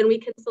 then we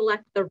can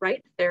select the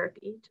right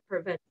therapy to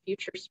prevent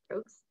future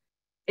strokes.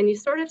 And you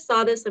sort of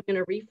saw this, I'm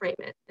going to reframe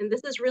it. And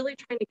this is really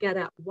trying to get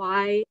at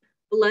why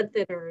blood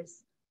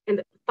thinners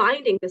and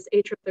finding this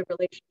atrial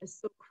fibrillation is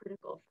so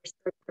critical for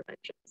stroke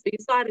prevention. So you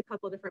saw it a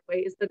couple of different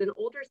ways, but an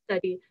older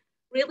study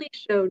really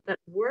showed that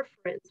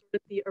warfarin, sort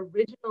of the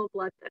original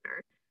blood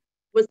thinner,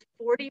 was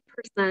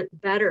 40%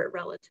 better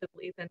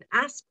relatively than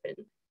aspirin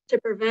to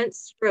prevent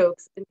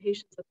strokes in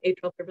patients with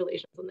atrial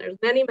fibrillations. And there's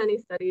many, many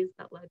studies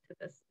that led to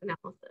this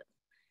analysis.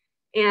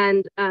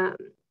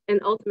 And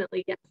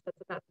ultimately, yes,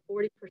 that's about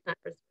 40%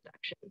 risk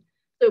reduction.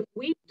 So if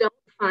we don't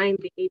find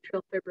the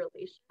atrial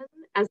fibrillation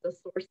as the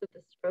source of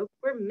the stroke,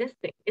 we're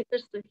missing. It's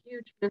just a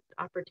huge missed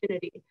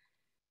opportunity.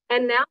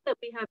 And now that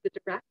we have the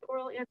direct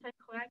oral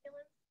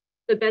anticoagulants,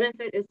 the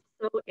benefit is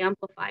so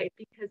amplified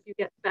because you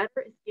get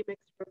better ischemic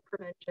stroke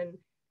prevention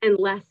and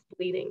less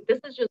bleeding. This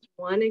is just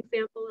one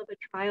example of a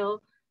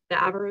trial, the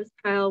Avaros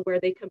trial, where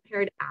they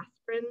compared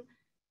aspirin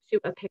to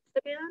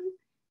apixaban.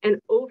 And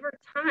over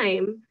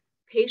time,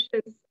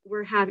 patients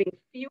were having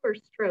fewer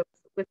strokes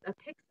with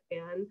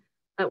apixaban,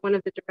 one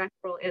of the direct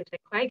oral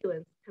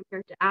anticoagulants,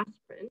 compared to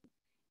aspirin.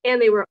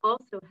 And they were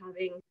also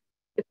having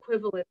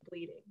equivalent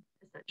bleeding,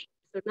 essentially.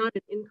 So not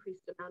an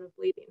increased amount of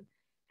bleeding.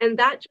 And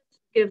that just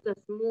gives us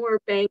more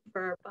bang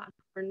for our buck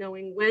for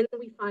knowing when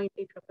we find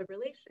atrial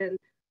fibrillation,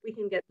 we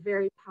can get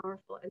very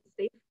powerful and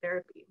safe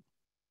therapy.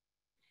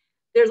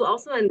 There's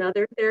also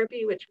another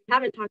therapy, which we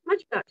haven't talked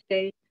much about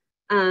today,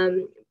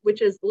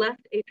 which is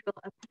left atrial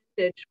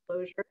appendage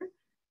closure.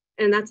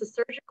 And that's a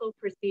surgical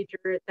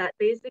procedure that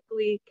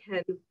basically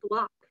can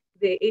block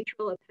the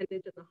atrial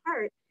appendage in the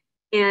heart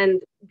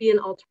and be an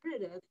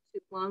alternative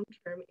to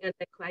long-term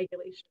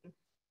anticoagulation.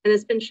 And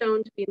it's been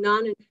shown to be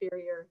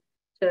non-inferior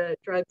to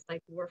drugs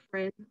like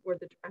warfarin or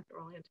the direct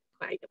oral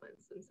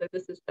anticoagulants. And so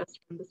this is just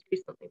from this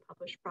recently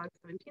published PROG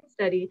 17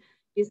 study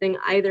using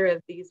either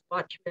of these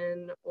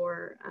Watchman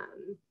or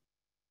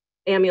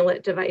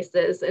amulet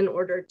devices in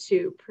order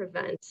to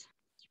prevent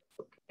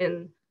stroke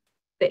in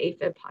the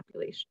AFib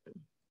population.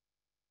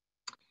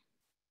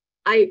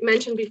 I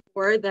mentioned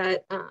before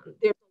that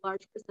there's a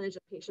large percentage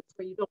of patients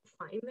where you don't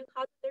find the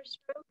cause of their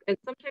stroke. And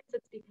sometimes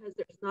it's because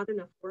there's not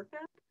enough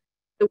workup.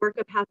 The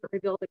workup hasn't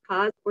revealed the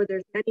cause, or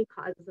there's many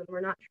causes and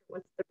we're not sure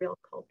what's the real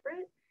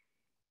culprit.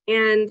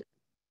 And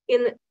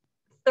in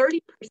 30%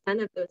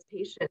 of those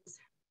patients,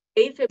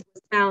 AFib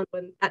was found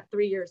at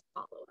 3 years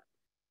follow-up.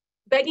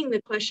 begging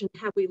the question,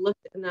 have we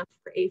looked enough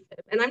for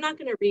AFib? And I'm not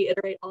going to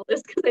reiterate all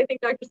this because I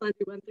think Dr.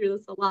 Sandy went through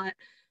this a lot,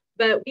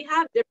 but we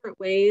have different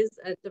ways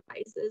and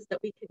devices that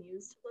we can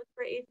use to look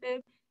for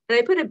AFib. And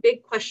I put a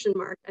big question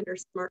mark under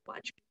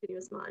smartwatch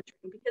continuous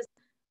monitoring because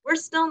we're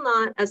still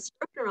not, as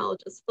stroke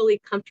neurologists, fully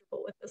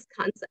comfortable with this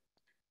concept.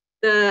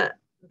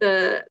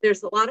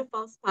 There's a lot of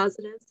false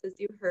positives, as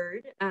you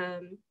heard,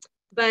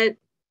 but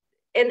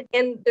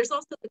there's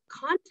also the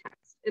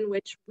context in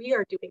which we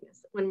are doing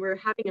this. When we're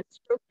having a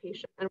stroke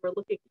patient and we're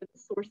looking for the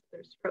source of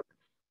their stroke,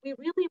 we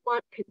really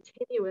want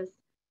continuous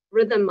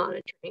rhythm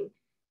monitoring.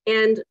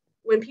 And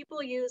when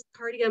people use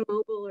Cardia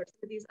Mobile or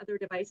some of these other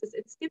devices,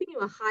 it's giving you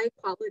a high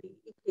quality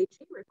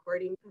EKG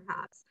recording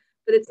perhaps,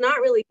 but it's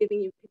not really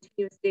giving you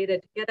continuous data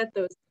to get at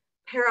those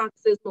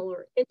paroxysmal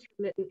or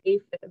intermittent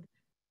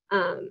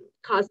AFib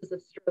causes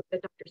of stroke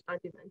that Dr.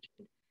 Sandy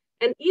mentioned.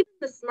 And even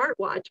the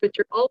smartwatch, which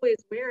you're always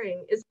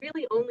wearing, is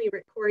really only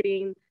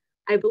recording,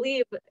 I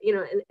believe, in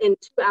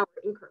 2-hour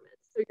increments.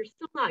 So you're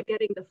still not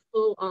getting the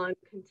full-on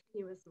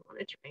continuous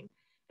monitoring.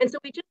 And so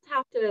we just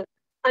have to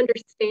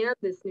understand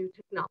this new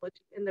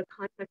technology in the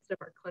context of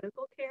our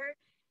clinical care.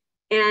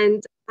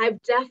 And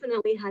I've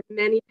definitely had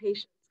many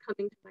patients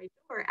coming to my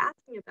door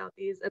asking about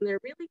these, and they're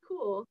really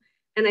cool.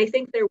 And I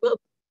think there will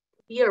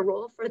be a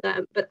role for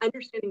them, but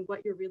understanding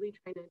what you're really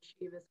trying to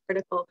achieve is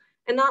critical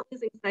and not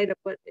losing sight of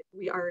what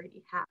we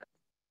already have.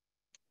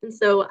 And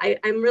so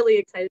I'm really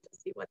excited to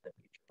see what the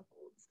future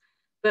holds,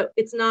 but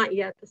it's not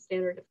yet the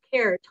standard of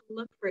care to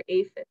look for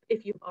AFib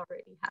if you've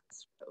already had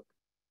stroke.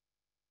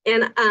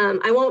 And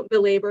I won't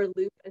belabor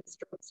loop and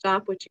stroke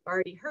stop, which you've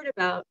already heard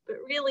about, but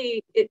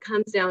really it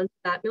comes down to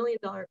that $1 million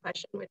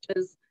question, which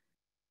is,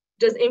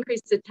 does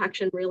increased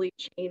detection really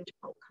change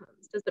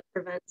outcomes? Does it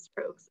prevent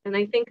strokes? And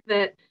I think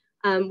that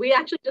we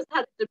actually just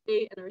had a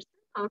debate in our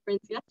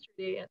conference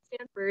yesterday at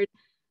Stanford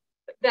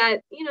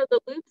that, the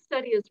loop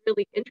study is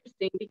really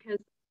interesting because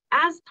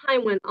as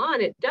time went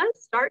on, it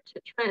does start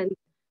to trend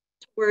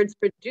towards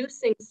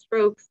reducing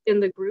strokes in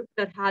the group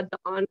that had the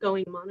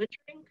ongoing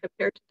monitoring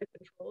compared to the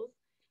controls.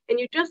 And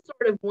you just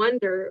sort of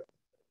wonder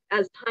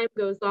as time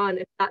goes on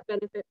if that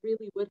benefit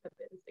really would have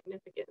been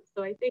significant.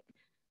 So I think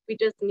we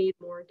just need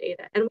more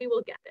data and we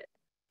will get it.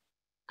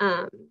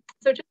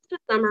 So just to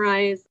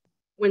summarize,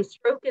 when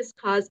stroke is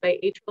caused by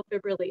atrial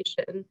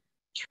fibrillation,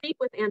 treat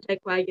with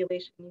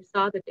anticoagulation. You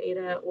saw the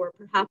data, or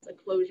perhaps a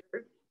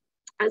closure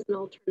as an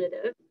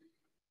alternative.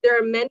 There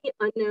are many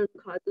unknown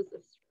causes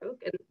of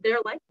stroke, and they're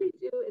likely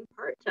due in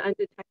part to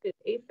undetected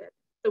AFib.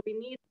 So we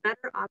need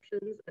better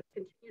options and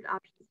continued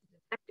options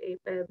to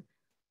detect AFib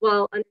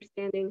while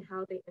understanding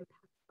how they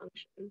impact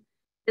function.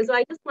 And so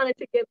I just wanted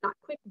to give that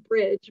quick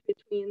bridge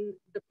between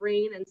the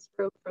brain and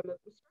stroke from a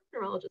stroke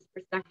neurologist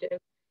perspective,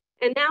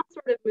 and now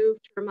sort of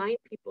move to remind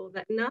people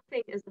that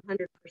nothing is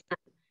 100%.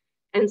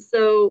 And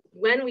so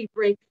when we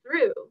break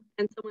through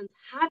and someone's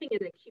having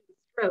an acute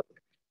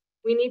stroke,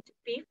 we need to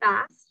be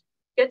fast,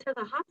 get to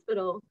the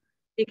hospital,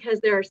 because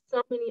there are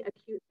so many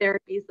acute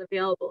therapies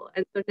available.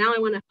 And so now I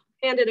want to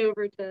hand it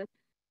over to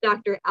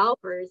Dr.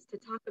 Albers to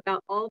talk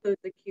about all those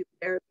acute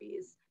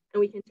therapies, and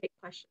we can take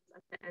questions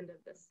at the end of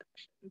this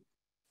section.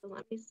 So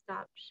let me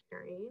stop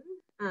sharing.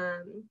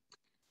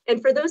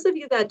 And for those of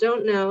you that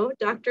don't know,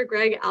 Dr.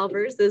 Greg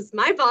Albers is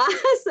my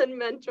boss and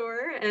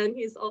mentor, and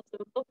he's also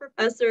a full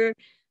professor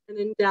and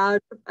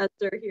endowed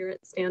professor here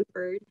at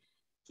Stanford.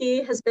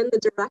 He has been the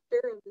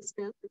director of the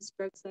Stanford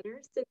Stroke Center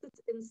since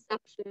its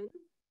inception.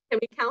 Can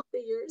we count the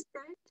years,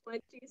 Greg?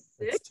 26?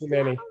 That's too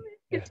many.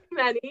 Yeah. Too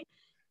many.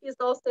 He's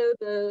also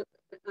the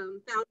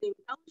founding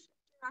fellowship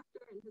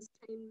director and has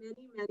trained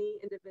many, many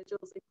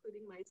individuals,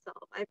 including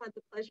myself. I've had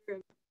the pleasure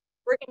of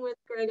working with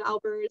Greg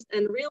Albers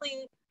and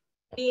really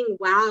being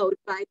wowed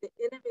by the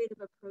innovative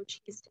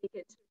approach he's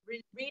taken to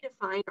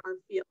redefine our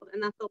field.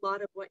 And that's a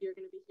lot of what you're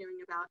going to be hearing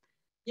about.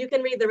 You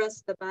can read the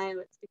rest of the bio,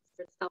 it speaks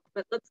for itself,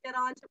 but let's get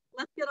on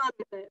with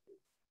it.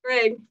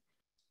 Greg,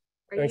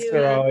 thanks,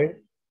 Nirali.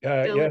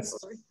 Yes,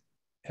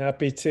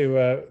 happy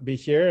to be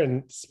here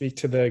and speak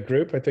to the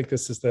group. I think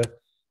this is the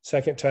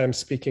second time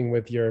speaking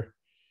with your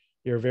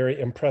very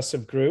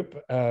impressive group.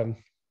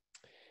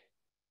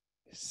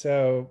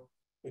 So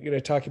we're going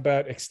to talk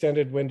about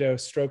extended window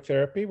stroke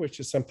therapy,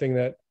 which is something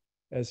that,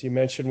 as you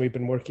mentioned, we've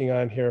been working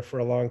on here for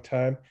a long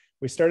time.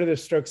 We started the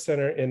Stroke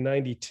Center in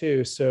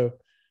 '92, so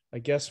I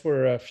guess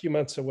we're a few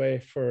months away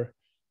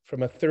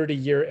from a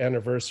 30-year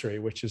anniversary,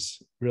 which is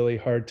really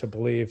hard to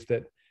believe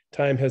that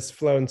time has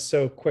flown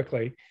so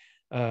quickly.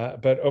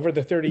 But over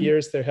the 30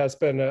 years, there has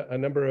been a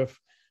number of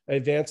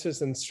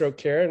advances in stroke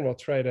care, and we'll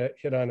try to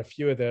hit on a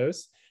few of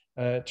those.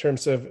 In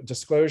terms of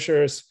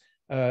disclosures,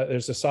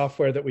 there's a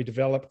software that we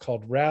developed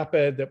called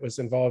Rapid that was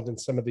involved in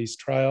some of these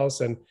trials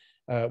and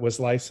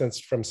was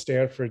licensed from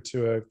Stanford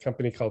to a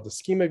company called the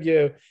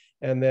SchemaView.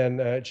 And then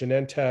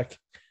Genentech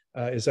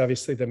is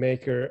obviously the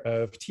maker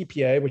of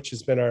TPA, which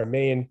has been our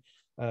main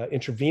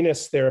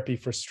intravenous therapy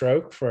for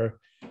stroke for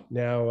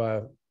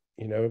now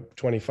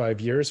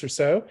 25 years or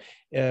so.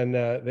 And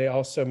they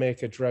also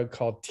make a drug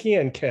called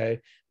TNK,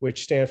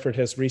 which Stanford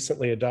has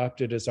recently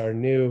adopted as our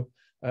new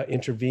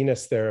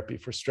intravenous therapy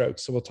for stroke.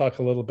 So we'll talk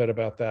a little bit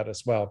about that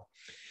as well.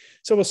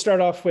 So we'll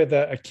start off with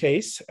a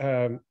case.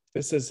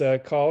 This is a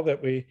call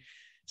that we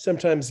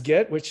sometimes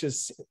get, which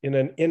is in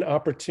an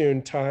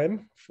inopportune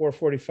time,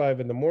 4:45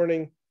 in the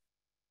morning.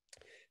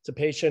 It's a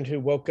patient who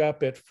woke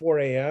up at 4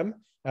 a.m.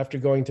 after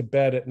going to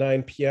bed at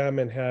 9 p.m.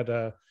 and had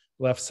a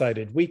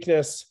left-sided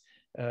weakness.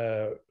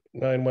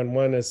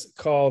 911 is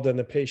called and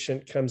the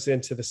patient comes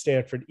into the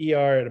Stanford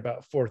ER at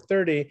about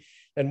 4:30.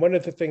 And one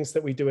of the things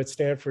that we do at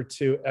Stanford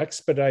to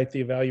expedite the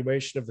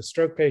evaluation of the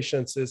stroke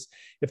patients is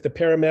if the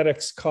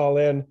paramedics call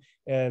in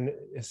and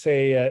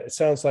say, it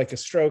sounds like a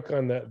stroke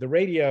on the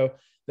radio,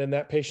 then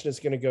that patient is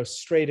going to go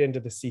straight into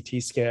the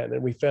CT scan.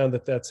 And we found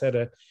that that's had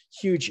a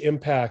huge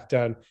impact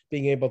on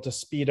being able to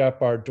speed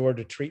up our door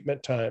to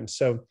treatment time.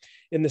 So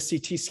in the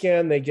CT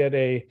scan, they get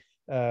a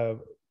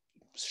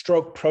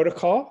stroke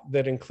protocol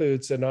that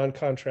includes a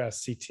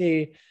non-contrast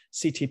CT,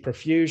 CT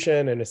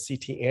perfusion, and a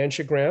CT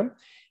angiogram.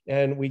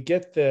 And we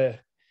get the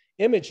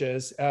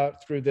images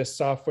out through this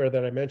software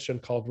that I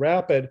mentioned called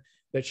Rapid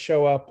that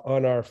show up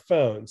on our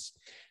phones.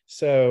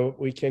 So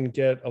we can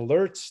get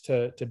alerts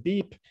to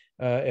beep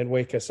and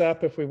wake us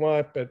up if we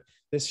want, but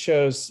this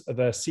shows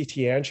the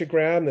CT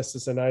angiogram. This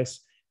is a nice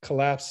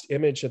collapsed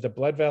image of the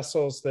blood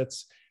vessels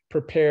that's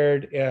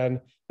prepared, and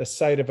the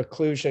site of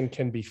occlusion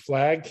can be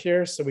flagged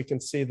here. So we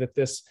can see that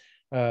this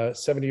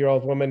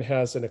 70-year-old woman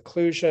has an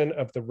occlusion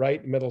of the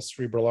right middle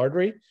cerebral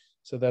artery.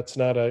 So that's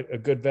not a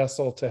good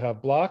vessel to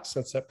have blocked,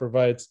 since that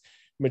provides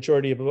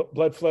majority of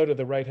blood flow to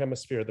the right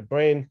hemisphere of the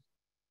brain.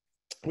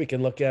 We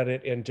can look at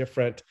it in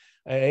different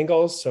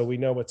angles, so we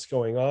know what's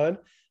going on.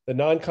 The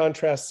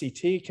non-contrast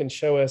CT can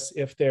show us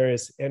if there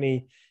is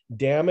any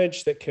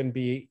damage that can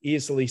be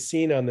easily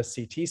seen on the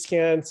CT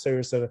scan. So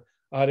there's an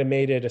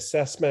automated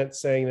assessment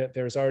saying that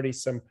there's already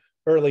some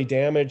early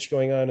damage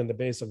going on in the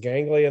basal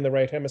ganglia in the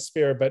right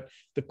hemisphere, but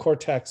the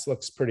cortex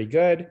looks pretty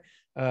good.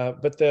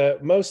 But the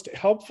most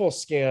helpful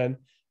scan,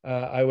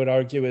 I would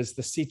argue, is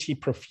the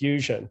CT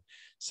perfusion.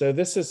 So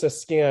this is a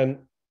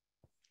scan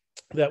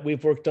that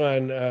we've worked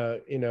on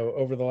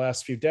over the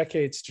last few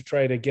decades to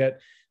try to get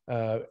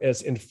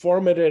as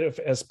informative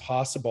as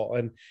possible.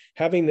 And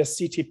having this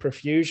CT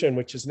perfusion,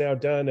 which is now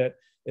done at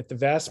the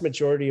vast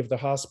majority of the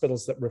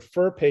hospitals that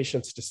refer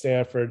patients to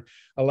Stanford,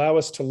 allow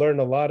us to learn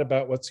a lot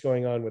about what's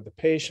going on with the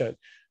patient.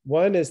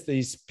 One is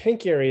these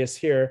pink areas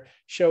here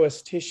show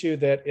us tissue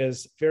that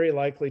is very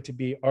likely to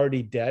be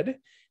already dead,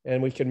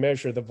 and we can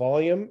measure the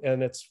volume,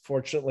 and it's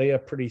fortunately a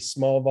pretty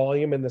small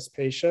volume in this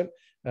patient,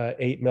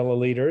 8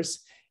 milliliters.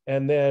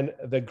 And then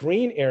the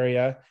green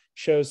area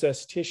shows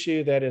us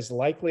tissue that is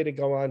likely to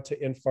go on to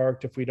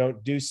infarct if we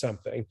don't do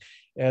something.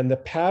 And the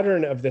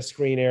pattern of this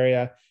green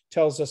area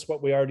tells us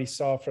what we already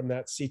saw from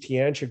that CT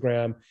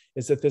angiogram,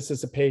 is that this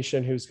is a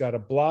patient who's got a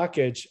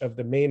blockage of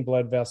the main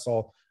blood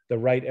vessel, the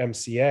right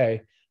MCA,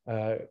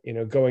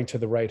 going to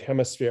the right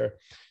hemisphere.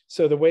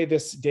 So the way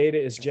this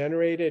data is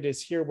generated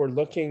is here we're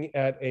looking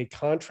at a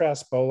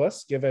contrast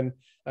bolus given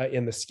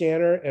in the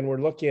scanner, and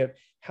we're looking at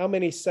how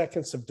many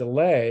seconds of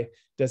delay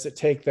does it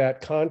take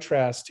that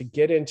contrast to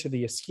get into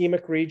the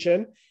ischemic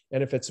region.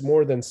 And if it's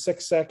more than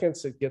 6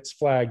 seconds, it gets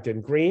flagged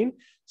in green.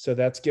 So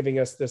that's giving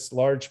us this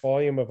large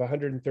volume of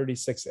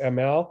 136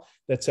 ml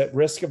that's at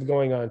risk of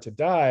going on to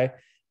die.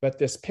 But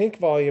this pink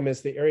volume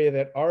is the area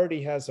that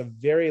already has a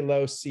very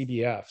low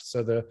CBF.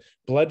 So the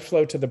blood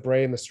flow to the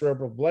brain, the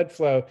cerebral blood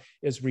flow,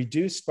 is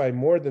reduced by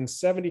more than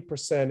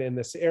 70% in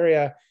this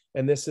area.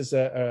 And this is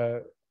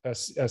a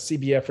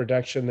CBF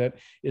reduction that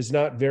is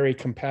not very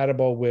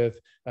compatible with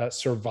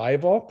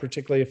survival,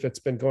 particularly if it's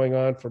been going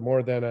on for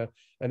more than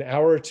an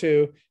hour or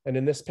two. And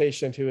in this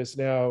patient who is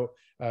now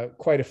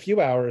quite a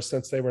few hours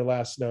since they were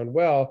last known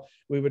well,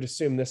 we would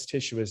assume this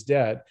tissue is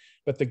dead.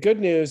 But the good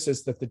news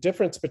is that the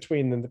difference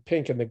between the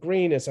pink and the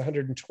green is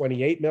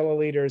 128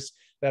 milliliters.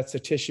 That's a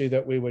tissue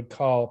that we would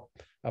call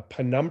a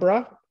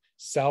penumbra,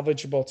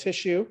 salvageable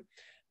tissue.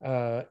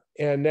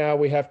 And now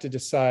we have to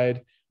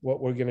decide what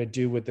we're going to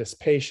do with this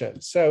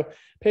patient. So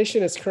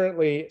patient is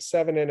currently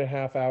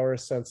 7.5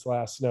 hours since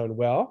last known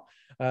well.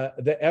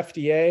 The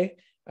FDA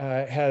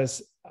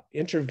has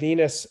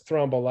intravenous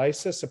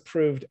thrombolysis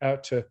approved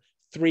out to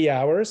 3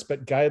 hours,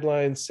 but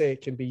guidelines say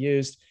it can be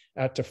used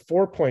out to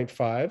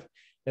 4.5.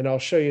 And I'll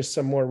show you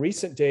some more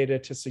recent data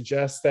to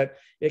suggest that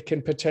it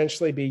can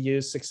potentially be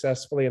used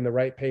successfully in the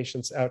right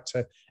patients out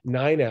to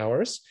 9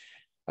 hours.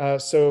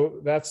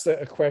 So that's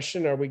a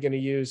question. Are we going to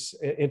use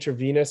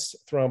intravenous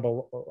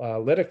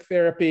thrombolytic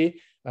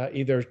therapy,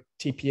 either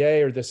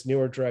TPA or this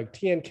newer drug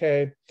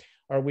TNK?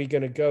 Are we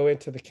going to go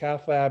into the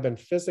cath lab and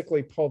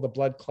physically pull the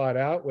blood clot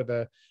out with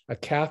a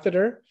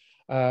catheter?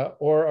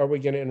 Or are we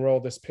going to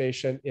enroll this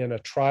patient in a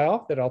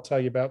trial that I'll tell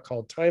you about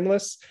called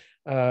Timeless?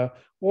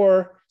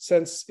 Or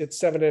since it's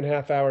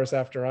 7.5 hours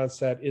after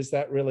onset, is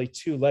that really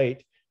too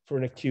late for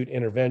an acute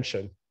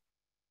intervention?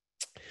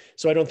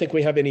 So I don't think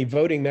we have any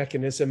voting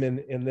mechanism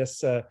in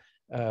this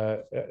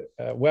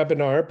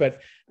webinar,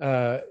 but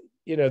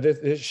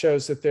this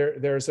shows that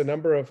there's a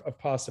number of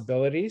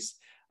possibilities.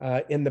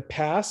 In the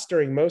past,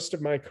 during most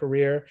of my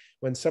career,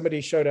 when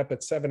somebody showed up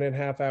at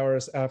 7.5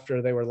 hours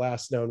after they were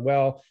last known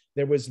well,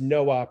 there was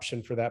no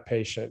option for that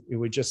patient. We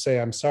would just say,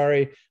 I'm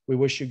sorry, we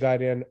wish you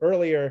got in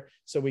earlier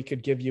so we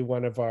could give you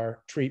one of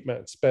our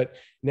treatments. But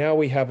now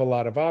we have a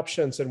lot of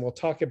options, and we'll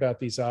talk about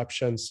these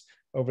options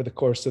over the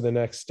course of the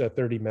next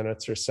 30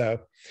 minutes or so.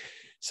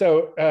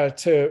 So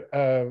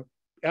to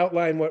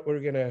outline what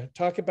we're going to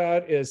talk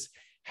about is,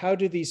 how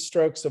do these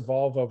strokes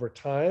evolve over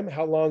time?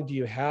 How long do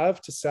you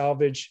have to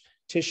salvage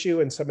tissue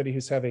in somebody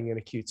who's having an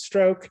acute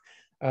stroke?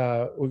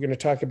 We're going to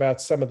talk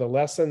about some of the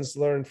lessons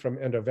learned from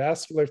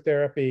endovascular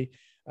therapy.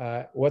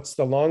 What's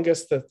the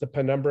longest that the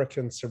penumbra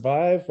can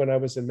survive? When I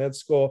was in med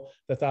school,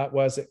 the thought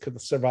was it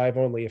could survive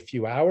only a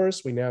few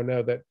hours. We now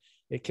know that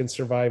it can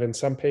survive in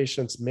some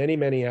patients many,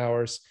 many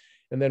hours.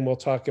 And then we'll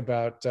talk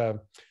about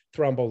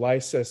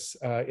thrombolysis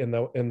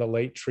in the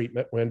late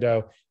treatment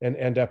window, and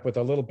end up with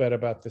a little bit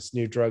about this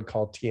new drug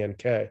called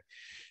TNK.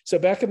 So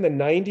back in the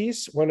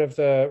 90s, one of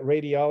the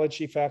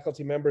radiology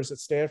faculty members at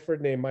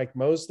Stanford named Mike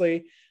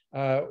Mosley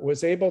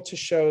was able to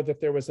show that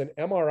there was an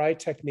MRI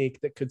technique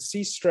that could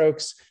see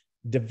strokes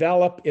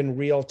develop in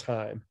real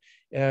time.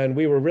 And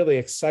we were really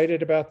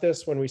excited about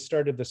this when we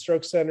started the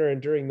Stroke Center.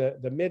 And during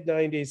the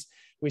mid-90s,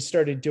 we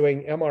started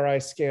doing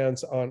MRI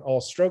scans on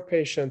all stroke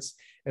patients,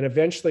 and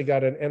eventually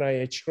got an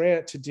NIH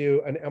grant to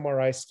do an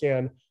MRI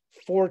scan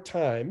 4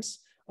 times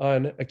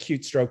on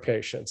acute stroke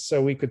patients.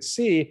 So we could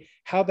see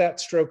how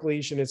that stroke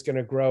lesion is going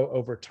to grow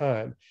over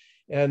time.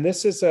 And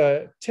this is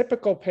a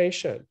typical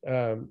patient,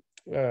 that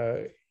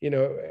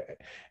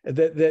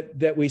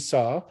we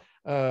saw.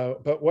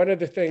 But one of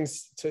the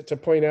things to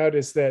point out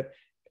is that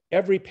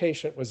every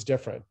patient was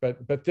different,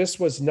 but this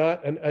was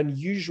not an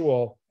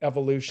unusual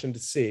evolution to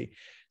see.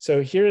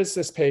 So here is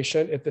this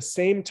patient at the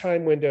same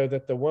time window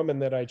that the woman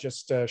that I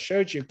just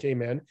showed you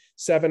came in,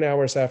 7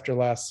 hours after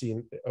last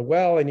seen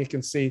well, and you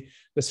can see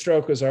the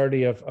stroke was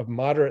already of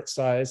moderate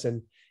size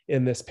in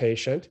this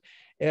patient.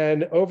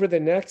 And over the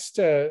next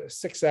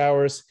 6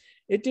 hours,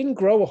 it didn't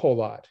grow a whole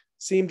lot,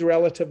 seemed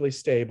relatively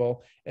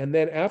stable. And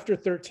then after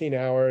 13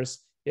 hours,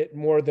 it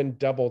more than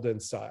doubled in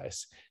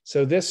size.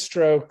 So this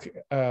stroke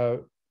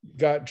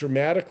got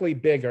dramatically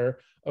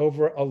bigger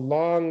over a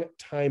long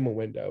time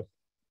window.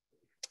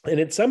 And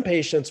in some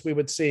patients, we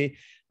would see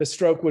the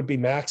stroke would be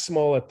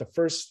maximal at the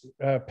first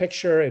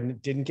picture and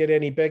it didn't get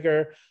any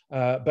bigger.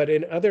 But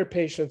in other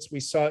patients, we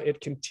saw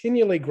it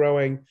continually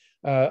growing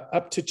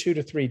up to 2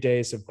 to 3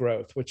 days of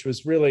growth, which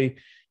was really,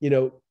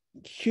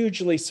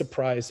 hugely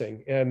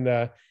surprising.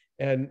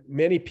 And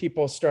many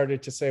people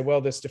started to say,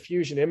 well, this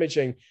diffusion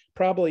imaging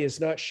probably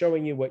is not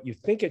showing you what you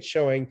think it's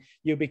showing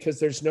you, because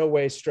there's no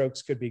way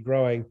strokes could be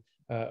growing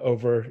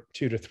over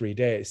 2 to 3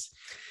 days.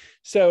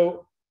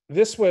 So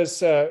this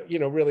was,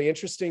 really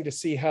interesting to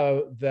see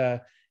how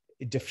the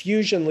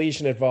diffusion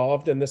lesion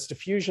evolved. And this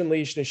diffusion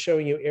lesion is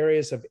showing you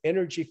areas of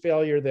energy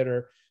failure that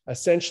are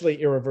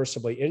essentially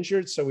irreversibly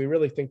injured. So we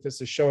really think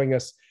this is showing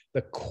us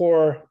the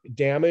core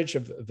damage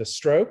of the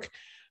stroke.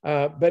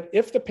 But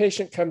if the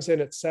patient comes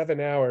in at 7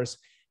 hours,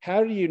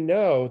 how do you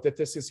know that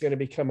this is going to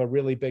become a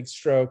really big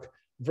stroke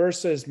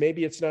versus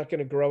maybe it's not going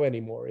to grow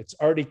anymore? It's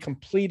already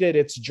completed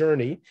its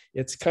journey.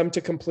 It's come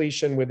to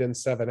completion within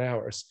 7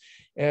 hours.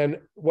 And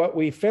what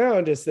we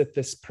found is that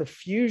this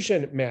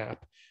perfusion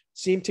map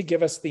seemed to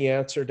give us the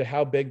answer to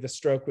how big the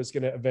stroke was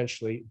going to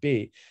eventually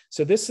be.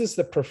 So this is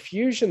the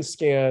perfusion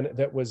scan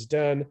that was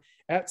done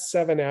at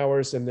 7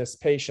 hours in this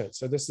patient.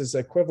 So this is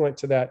equivalent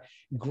to that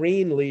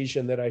green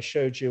lesion that I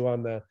showed you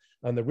on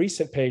the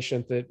recent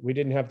patient that we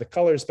didn't have the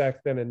colors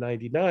back then in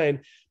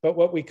 99. But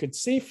what we could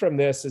see from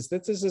this is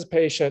that this is a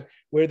patient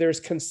where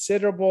there's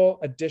considerable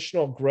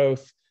additional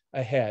growth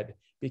ahead,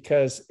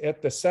 because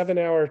at the 7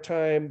 hour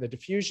time, the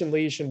diffusion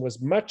lesion was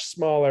much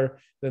smaller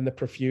than the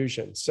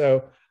perfusion.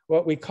 So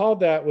what we called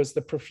that was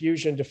the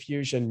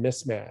perfusion-diffusion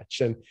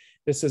mismatch. And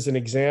this is an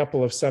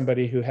example of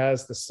somebody who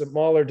has the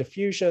smaller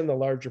diffusion, the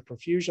larger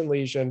perfusion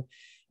lesion.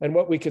 And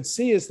what we could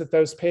see is that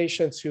those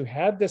patients who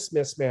had this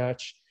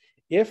mismatch,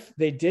 if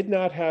they did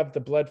not have the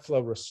blood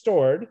flow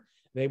restored,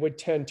 they would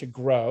tend to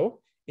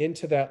grow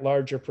into that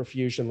larger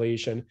perfusion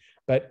lesion.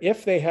 But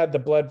if they had the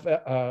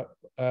blood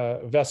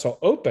vessel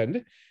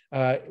opened,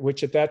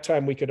 which at that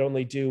time we could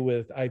only do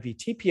with IV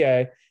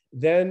TPA,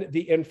 then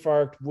the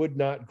infarct would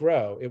not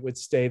grow. It would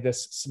stay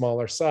this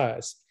smaller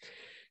size.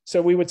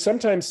 So we would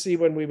sometimes see,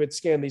 when we would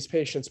scan these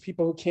patients,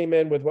 people who came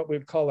in with what we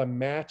would call a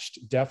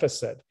matched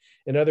deficit.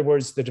 In other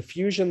words, the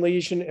diffusion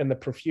lesion and the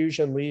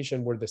perfusion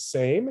lesion were the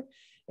same.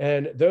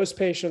 And those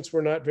patients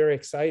were not very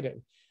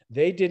exciting.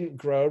 They didn't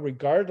grow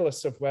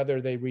regardless of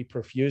whether they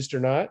reperfused or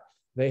not.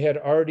 They had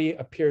already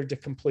appeared to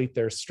complete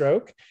their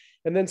stroke.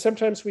 And then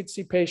sometimes we'd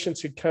see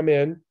patients who'd come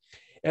in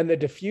and the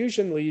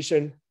diffusion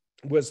lesion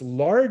was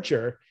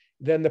larger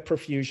than the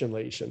perfusion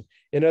lesion.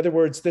 In other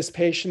words, this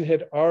patient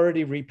had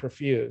already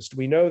reperfused.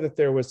 We know that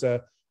there was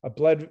a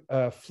blood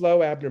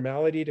flow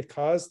abnormality to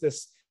cause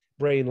this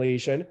brain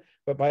lesion,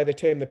 but by the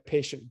time the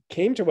patient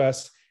came to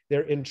us,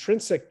 their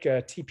intrinsic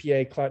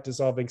TPA clot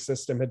dissolving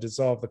system had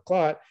dissolved the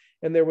clot,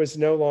 and there was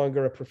no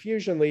longer a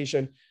perfusion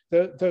lesion.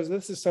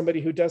 This is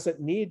somebody who doesn't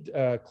need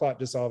clot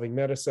dissolving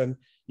medicine.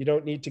 You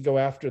don't need to go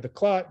after the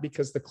clot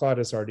because the clot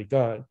is already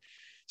gone.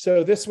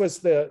 So this was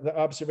the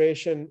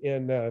observation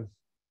in,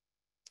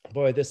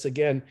 boy, this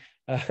again,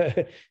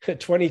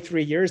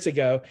 23 years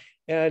ago.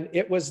 And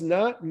it was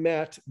not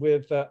met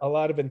with a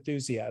lot of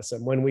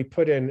enthusiasm. When we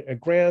put in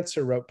grants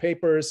or wrote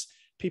papers,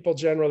 people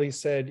generally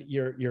said,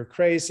 you're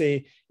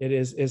crazy. It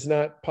is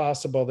not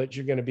possible that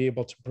you're going to be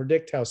able to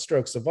predict how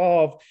strokes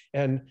evolve.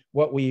 And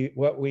what we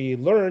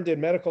learned in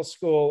medical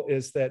school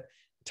is that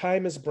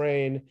time is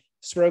brain.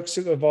 Strokes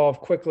evolve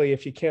quickly.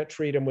 If you can't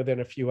treat them within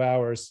a few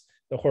hours,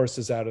 the horse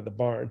is out of the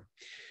barn.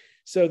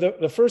 So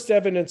the first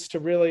evidence to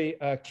really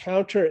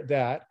counter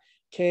that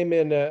came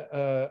in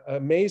an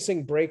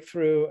amazing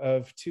breakthrough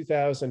of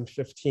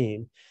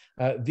 2015.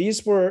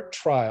 These were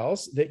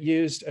trials that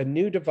used a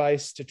new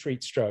device to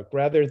treat stroke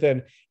rather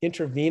than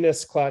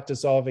intravenous clot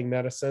dissolving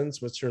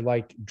medicines, which are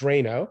like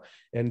Drano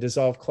and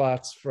dissolve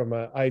clots from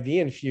an IV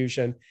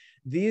infusion.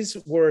 These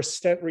were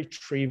stent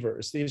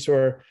retrievers. These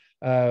were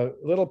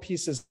little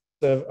pieces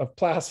of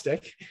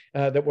plastic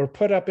that were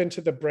put up into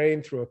the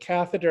brain through a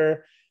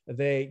catheter.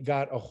 They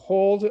got a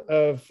hold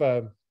of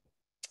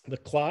the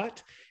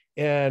clot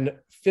and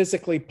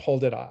physically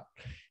pulled it out.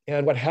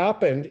 And what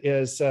happened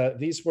is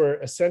these were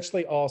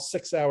essentially all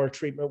 6-hour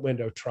treatment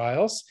window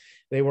trials.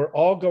 They were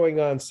all going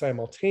on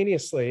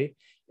simultaneously,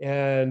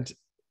 and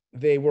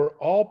they were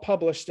all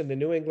published in the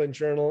New England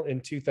Journal in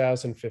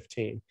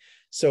 2015.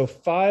 So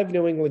 5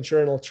 New England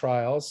Journal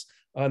trials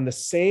on the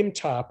same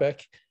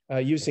topic,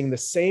 using the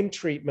same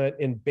treatment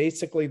in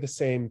basically the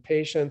same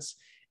patients,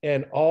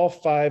 and all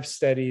 5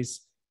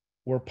 studies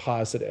were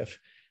positive.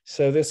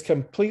 So this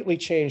completely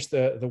changed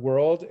the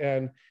world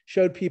and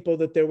showed people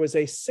that there was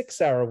a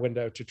 6-hour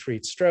window to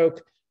treat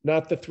stroke,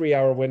 not the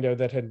 3-hour window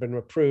that had been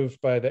approved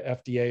by the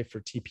FDA for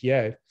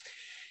TPA.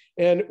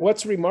 And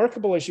what's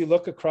remarkable as you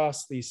look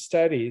across these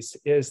studies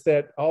is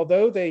that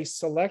although they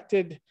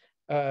selected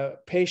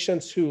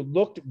patients who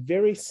looked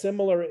very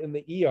similar in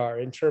the ER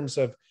in terms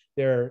of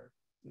their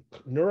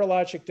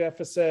neurologic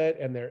deficit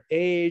and their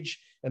age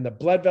and the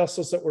blood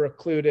vessels that were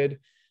occluded,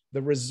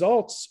 the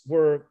results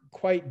were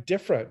quite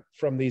different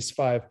from these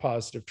 5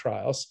 positive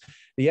trials.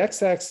 The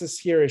x-axis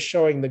here is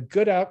showing the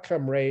good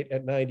outcome rate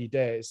at 90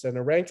 days. And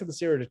a rank of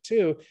 0 to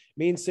 2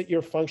 means that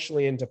you're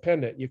functionally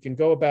independent. You can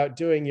go about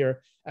doing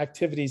your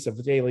activities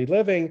of daily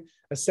living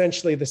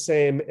essentially the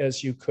same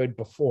as you could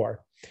before.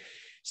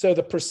 So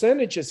the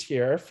percentages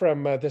here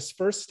from this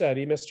first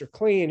study, Mr.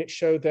 Clean,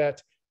 showed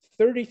that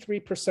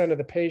 33% of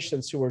the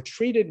patients who were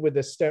treated with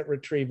the stent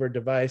retriever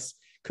device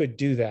could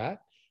do that.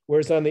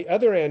 Whereas on the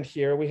other end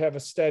here, we have a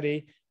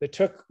study that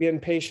took in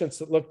patients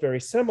that looked very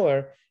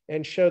similar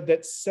and showed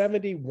that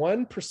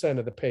 71%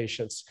 of the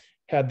patients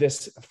had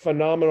this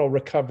phenomenal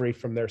recovery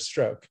from their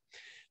stroke.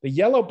 The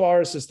yellow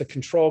bars is the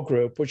control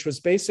group, which was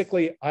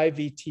basically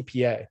IV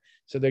TPA.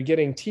 So they're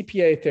getting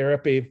TPA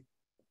therapy.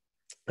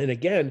 And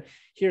again,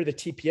 here the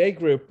TPA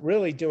group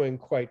really doing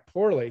quite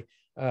poorly.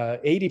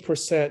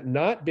 80%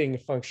 not being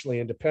functionally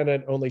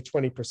independent, only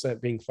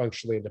 20% being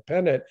functionally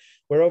independent,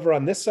 where over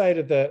on this side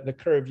of the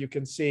curve, you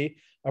can see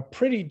a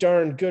pretty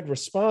darn good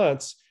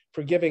response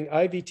for giving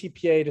IV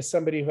TPA to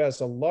somebody who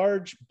has a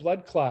large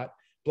blood clot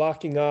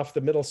blocking off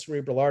the middle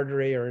cerebral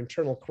artery or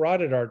internal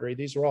carotid artery.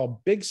 These were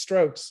all big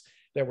strokes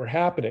that were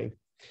happening.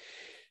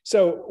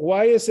 So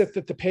why is it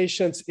that the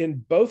patients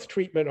in both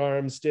treatment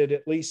arms did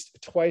at least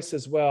twice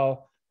as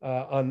well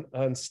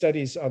on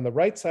studies on the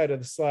right side of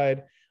the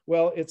slide?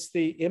 Well, it's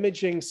the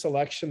imaging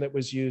selection that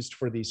was used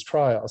for these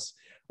trials.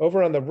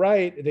 Over on the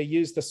right, they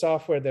used the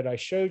software that I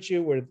showed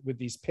you with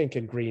these pink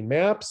and green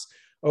maps.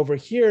 Over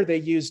here, they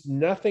used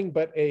nothing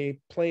but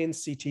a plain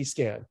CT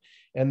scan.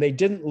 And they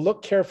didn't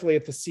look carefully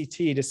at the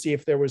CT to see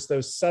if there was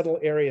those subtle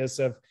areas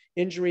of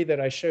injury that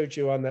I showed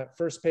you on that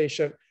first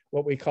patient,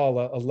 what we call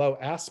a low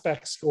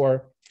aspect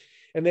score.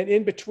 And then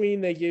in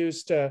between, they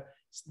used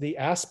the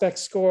aspect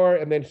score.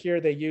 And then here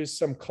they used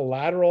some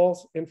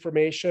collateral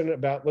information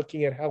about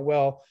looking at how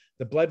well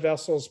the blood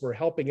vessels were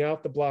helping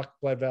out the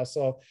blocked blood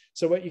vessel.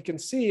 So what you can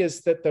see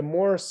is that the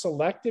more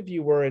selective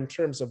you were in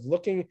terms of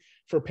looking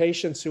for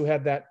patients who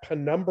had that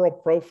penumbral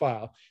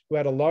profile, who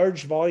had a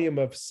large volume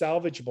of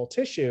salvageable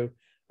tissue,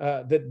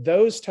 that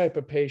those type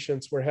of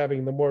patients were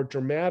having the more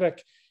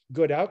dramatic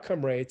good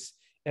outcome rates.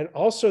 And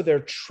also their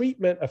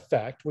treatment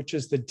effect, which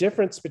is the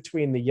difference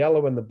between the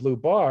yellow and the blue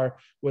bar,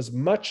 was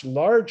much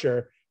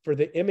larger for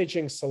the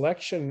imaging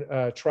selection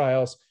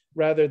trials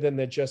rather than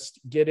the just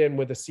get in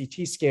with a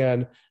CT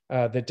scan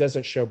that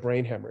doesn't show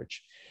brain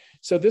hemorrhage.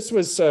 So this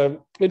was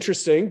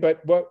interesting,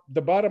 but what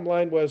the bottom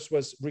line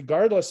was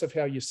regardless of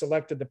how you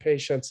selected the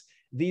patients,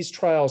 these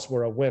trials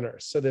were a winner.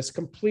 So this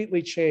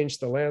completely changed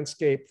the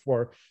landscape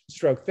for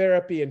stroke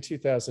therapy in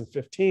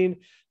 2015.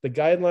 The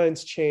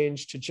guidelines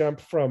changed to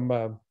jump from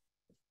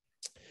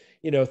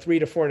 3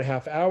 to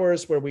 4.5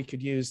 hours where we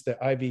could use the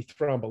IV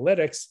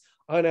thrombolytics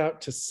on out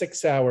to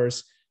 6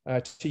 hours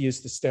to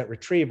use the stent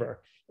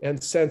retriever.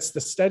 And since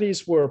the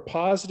studies were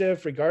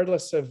positive,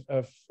 regardless of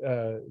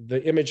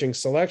the imaging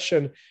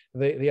selection,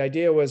 the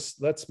idea was,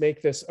 let's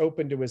make this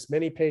open to as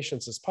many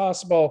patients as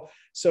possible.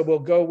 So we'll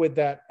go with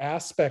that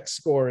aspect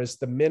score as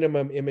the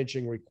minimum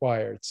imaging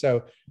required.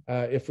 So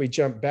if we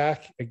jump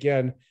back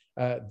again,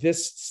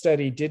 this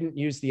study didn't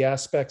use the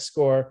aspect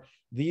score.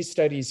 These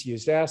studies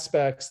used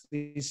aspects.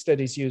 These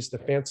studies used the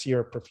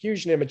fancier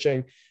perfusion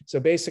imaging. So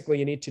basically,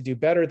 you need to do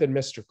better than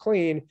Mr.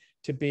 Clean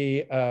to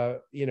be,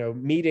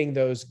 meeting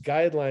those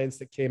guidelines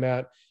that came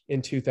out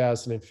in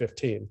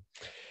 2015.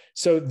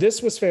 So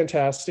this was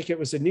fantastic. It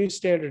was a new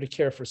standard of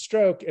care for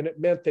stroke, and it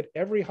meant that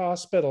every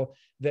hospital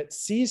that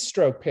sees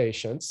stroke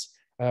patients,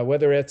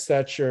 whether it's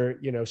at your,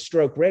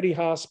 stroke-ready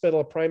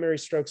hospital, primary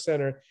stroke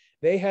center,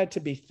 they had to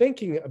be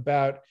thinking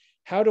about,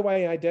 how do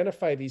I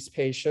identify these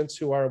patients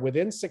who are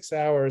within 6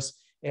 hours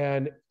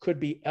and could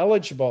be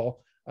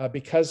eligible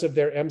because of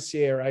their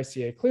MCA or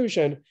ICA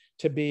occlusion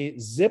to be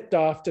zipped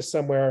off to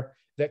somewhere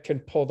that can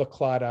pull the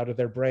clot out of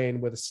their brain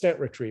with a stent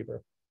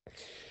retriever.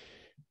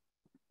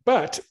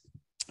 But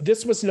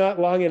this was not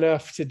long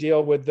enough to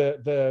deal with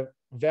the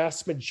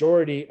vast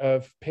majority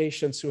of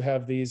patients who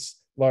have these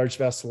large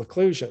vessel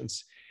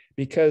occlusions,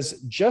 because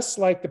just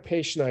like the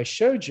patient I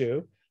showed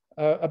you,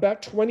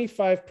 about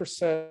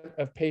 25%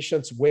 of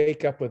patients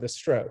wake up with a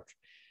stroke.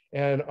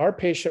 And our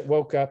patient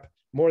woke up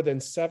more than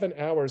 7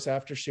 hours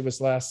after she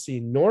was last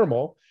seen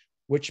normal,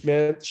 which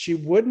meant she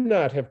would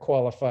not have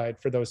qualified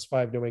for those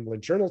 5 New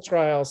England Journal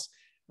trials.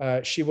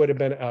 She would have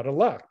been out of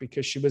luck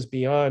because she was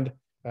beyond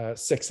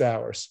 6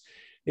 hours.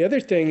 The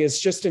other thing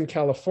is, just in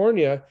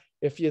California,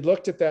 if you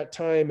looked at that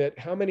time at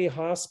how many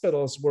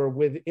hospitals were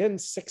within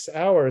 6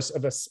 hours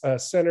of a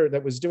center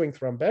that was doing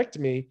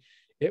thrombectomy,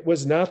 it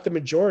was not the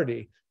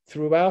majority.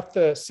 Throughout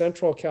the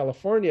central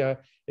California,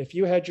 if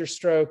you had your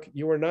stroke,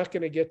 you were not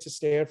going to get to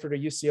Stanford or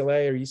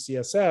UCLA or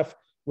UCSF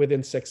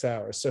within 6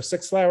 hours. So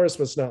 6 hours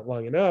was not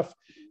long enough.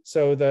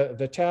 So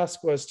the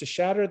task was to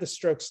shatter the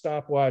stroke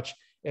stopwatch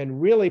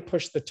and really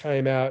push the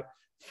time out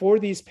for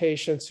these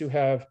patients who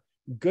have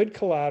good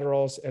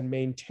collaterals and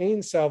maintain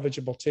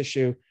salvageable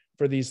tissue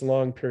for these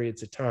long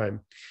periods of time.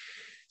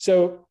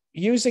 So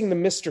using the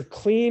Mr.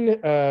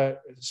 Clean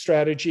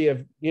strategy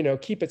of,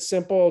 keep it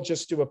simple,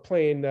 just do a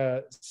plain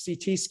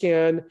CT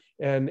scan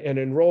and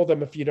enroll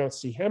them if you don't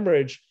see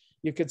hemorrhage,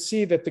 you could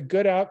see that the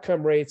good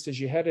outcome rates as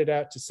you headed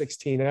out to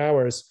 16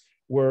 hours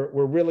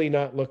were really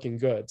not looking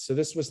good. So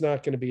this was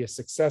not going to be a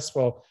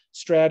successful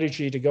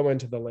strategy to go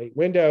into the late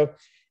window.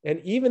 And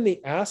even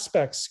the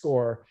aspect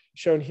score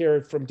shown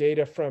here from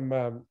data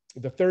from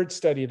the third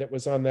study that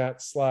was on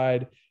that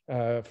slide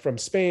from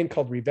Spain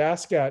called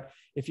Revascat,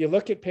 if you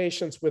look at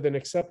patients with an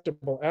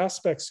acceptable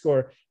aspect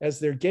score, as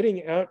they're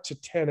getting out to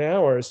 10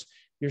 hours,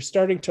 you're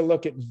starting to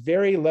look at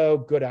very low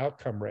good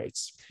outcome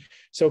rates.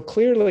 So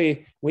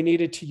clearly, we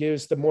needed to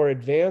use the more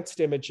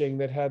advanced imaging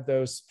that had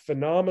those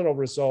phenomenal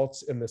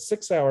results in the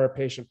 6-hour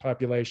patient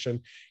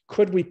population.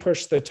 Could we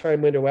push the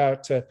time window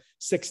out to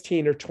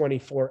 16 or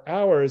 24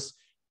 hours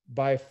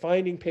by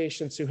finding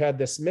patients who had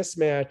this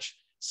mismatch,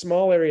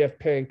 small area of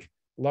pink,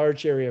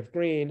 large area of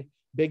green,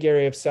 big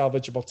area of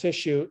salvageable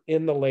tissue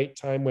in the late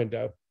time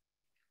window?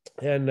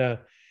 And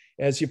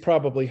as you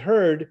probably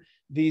heard,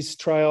 these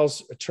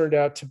trials turned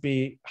out to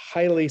be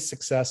highly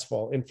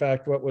successful. In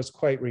fact, what was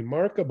quite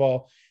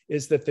remarkable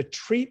is that the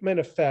treatment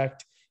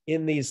effect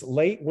in these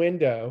late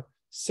window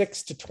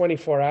 6 to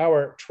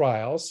 24-hour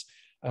trials,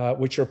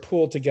 which are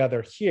pooled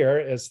together here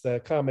as the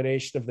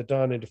combination of the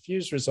Dawn and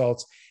Diffuse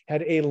results,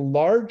 had a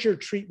larger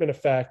treatment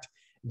effect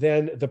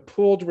than the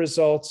pooled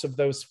results of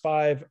those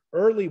 5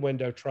 early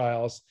window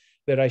trials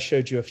that I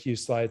showed you a few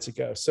slides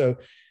ago. So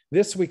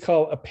this we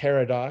call a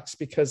paradox,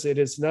 because it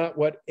is not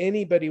what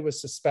anybody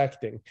was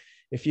suspecting.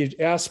 If you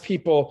ask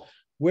people,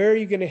 where are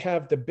you going to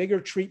have the bigger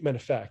treatment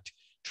effect?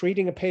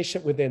 Treating a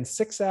patient within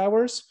 6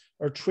 hours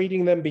or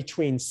treating them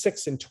between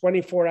 6 and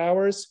 24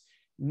 hours?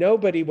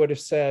 Nobody would have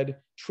said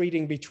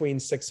treating between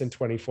 6 and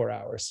 24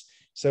 hours.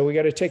 So we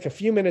got to take a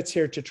few minutes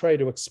here to try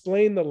to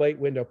explain the late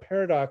window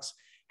paradox.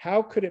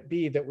 How could it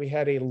be that we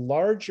had a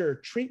larger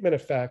treatment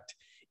effect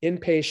in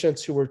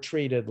patients who were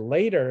treated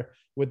later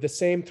with the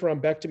same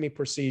thrombectomy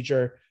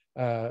procedure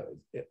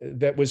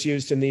that was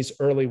used in these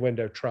early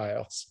window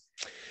trials?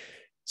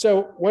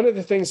 So one of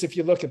the things, if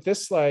you look at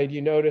this slide,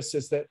 you notice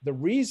is that the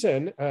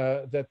reason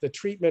that the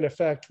treatment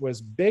effect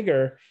was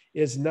bigger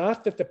is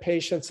not that the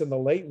patients in the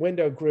late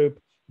window group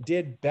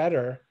did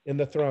better in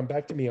the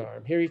thrombectomy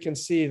arm. Here you can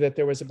see that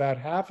there was about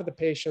half of the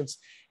patients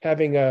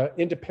having an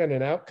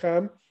independent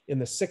outcome in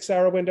the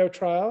 6-hour window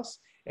trials,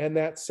 and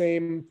that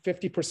same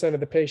 50% of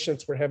the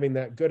patients were having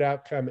that good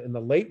outcome in the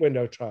late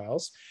window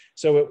trials.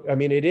 So,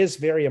 it is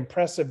very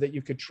impressive that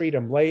you could treat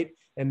them late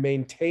and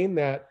maintain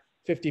that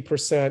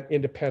 50%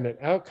 independent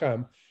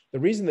outcome. The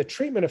reason the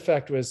treatment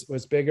effect was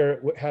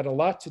bigger had a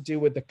lot to do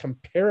with the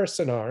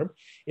comparison arm.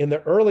 In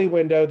the early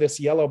window, this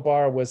yellow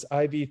bar was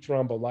IV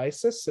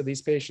thrombolysis. So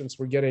these patients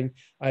were getting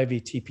IV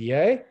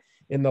TPA.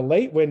 In the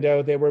late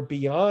window, they were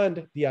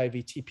beyond the IV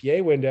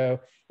TPA window.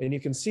 And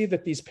you can see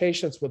that these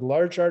patients with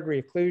large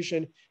artery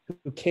occlusion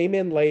who came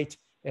in late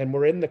and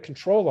were in the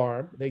control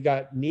arm, they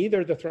got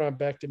neither the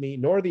thrombectomy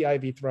nor the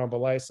IV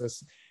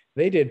thrombolysis,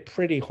 they did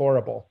pretty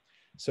horrible.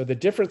 So the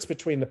difference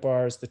between the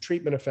bars, the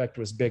treatment effect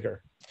was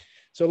bigger.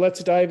 So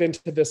let's dive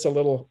into this a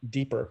little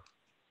deeper.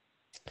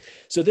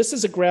 So this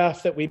is a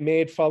graph that we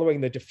made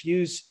following the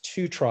Diffuse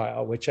 2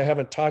 trial, which I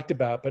haven't talked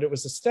about, but it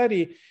was a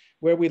study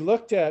where we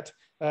looked at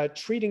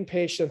treating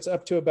patients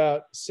up to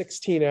about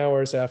 16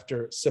 hours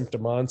after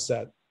symptom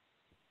onset.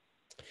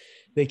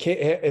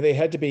 They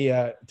had to be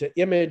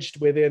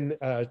imaged within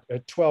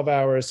 12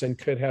 hours and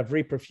could have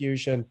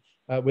reperfusion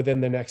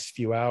within the next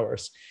few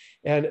hours.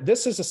 And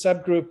this is a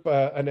subgroup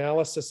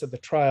analysis of the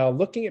trial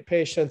looking at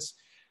patients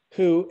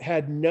who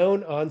had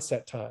known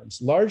onset times,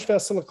 large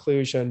vessel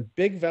occlusion,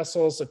 big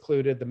vessels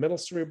occluded, the middle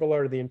cerebral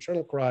or the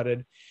internal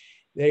carotid.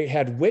 They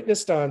had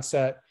witnessed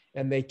onset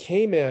and they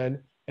came in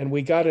and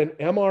we got an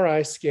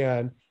MRI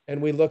scan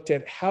and we looked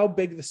at how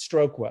big the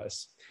stroke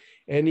was.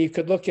 And you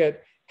could look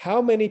at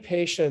how many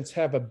patients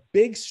have a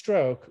big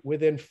stroke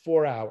within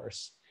 4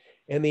 hours.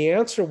 And the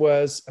answer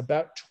was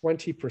about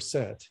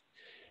 20%.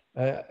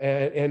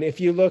 And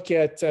if you look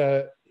at,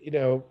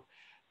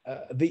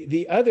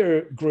 the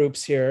other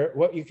groups here,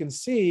 what you can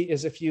see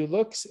is if you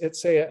look at,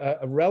 say,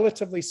 a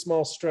relatively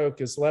small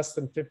stroke is less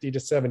than 50 to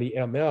 70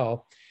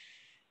 ml,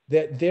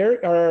 that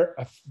there are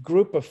a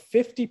group of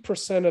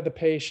 50% of the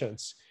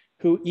patients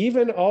who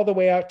even all the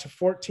way out to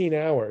 14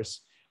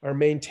 hours are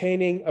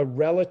maintaining a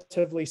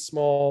relatively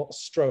small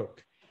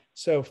stroke.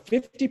 So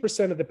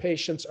 50% of the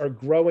patients are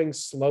growing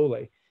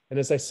slowly. And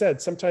as I said,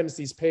 sometimes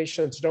these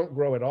patients don't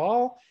grow at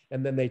all,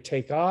 and then they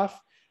take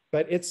off.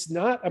 But it's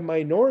not a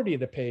minority of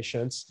the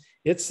patients.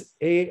 It's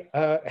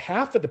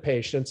half of the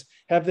patients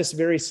have this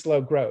very slow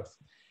growth.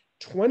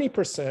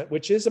 20%,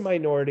 which is a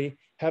minority,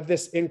 have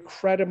this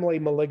incredibly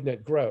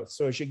malignant growth.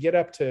 So as you get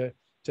up to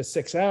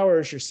 6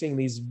 hours, you're seeing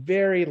these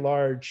very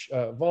large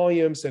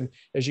volumes. And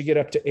as you get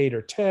up to 8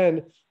 or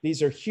 10,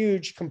 these are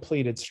huge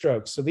completed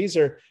strokes. So these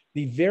are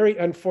the very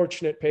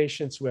unfortunate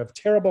patients who have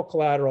terrible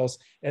collaterals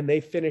and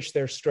they finish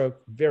their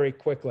stroke very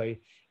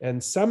quickly.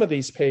 And some of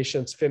these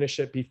patients finish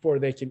it before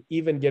they can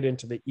even get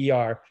into the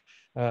ER,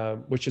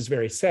 which is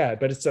very sad,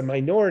 but it's a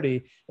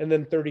minority, and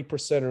then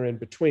 30% are in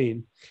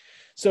between.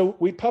 So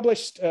we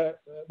published,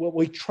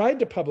 we tried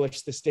to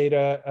publish this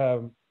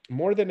data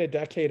more than a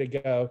decade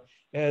ago,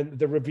 and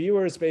the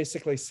reviewers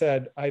basically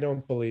said, I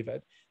don't believe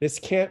it. This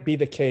can't be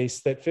the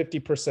case that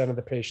 50% of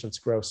the patients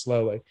grow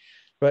slowly.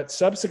 But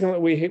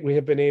subsequently, we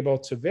have been able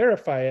to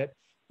verify it.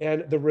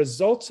 And the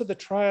results of the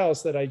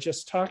trials that I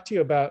just talked to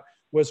you about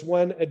was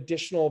one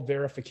additional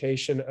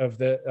verification of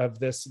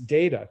this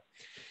data.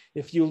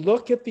 If you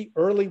look at the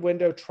early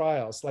window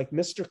trials, like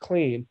Mr.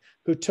 Clean,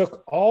 who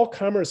took all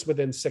comers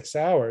within 6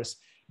 hours,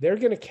 they're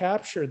going to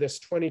capture this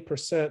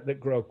 20% that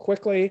grow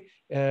quickly.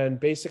 And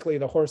basically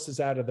the horse is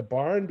out of the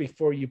barn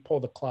before you pull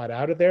the clot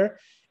out of there.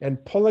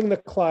 And pulling the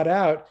clot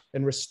out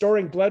and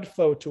restoring blood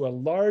flow to a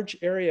large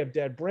area of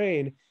dead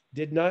brain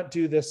did not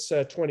do this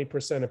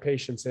 20% of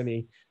patients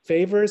any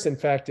favors. In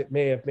fact, it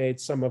may have made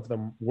some of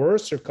them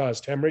worse or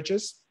caused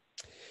hemorrhages.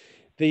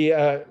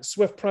 The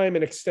SWIFT Prime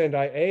and Extend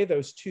IA,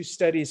 those two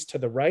studies to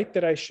the right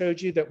that I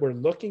showed you that were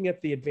looking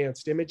at the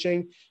advanced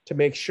imaging to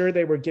make sure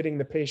they were getting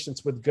the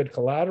patients with good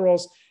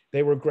collaterals.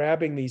 They were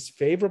grabbing these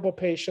favorable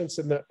patients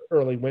in the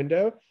early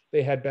window.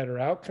 They had better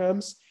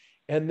outcomes.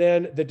 And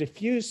then the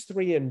Diffuse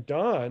 3 and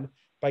Dawn,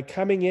 by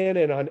coming in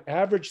and on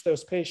average,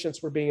 those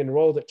patients were being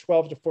enrolled at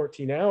 12 to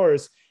 14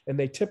 hours, and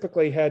they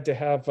typically had to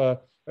have a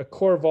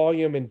core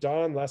volume in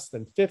Dawn less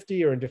than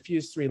 50 or in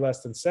Diffuse 3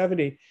 less than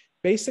 70,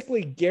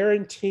 basically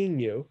guaranteeing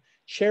you,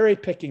 cherry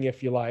picking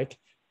if you like,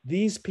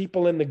 these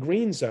people in the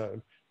green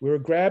zone. We were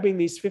grabbing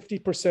these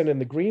 50% in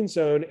the green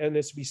zone, and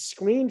as we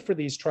screened for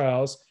these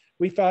trials,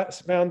 we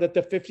found that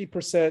the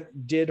 50%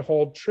 did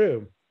hold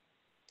true.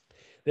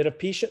 That of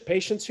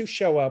patients who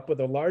show up with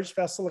a large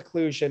vessel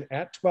occlusion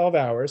at 12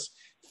 hours,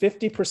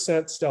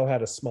 50% still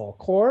had a small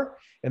core,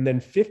 and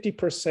then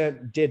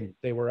 50% didn't.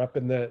 They were up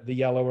in the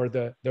yellow or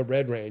the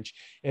red range.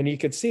 And you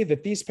could see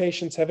that these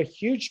patients have a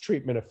huge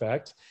treatment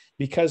effect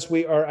because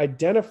we are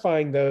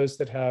identifying those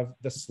that have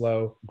the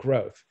slow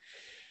growth.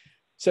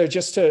 So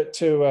just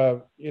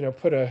to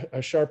put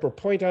a sharper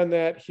point on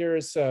that,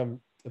 here's the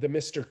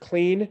Mr.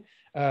 Clean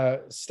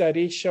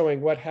study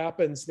showing what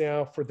happens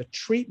now for the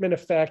treatment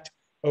effect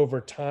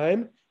over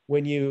time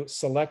when you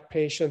select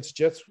patients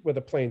just with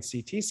a plain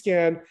CT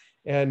scan.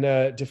 And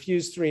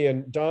Diffuse 3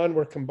 and Dawn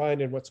were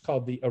combined in what's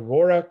called the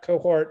Aurora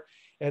cohort.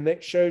 And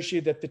that shows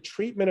you that the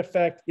treatment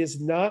effect is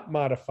not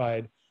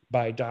modified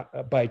by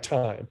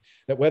time.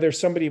 That whether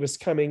somebody was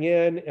coming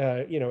in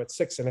at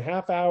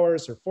 6.5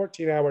 hours or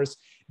 14 hours,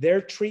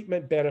 their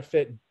treatment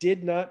benefit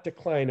did not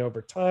decline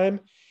over time,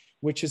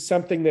 which is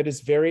something that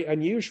is very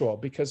unusual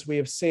because we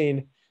have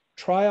seen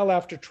trial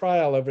after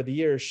trial over the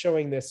years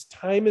showing this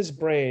time is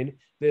brain,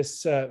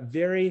 this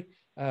very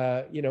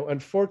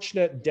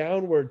unfortunate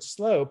downward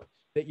slope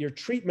that your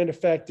treatment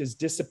effect is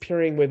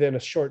disappearing within a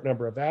short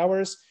number of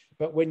hours,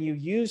 But when you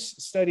use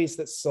studies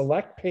that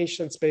select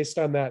patients based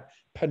on that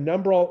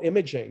penumbral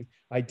imaging,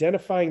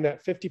 identifying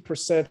that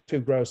 50%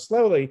 who grow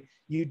slowly,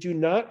 you do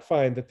not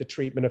find that the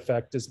treatment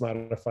effect is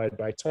modified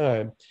by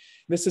time.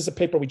 This is a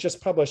paper we just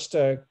published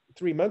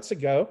 3 months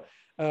ago,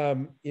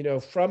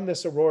 from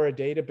this Aurora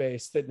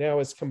database that now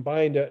has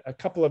combined a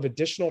couple of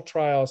additional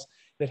trials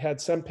that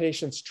had some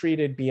patients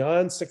treated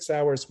beyond 6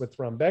 hours with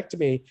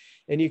thrombectomy.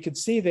 And you could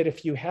see that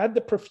if you had the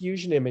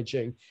perfusion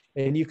imaging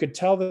and you could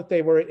tell that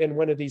they were in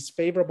one of these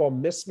favorable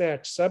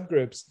mismatch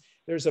subgroups,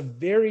 there's a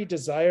very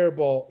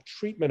desirable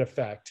treatment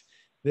effect.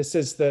 This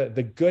is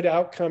the good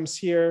outcomes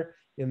here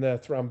in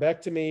the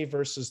thrombectomy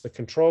versus the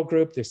control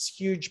group, this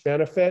huge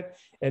benefit,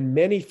 and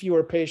many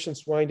fewer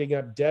patients winding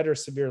up dead or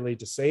severely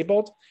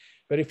disabled.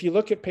 But if you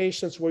look at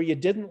patients where you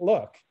didn't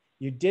look,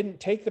 you didn't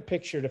take the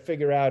picture to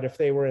figure out if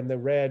they were in the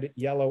red,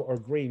 yellow, or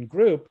green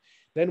group,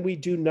 then we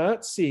do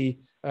not see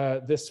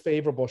this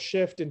favorable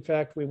shift. In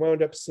fact, we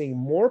wound up seeing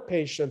more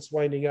patients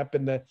winding up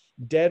in the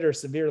dead or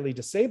severely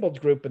disabled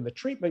group in the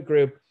treatment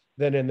group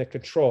than in the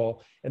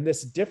control. And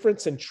this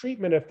difference in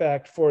treatment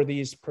effect for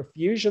these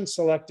perfusion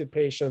selected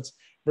patients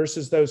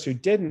versus those who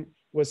didn't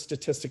was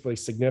statistically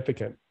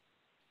significant.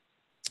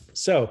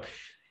 So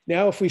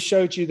now, if we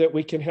showed you that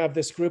we can have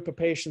this group of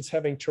patients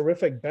having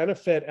terrific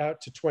benefit out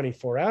to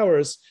 24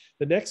 hours,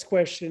 the next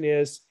question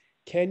is,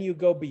 can you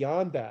go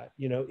beyond that?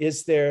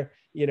 Is there,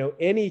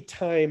 any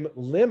time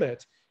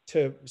limit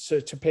to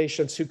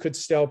patients who could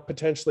still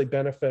potentially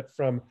benefit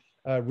from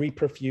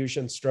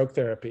reperfusion stroke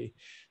therapy?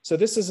 So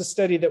this is a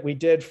study that we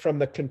did from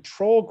the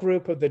control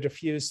group of the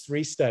Diffuse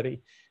 3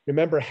 study.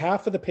 Remember,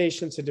 half of the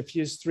patients in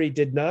Diffuse 3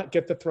 did not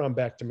get the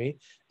thrombectomy.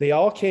 They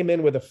all came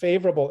in with a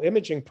favorable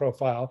imaging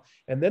profile.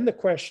 And then the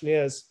question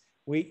is,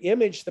 we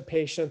imaged the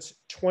patients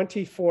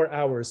 24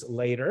 hours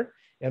later.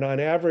 And on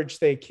average,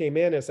 they came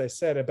in, as I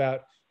said,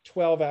 about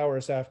 12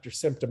 hours after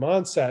symptom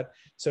onset.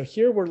 So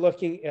here we're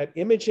looking at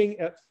imaging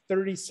at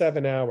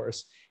 37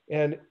 hours.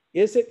 And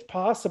is it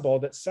possible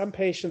that some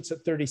patients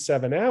at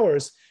 37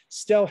 hours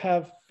still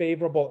have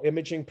favorable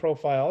imaging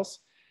profiles?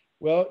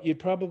 Well, you'd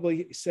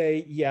probably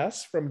say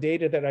yes from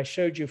data that I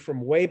showed you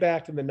from way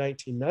back in the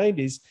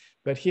 1990s.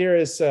 But here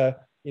is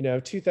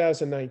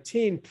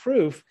 2019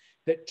 proof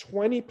that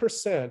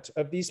 20%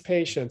 of these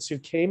patients who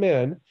came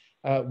in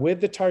with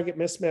the target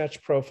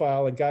mismatch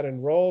profile and got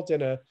enrolled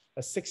in a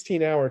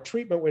 16-hour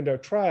treatment window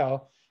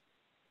trial,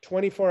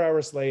 24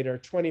 hours later,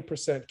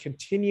 20%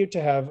 continued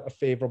to have a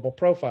favorable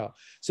profile.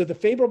 So the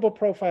favorable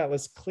profile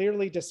is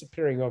clearly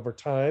disappearing over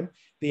time.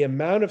 The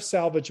amount of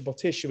salvageable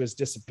tissue is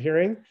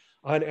disappearing.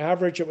 On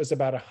average, it was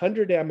about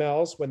 100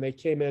 mLs when they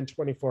came in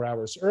 24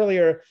 hours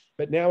earlier,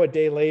 but now a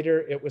day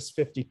later, it was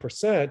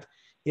 50%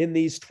 in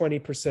these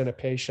 20% of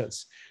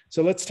patients.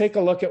 So let's take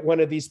a look at one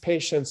of these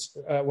patients,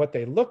 what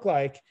they look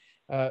like,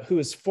 who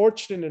is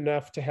fortunate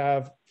enough to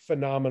have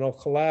phenomenal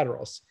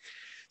collaterals.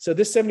 So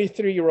this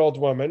 73-year-old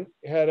woman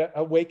had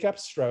a wake-up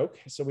stroke.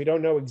 So we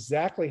don't know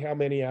exactly how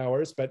many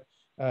hours, but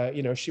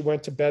she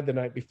went to bed the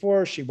night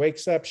before. She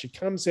wakes up, she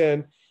comes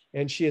in,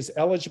 and she is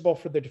eligible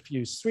for the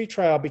Diffuse 3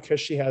 trial because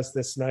she has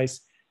this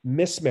nice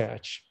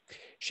mismatch.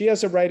 She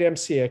has a right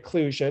MC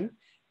occlusion.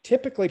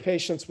 Typically,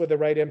 patients with a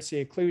right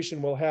MC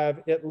occlusion will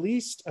have at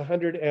least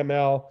 100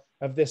 ml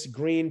of this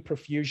green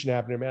perfusion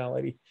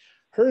abnormality.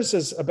 Hers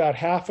is about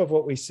half of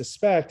what we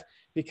suspect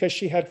because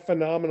she had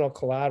phenomenal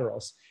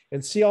collaterals.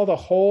 And see all the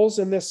holes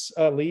in this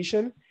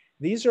lesion?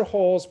 These are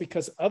holes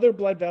because other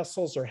blood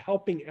vessels are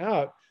helping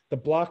out the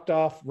blocked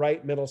off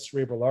right middle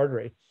cerebral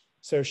artery.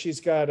 So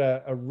she's got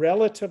a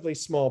relatively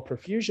small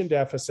perfusion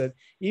deficit,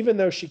 even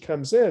though she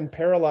comes in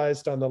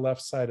paralyzed on the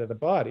left side of the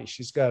body.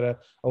 She's got a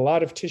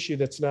lot of tissue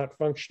that's not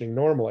functioning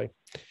normally.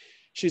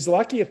 She's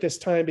lucky at this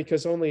time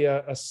because only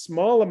a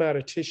small amount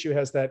of tissue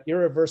has that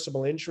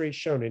irreversible injury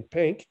shown in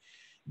pink,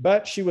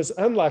 but she was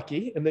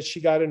unlucky in that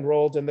she got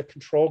enrolled in the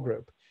control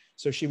group.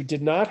 So she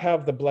did not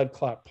have the blood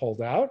clot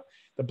pulled out.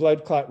 The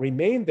blood clot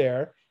remained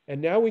there. And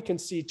now we can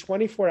see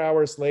 24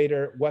 hours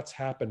later what's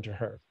happened to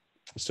her.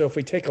 So if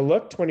we take a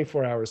look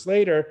 24 hours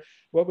later,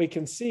 what we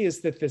can see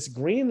is that this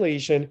green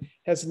lesion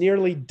has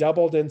nearly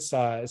doubled in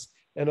size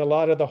and a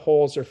lot of the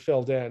holes are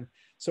filled in.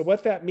 So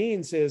what that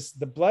means is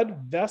the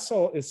blood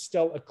vessel is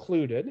still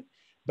occluded,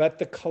 but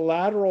the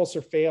collaterals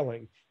are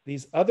failing.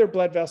 These other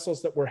blood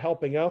vessels that were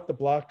helping out the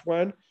blocked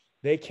one,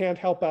 they can't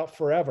help out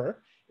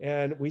forever.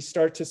 And we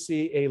start to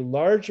see a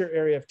larger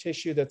area of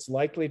tissue that's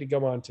likely to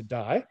go on to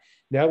die.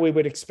 Now we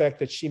would expect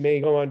that she may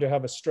go on to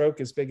have a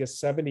stroke as big as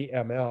 70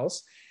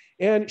 mLs.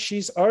 And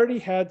she's already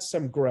had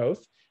some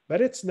growth, but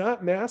it's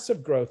not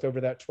massive growth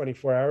over that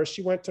 24 hours.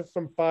 She went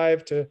from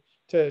 5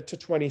 to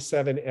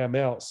 27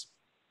 mLs.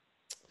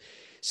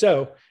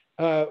 So,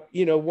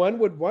 one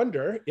would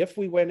wonder if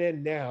we went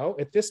in now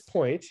at this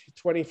point,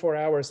 24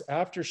 hours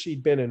after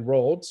she'd been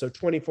enrolled, so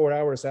 24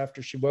 hours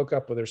after she woke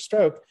up with her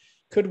stroke,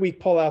 could we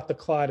pull out the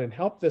clot and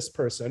help this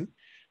person?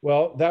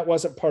 Well, that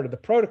wasn't part of the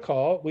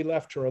protocol. We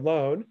left her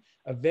alone.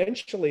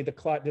 Eventually, the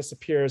clot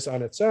disappears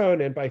on its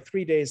own. And by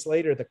 3 days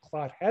later, the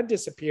clot had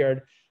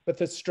disappeared, but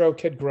the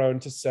stroke had grown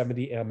to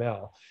 70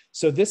 ml.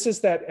 So this is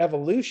that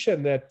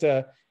evolution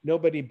that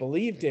nobody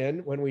believed in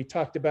when we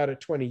talked about it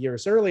 20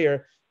 years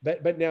earlier,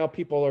 but now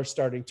people are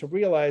starting to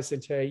realize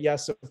and say,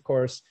 yes, of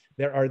course,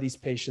 there are these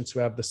patients who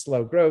have the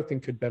slow growth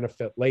and could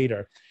benefit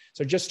later.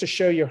 So just to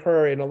show you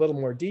her in a little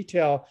more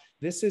detail,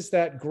 this is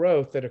that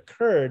growth that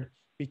occurred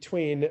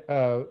between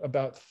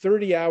about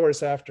 30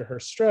 hours after her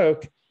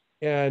stroke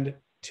and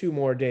 2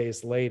 more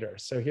days later.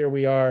 So here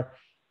we are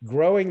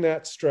growing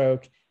that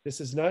stroke.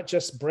 This is not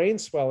just brain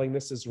swelling,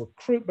 this is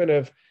recruitment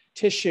of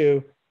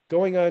tissue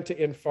going on to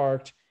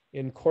infarct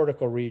in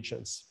cortical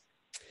regions.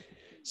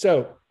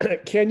 So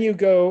can you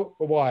go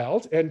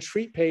wild and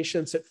treat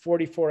patients at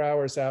 44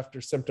 hours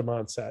after symptom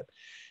onset?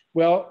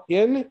 Well,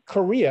 in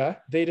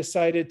Korea, they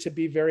decided to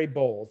be very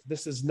bold.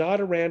 This is not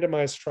a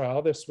randomized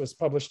trial. This was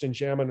published in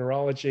JAMA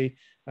Neurology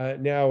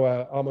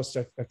almost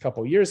a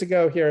couple years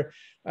ago here.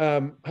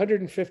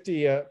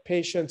 150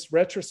 patients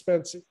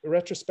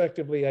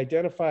retrospectively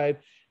identified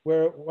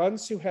where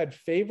ones who had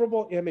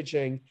favorable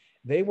imaging,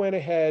 they went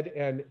ahead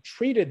and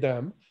treated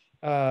them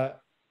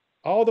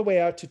all the way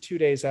out to 2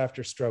 days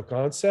after stroke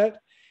onset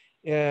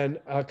and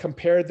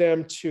compared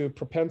them to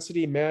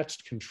propensity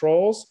matched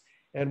controls.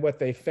 And what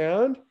they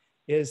found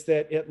is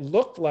that it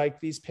looked like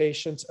these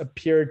patients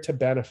appeared to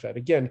benefit.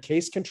 Again,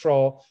 case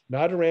control,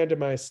 not a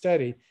randomized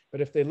study,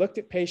 but if they looked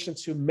at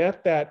patients who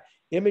met that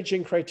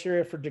imaging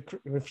criteria for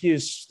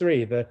diffuse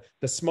 3, the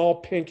small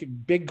pink,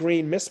 big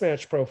green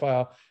mismatch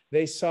profile,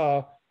 they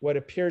saw what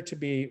appeared to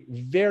be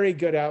very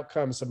good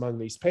outcomes among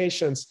these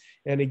patients.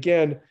 And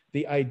again,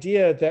 the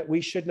idea that we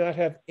should not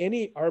have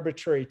any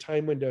arbitrary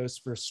time windows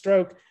for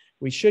stroke,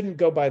 we shouldn't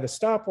go by the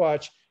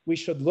stopwatch, we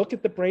should look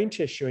at the brain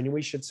tissue and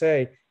we should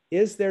say,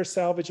 is there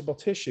salvageable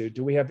tissue?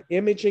 Do we have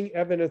imaging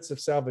evidence of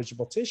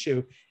salvageable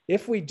tissue?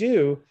 If we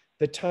do,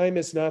 the time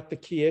is not the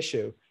key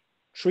issue.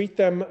 Treat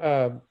them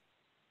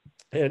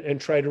and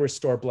try to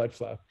restore blood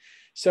flow.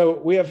 So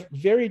we have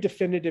very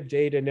definitive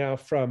data now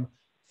from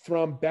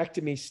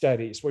thrombectomy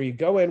studies where you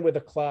go in with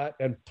a clot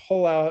and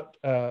pull out,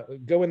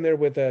 go in there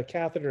with a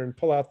catheter and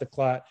pull out the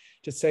clot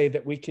to say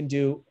that we can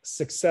do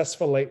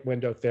successful late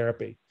window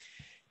therapy.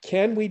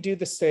 Can we do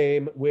the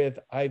same with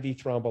IV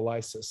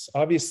thrombolysis?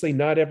 Obviously,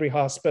 not every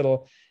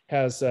hospital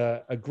has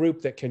a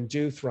group that can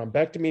do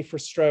thrombectomy for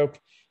stroke.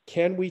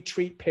 Can we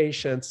treat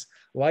patients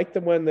like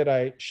the one that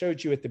I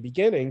showed you at the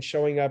beginning,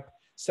 showing up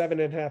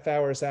 7.5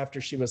 hours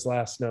after she was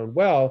last known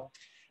well,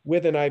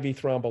 with an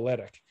IV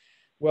thrombolytic?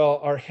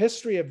 Well, our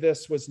history of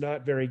this was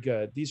not very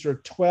good. These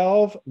were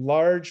 12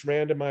 large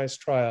randomized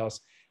trials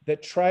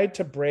that tried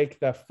to break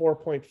the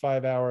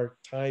 4.5 hour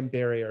time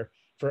barrier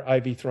for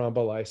IV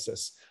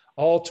thrombolysis.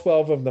 All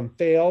 12 of them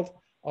failed.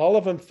 All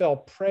of them fell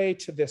prey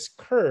to this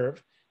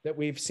curve that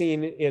we've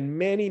seen in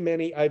many,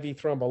 many IV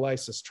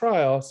thrombolysis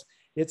trials.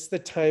 It's the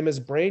time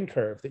as brain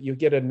curve, that you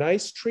get a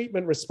nice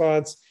treatment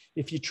response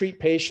if you treat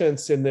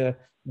patients in the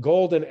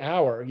golden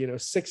hour,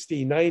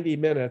 60, 90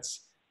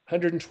 minutes,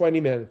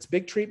 120 minutes,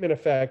 big treatment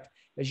effect.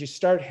 As you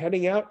start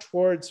heading out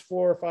towards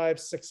 4 or 5,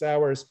 6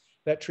 hours,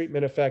 that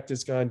treatment effect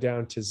has gone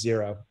down to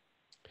 0.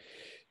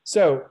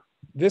 So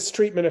this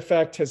treatment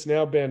effect has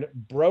now been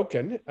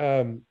broken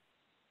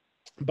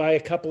by a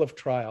couple of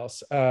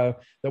trials. The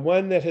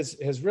one that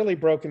has really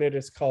broken it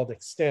is called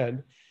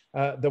Extend.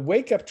 The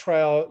Wake Up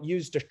trial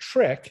used a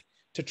trick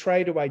to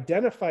try to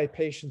identify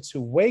patients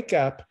who wake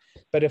up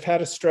but have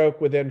had a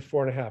stroke within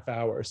 4.5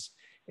 hours.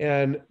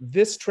 And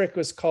this trick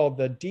was called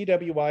the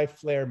DWI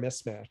flare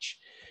mismatch.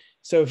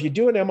 So if you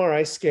do an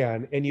MRI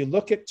scan and you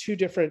look at 2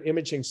 different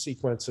imaging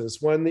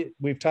sequences, one that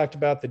we've talked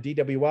about, the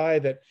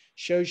DWI, that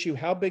shows you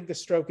how big the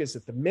stroke is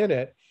at the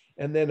minute,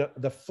 and then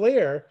the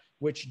flare,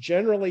 which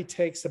generally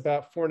takes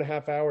about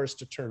 4.5 hours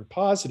to turn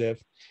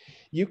positive,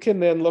 you can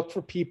then look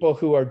for people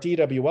who are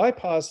DWI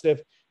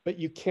positive, but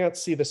you can't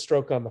see the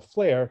stroke on the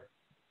flare.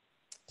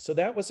 So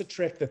that was a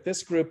trick that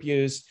this group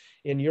used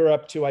in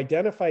Europe to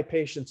identify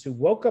patients who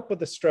woke up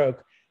with a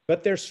stroke,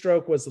 but their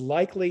stroke was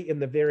likely in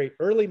the very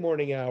early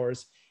morning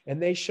hours. And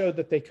they showed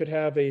that they could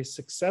have a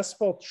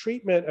successful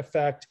treatment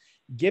effect,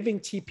 giving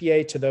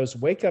TPA to those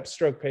wake up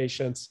stroke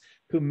patients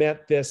who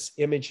met this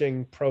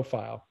imaging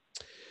profile.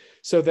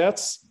 So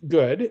that's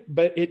good,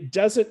 but it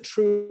doesn't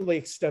truly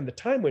extend the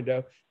time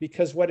window,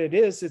 because what it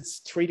is,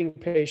 it's treating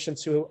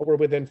patients who were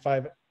within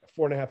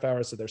 4.5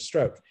 hours of their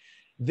stroke.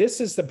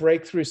 This is the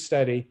breakthrough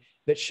study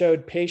that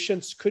showed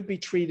patients could be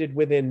treated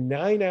within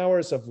 9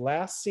 hours of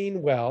last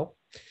seen well,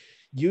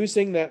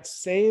 using that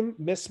same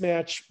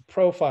mismatch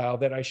profile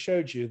that I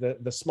showed you,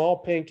 the small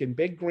pink and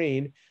big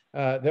green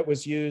that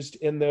was used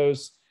in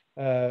those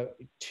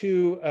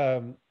 2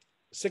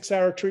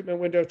 6-hour treatment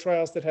window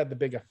trials that had the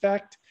big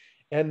effect,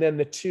 and then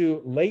the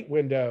 2 late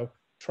window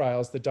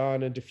trials, the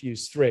Dawn and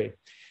Diffuse 3.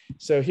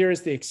 So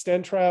here's the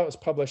Extend trial. It was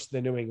published in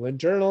the New England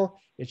Journal.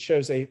 It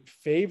shows a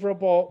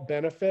favorable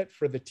benefit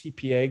for the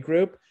TPA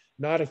group,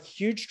 not a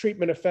huge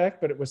treatment effect,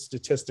 but it was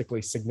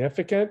statistically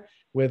significant,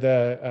 with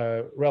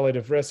a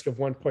relative risk of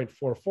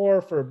 1.44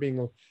 for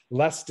being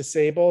less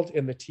disabled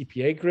in the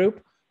TPA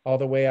group, all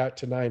the way out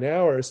to 9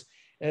 hours.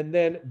 And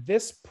then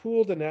this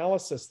pooled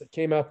analysis that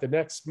came out the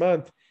next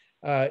month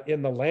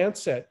in the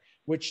Lancet,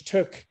 which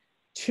took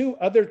 2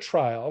 other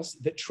trials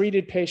that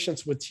treated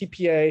patients with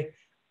TPA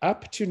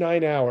up to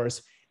 9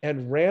 hours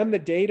and ran the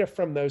data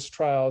from those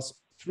trials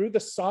through the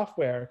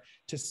software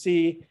to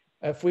see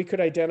if we could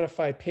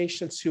identify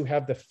patients who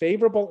have the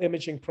favorable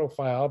imaging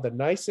profile, the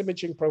nice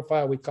imaging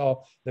profile we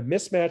call the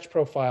mismatch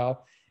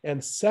profile,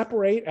 and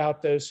separate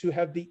out those who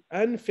have the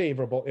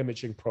unfavorable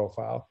imaging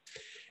profile.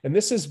 And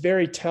this is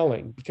very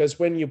telling because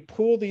when you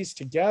pool these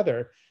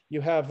together, you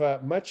have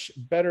a much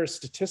better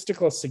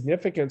statistical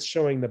significance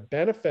showing the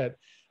benefit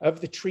of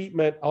the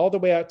treatment all the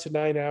way out to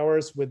 9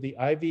 hours with the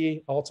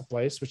IV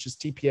alteplase, which is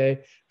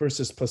TPA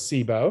versus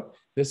placebo.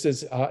 This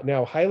is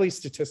now highly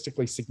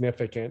statistically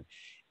significant.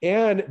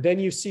 And then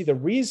you see the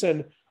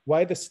reason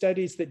why the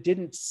studies that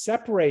didn't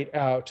separate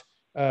out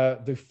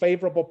the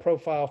favorable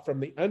profile from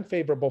the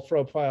unfavorable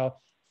profile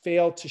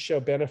failed to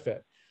show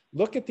benefit.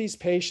 Look at these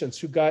patients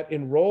who got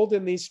enrolled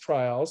in these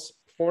trials,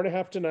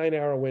 4.5 to 9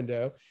 hour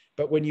window,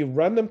 but when you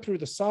run them through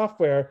the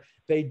software,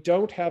 they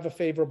don't have a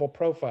favorable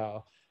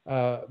profile.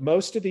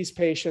 Most of these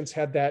patients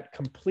had that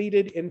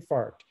completed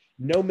infarct,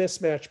 no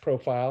mismatch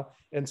profile,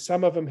 and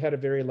some of them had a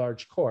very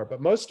large core,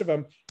 but most of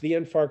them, the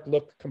infarct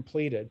looked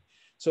completed.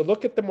 So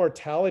look at the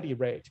mortality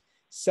rate,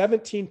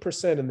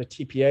 17% in the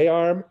TPA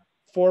arm,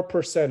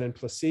 4% in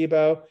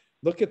placebo.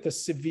 Look at the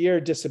severe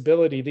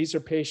disability. These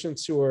are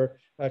patients who are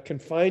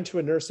confined to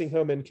a nursing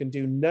home and can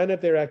do none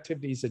of their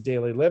activities of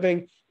daily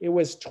living. It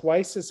was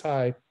twice as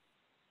high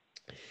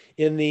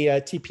in the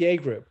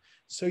TPA group.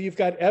 So you've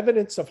got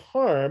evidence of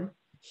harm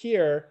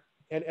here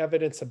and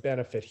evidence of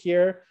benefit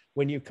here.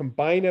 When you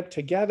combine them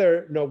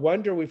together, no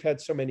wonder we've had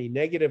so many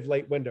negative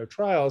late window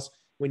trials.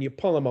 When you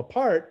pull them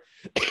apart,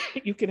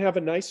 you can have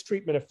a nice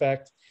treatment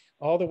effect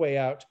all the way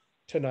out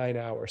to 9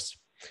 hours.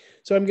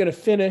 So I'm going to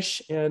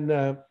finish and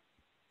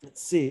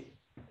let's see,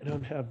 I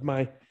don't have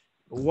my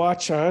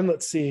watch on.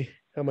 Let's see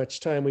how much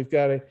time we've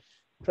got to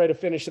try to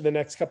finish in the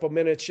next couple of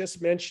minutes.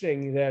 Just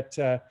mentioning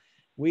that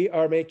we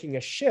are making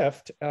a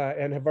shift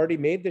and have already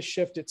made this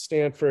shift at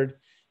Stanford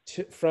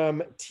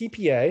from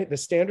TPA, the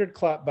standard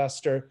clot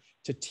buster,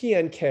 to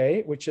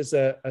TNK, which is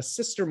a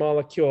sister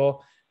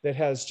molecule that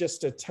has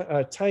just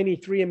a tiny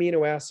 3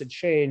 amino acid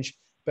change,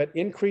 but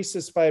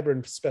increases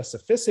fibrin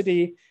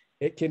specificity.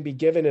 It can be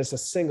given as a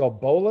single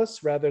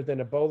bolus rather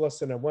than a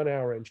bolus in a 1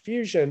 hour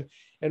infusion.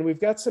 And we've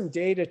got some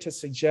data to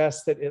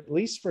suggest that at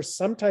least for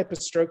some type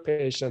of stroke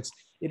patients,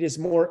 it is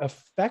more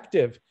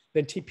effective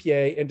than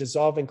TPA in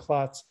dissolving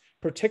clots,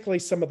 particularly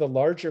some of the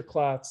larger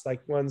clots,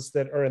 like ones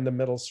that are in the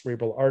middle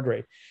cerebral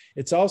artery.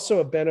 It's also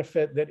a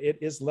benefit that it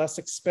is less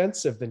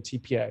expensive than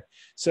TPA.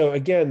 So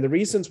again, the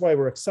reasons why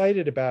we're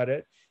excited about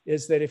it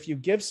is that if you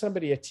give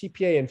somebody a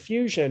TPA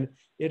infusion,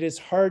 it is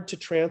hard to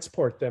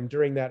transport them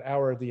during that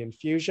hour of the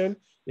infusion.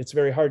 It's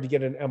very hard to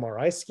get an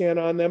MRI scan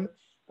on them.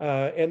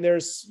 And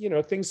there's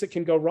things that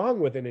can go wrong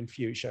with an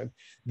infusion.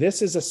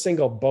 This is a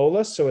single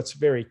bolus, so it's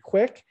very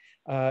quick.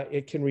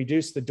 It can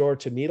reduce the door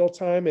to needle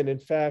time. And in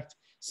fact,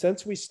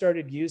 since we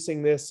started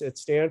using this at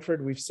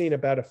Stanford, we've seen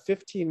about a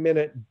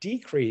 15-minute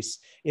decrease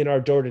in our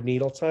door to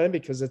needle time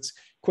because it's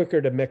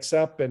quicker to mix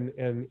up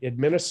and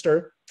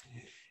administer.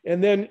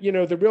 And then,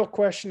 the real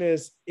question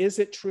is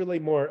it truly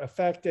more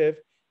effective?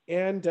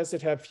 And does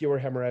it have fewer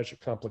hemorrhagic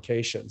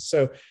complications?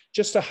 So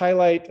just to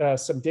highlight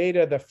some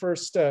data, the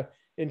first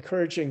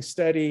encouraging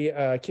study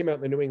came out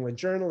in the New England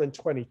Journal in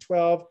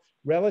 2012,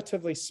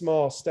 relatively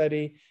small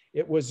study.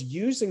 It was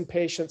using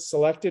patients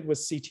selected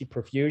with CT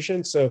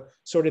perfusion, so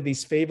sort of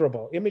these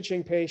favorable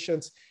imaging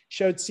patients,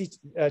 showed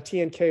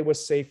TNK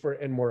was safer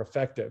and more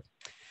effective.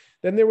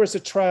 Then there was a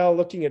trial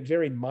looking at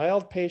very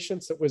mild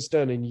patients that was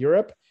done in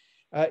Europe.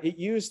 It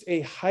used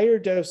a higher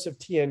dose of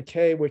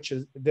TNK, which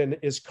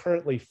is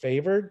currently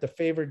favored. The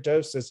favored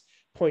dose is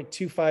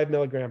 0.25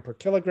 milligram per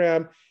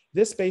kilogram.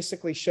 This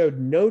basically showed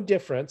no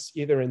difference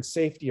either in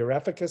safety or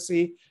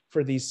efficacy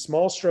for these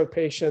small stroke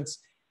patients.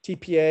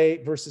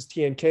 TPA versus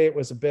TNK, it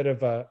was a bit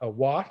of a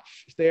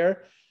wash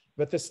there.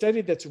 But the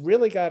study that's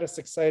really got us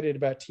excited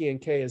about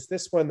TNK is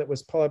this one that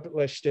was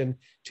published in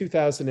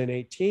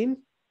 2018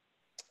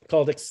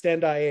 called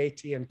Extend IA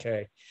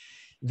TNK.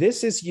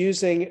 This is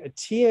using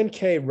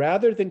TNK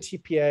rather than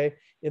TPA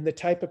in the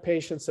type of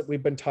patients that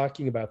we've been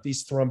talking about,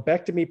 these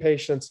thrombectomy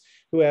patients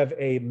who have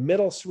a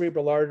middle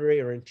cerebral artery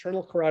or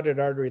internal carotid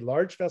artery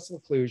large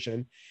vessel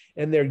occlusion,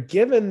 and they're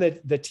given the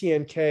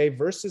TNK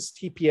versus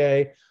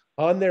TPA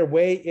on their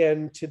way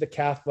into the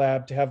cath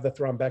lab to have the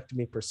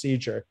thrombectomy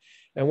procedure.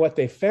 And what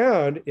they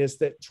found is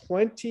that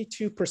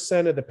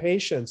 22% of the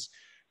patients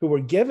who were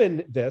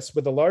given this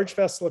with a large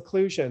vessel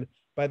occlusion,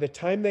 by the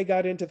time they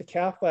got into the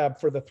cath lab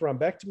for the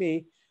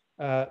thrombectomy,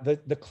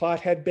 the clot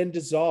had been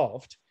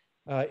dissolved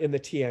in the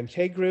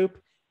TNK group,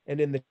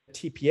 and in the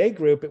TPA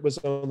group, it was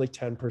only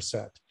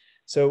 10%.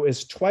 So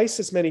as twice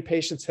as many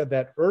patients had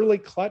that early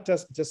clot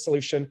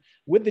dissolution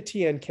with the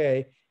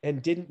TNK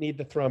and didn't need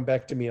the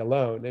thrombectomy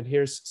alone. And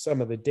here's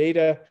some of the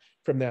data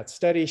from that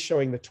study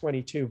showing the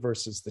 22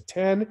 versus the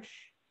 10.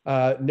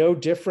 No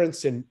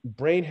difference in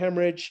brain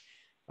hemorrhage.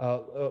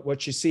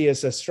 what you see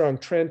is a strong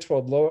trend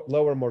toward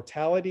lower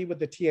mortality with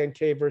the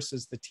TNK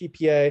versus the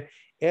TPA,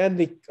 and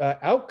the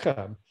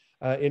outcome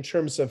in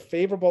terms of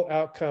favorable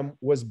outcome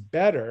was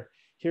better.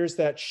 Here's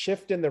that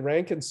shift in the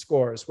Rankin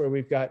scores where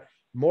we've got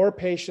more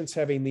patients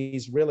having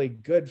these really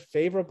good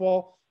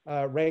favorable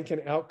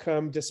Rankin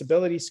outcome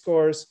disability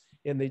scores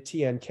in the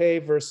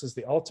TNK versus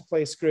the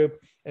alteplase group,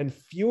 and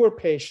fewer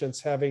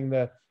patients having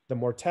the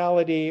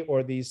mortality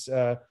or these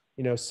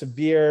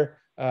severe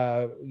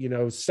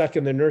stuck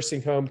in the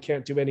nursing home,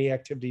 can't do any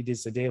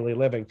activities of daily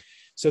living.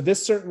 So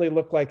this certainly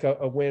looked like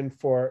a win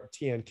for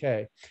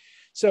TNK.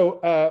 So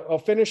I'll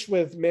finish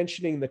with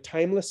mentioning the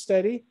timeless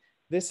study.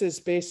 This is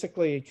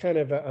basically kind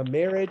of a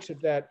marriage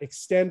of that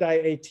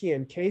Extend-IA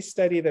TNK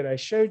study that I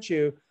showed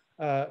you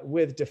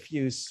with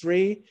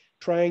Diffuse-3,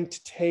 trying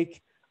to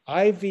take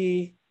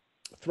IV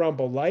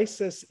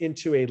thrombolysis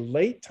into a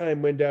late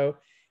time window,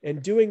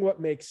 and doing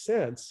what makes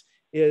sense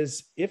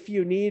is if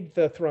you need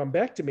the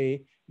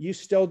thrombectomy, you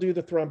still do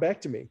the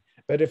thrombectomy.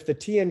 But if the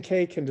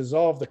TNK can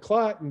dissolve the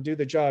clot and do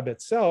the job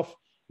itself,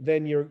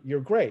 then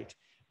you're great.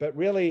 But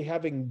really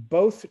having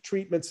both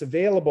treatments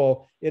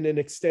available in an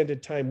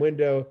extended time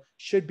window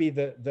should be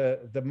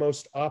the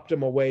most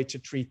optimal way to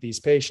treat these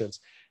patients.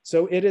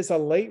 So it is a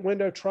late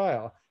window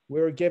trial.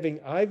 We're giving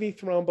IV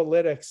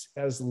thrombolytics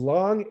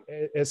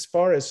as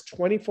far as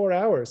 24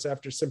 hours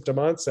after symptom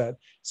onset.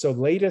 So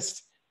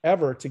latest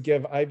ever to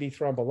give IV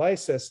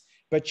thrombolysis,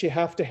 but you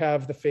have to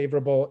have the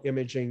favorable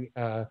imaging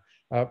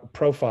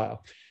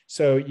profile.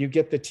 So you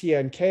get the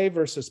TNK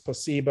versus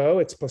placebo.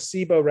 It's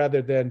placebo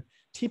rather than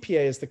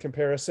TPA is the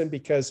comparison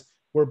because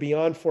we're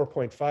beyond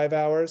 4.5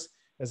 hours.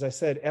 As I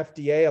said,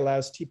 FDA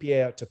allows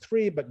TPA out to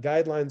 3, but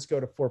guidelines go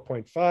to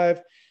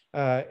 4.5.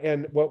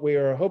 And what we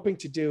are hoping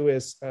to do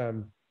is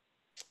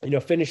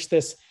finish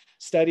this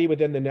study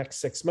within the next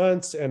 6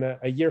 months, and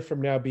a year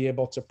from now be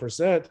able to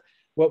present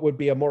what would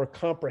be a more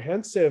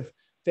comprehensive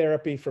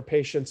therapy for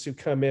patients who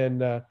come in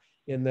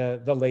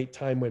the late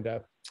time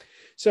window.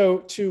 So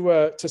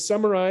to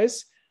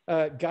summarize,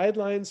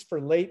 guidelines for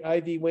late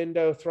IV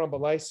window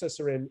thrombolysis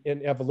are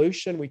in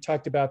evolution. We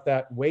talked about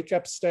that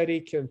wake-up study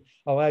can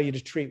allow you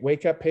to treat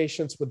wake-up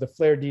patients with the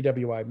flare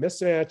DWI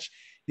mismatch.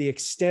 The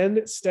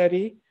Extend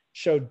study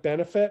showed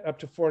benefit up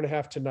to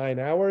 4.5 to 9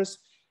 hours.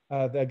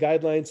 The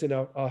guidelines in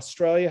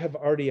Australia have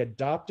already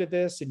adopted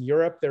this. In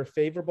Europe, they're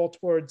favorable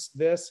towards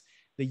this.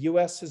 The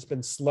US has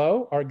been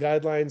slow. Our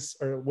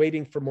guidelines are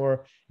waiting for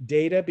more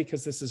data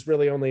because this is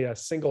really only a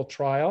single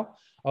trial.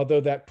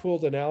 Although that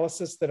pooled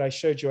analysis that I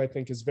showed you, I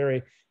think is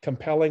very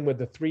compelling with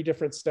the 3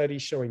 different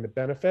studies showing the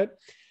benefit.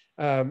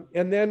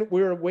 And then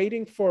we're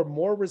waiting for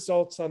more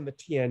results on the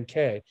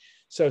TNK.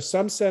 So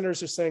some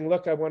centers are saying,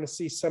 look, I want to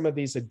see some of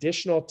these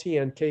additional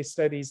TNK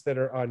studies that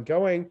are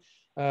ongoing.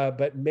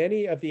 But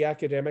many of the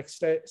academic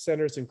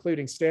centers,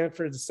 including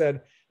Stanford,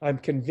 said, I'm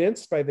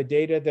convinced by the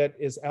data that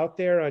is out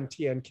there on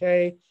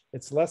TNK.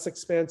 It's less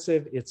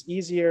expensive, it's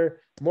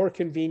easier, more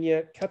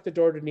convenient, cut the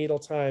door to needle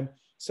time.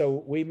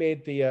 So we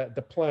made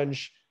the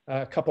plunge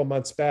a couple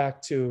months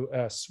back to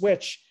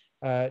switch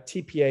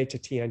TPA to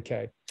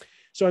TNK.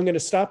 So I'm going to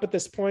stop at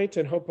this point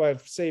and hope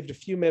I've saved a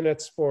few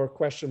minutes for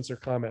questions or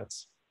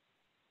comments.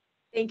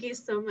 Thank you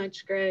so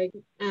much, Greg.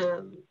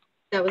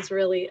 That was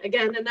really,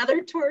 again,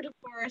 another tour de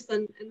force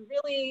and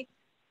really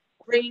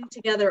bringing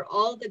together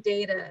all the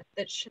data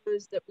that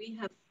shows that we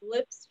have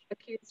flipped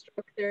acute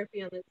stroke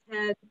therapy on its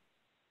head,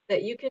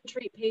 that you can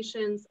treat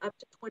patients up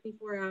to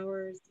 24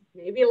 hours,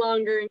 maybe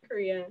longer in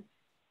Korea,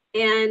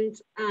 and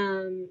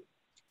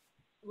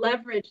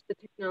leverage the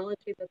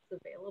technology that's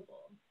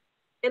available.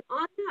 And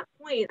on that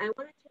point, I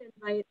wanted to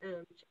invite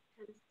Chip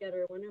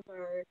Tennisgetter, one of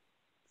our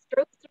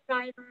stroke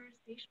survivors,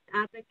 patient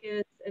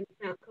advocates, and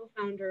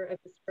co-founder of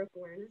the Stroke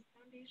Awareness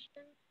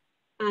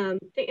Foundation,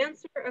 to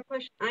answer a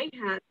question I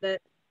had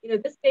that,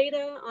 this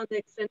data on the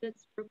extended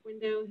stroke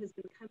window has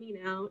been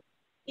coming out,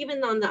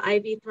 even on the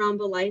IV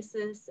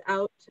thrombolysis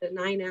out to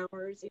 9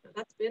 hours,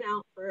 that's been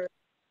out for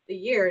a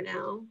year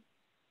now.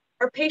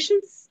 Are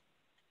patients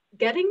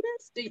getting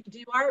this? Do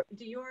your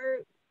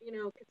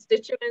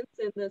constituents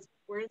in the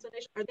Awareness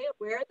Foundation, are they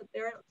aware that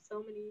there are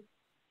so many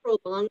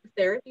prolonged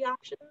therapy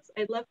options?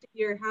 I'd love to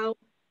hear how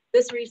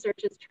this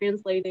research is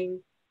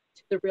translating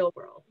to the real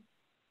world.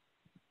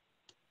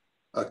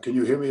 Can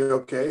you hear me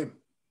okay?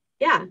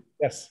 Yeah.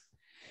 Yes.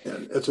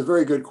 And it's a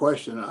very good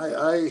question.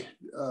 I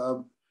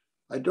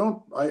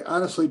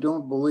honestly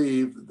don't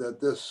believe that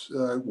this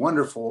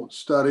wonderful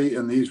study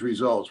and these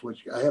results,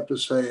 which I have to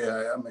say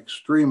I'm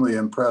extremely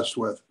impressed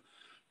with,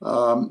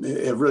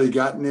 have really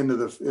gotten into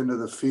the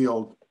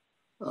field,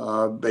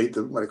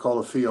 what I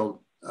call the field,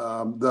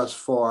 thus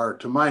far,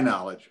 to my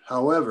knowledge.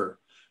 However,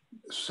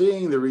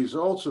 seeing the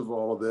results of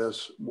all of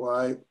this,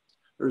 why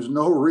there's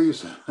no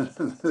reason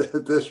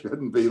that this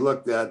shouldn't be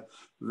looked at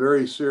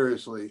very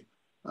seriously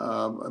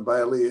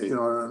by, in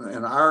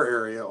our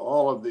area,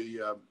 all of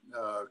the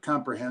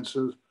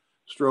comprehensive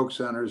stroke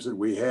centers that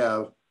we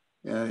have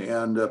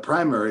and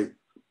primary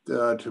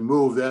to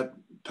move that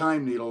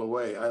time needle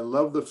away. I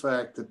love the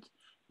fact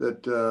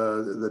that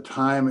the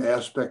time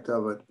aspect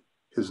of it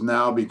has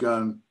now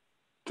begun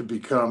to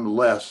become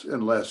less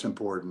and less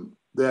important.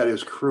 That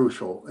is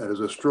crucial. And as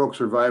a stroke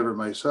survivor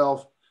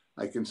myself,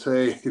 I can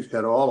say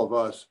that all of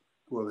us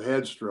who have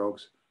had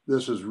strokes,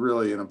 this is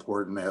really an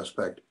important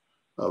aspect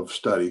of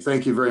study.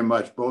 Thank you very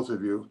much, both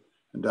of you.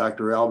 And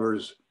Dr.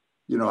 Albers,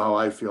 you know how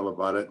I feel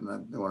about it.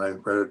 And when I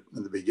read it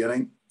in the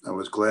beginning, I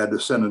was glad to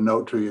send a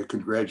note to you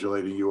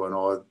congratulating you on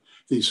all of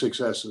these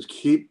successes.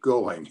 Keep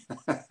going.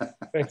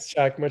 Thanks,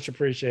 Jack. Much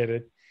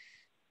appreciated.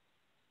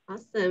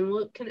 Awesome.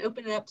 We can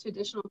open it up to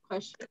additional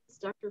questions.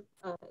 Dr.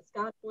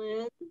 Scott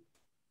Flynn.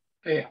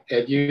 Hey,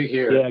 Ed, you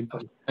here? Yeah.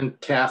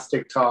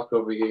 Fantastic talk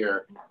over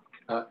here.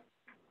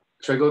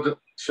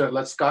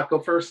 Let Scott go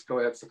first? Go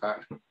ahead,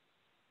 Scott.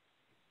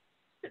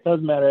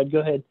 Doesn't matter, Ed. Go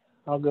ahead.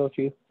 I'll go with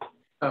you.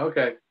 Oh,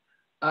 okay.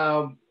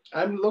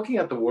 I'm looking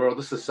at the world.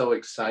 This is so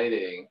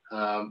exciting.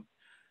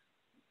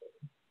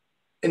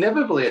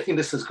 Inevitably, I think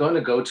this is going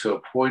to go to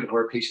a point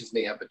where patients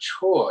may have a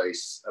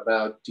choice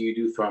about, do you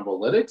do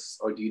thrombolytics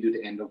or do you do the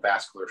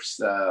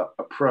endovascular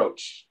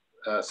approach?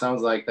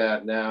 Sounds like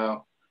that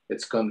now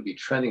it's going to be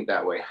trending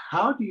that way.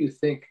 How do you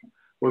think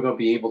we're going to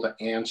be able to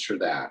answer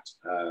that?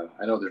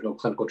 I know there's no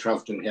clinical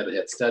trials doing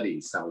head-to-head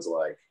studies, sounds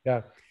like.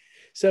 Yeah.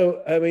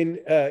 So, I mean,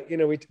 you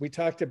know, we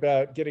talked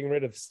about getting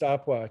rid of the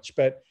stopwatch,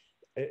 but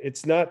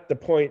it's not the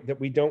point that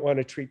we don't want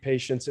to treat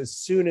patients as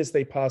soon as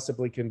they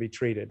possibly can be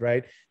treated,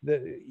 right?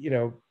 You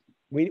know,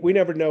 we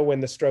never know when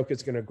the stroke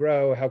is going to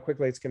grow, how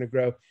quickly it's going to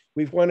grow.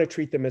 We want to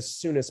treat them as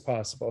soon as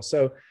possible.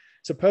 So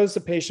suppose the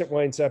patient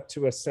winds up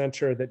to a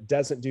center that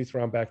doesn't do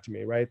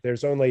thrombectomy, right?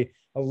 There's only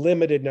a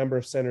limited number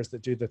of centers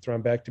that do the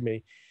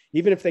thrombectomy.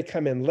 Even if they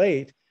come in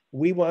late,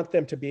 we want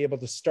them to be able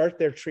to start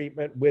their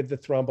treatment with the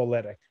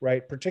thrombolytic,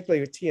 right?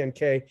 Particularly with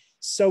TNK,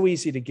 so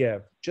easy to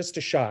give, just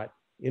a shot.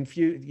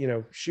 You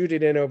know, shoot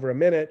it in over a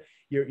minute,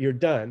 you're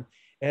done.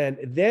 And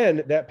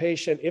then that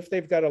patient, if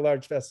they've got a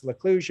large vessel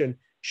occlusion,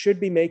 should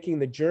be making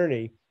the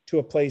journey to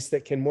a place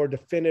that can more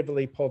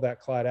definitively pull that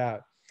clot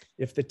out.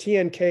 If the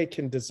TNK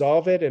can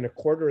dissolve it in a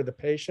quarter of the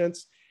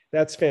patients,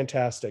 that's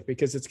fantastic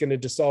because it's going to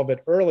dissolve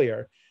it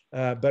earlier.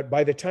 But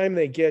by the time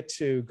they get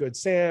to Good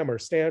Sam or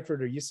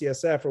Stanford or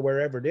UCSF or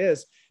wherever it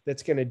is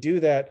that's going to do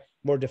that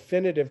more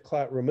definitive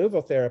clot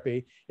removal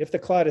therapy, if the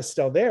clot is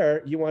still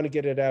there, you want to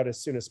get it out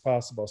as soon as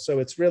possible. So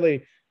it's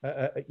really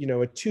you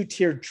know, a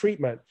two-tiered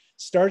treatment.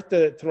 Start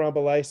the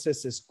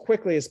thrombolysis as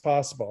quickly as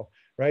possible,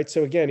 right?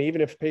 So again, even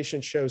if a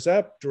patient shows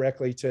up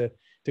directly to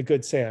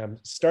Good Sam,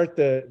 start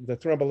the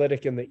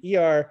thrombolytic in the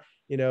ER,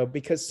 you know,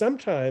 because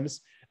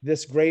sometimes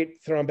this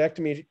great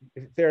thrombectomy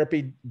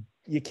therapy,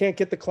 you can't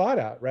get the clot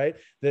out, right?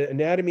 The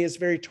anatomy is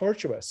very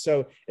tortuous.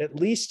 So at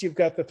least you've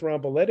got the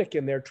thrombolytic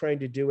in there trying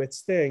to do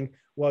its thing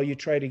while you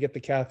try to get the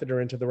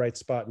catheter into the right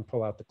spot and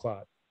pull out the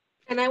clot.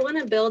 And I want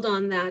to build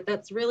on that.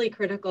 That's really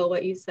critical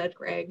what you said,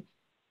 Greg.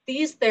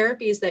 These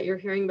therapies that you're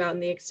hearing about in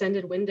the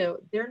extended window,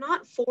 they're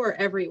not for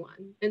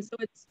everyone. And so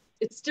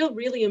it's still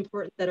really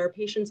important that our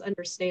patients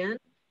understand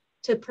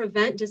to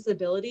prevent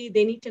disability,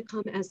 they need to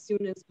come as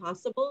soon as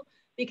possible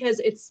because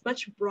it's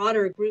much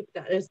broader group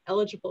that is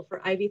eligible for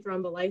IV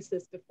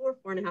thrombolysis before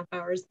 4.5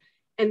 hours.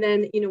 And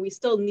then, you know, we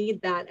still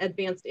need that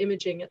advanced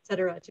imaging, et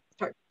cetera, to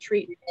start to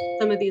treat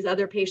some of these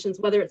other patients,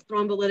 whether it's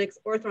thrombolytics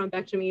or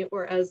thrombectomy,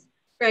 or as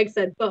Greg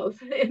said,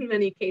 both in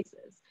many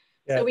cases.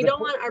 Yeah, so we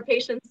don't want our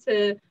patients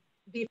to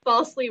be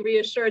falsely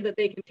reassured that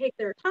they can take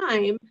their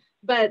time,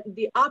 but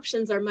the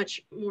options are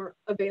much more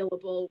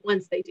available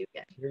once they do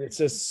get here. It's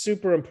a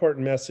super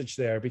important message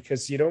there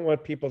because you don't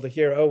want people to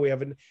hear, oh,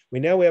 we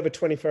now have a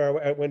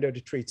 24-hour window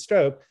to treat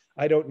stroke.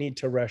 I don't need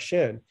to rush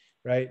in,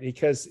 right?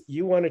 Because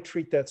you want to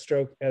treat that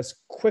stroke as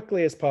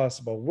quickly as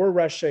possible. We're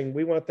rushing.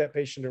 We want that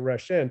patient to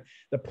rush in.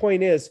 The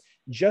point is,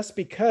 just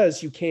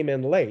because you came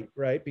in late,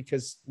 right?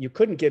 Because you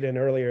couldn't get in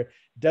earlier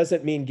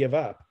doesn't mean give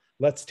up.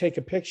 Let's take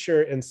a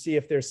picture and see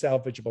if there's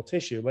salvageable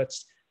tissue.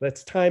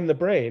 Let's time the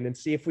brain and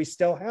see if we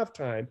still have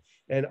time.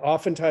 And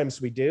oftentimes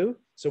we do,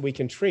 so we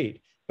can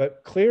treat.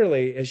 But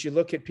clearly, as you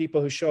look at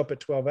people who show up at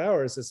 12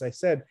 hours, as I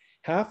said,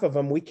 half of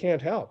them we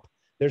can't help.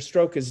 Their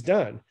stroke is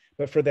done.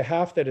 But for the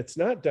half that it's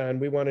not done,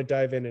 we want to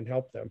dive in and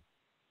help them.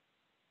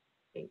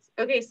 Thanks.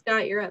 Okay,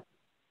 Scott, you're up.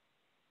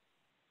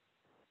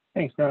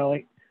 Thanks,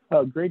 Gnarly.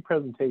 Great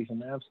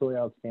presentation, absolutely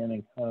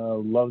outstanding.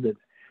 Loved it.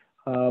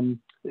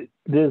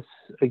 This,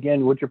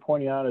 again, what you're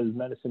pointing out is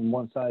medicine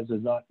one size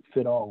does not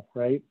fit all,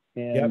 right?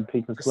 And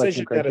patient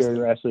selection criteria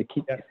are actually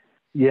key.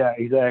 Yeah,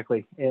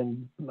 exactly.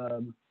 And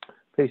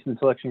patient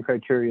selection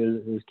criteria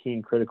is key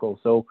and critical.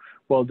 So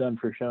well done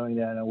for showing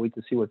that. I'll wait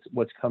to see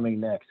what's coming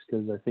next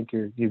because I think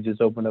you've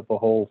just opened up a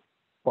whole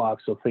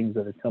box of things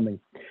that are coming.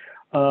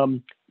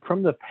 From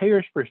the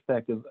payer's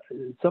perspective,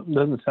 something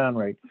doesn't sound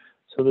right.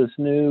 So this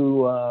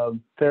new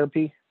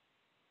therapy,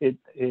 it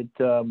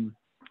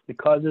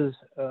causes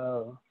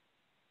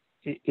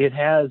it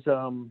has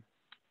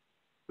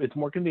it's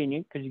more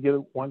convenient because you give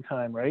it one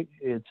time, right?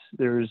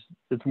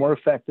 It's more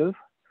effective.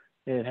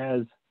 It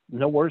has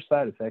no worse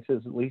side effects. It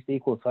has at least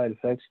equal side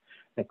effects.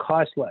 And it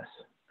costs less.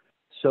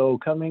 So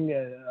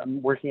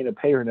I'm working at a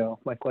payer now.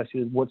 My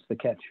question is, what's the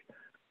catch?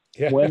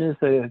 Yeah. When is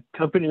the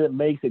company that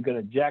makes it going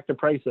to jack the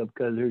price up?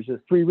 Because there's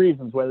just three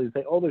reasons why they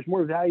say, oh, there's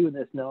more value in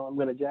this. No, I'm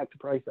going to jack the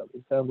price up.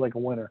 It sounds like a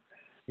winner.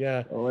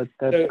 Yeah. So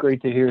that's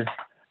great to hear.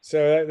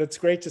 So that's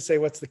great to say.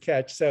 What's the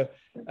catch? So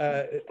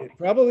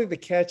probably the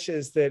catch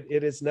is that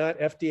it is not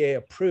FDA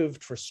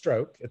approved for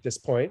stroke at this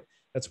point.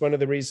 That's one of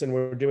the reasons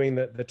we're doing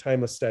the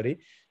timeless study.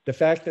 The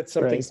fact that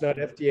something's not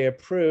FDA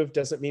approved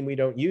doesn't mean we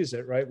don't use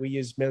it, right? We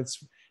use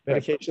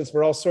medications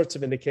for all sorts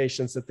of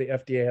indications that the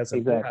FDA has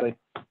approved.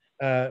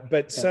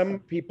 But some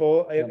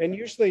people, and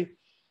usually,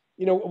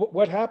 you know,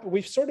 what happened,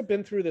 we've sort of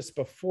been through this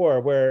before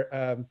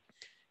where,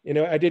 you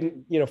know, I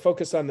didn't, you know,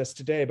 focus on this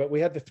today, but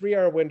we had the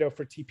 3-hour window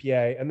for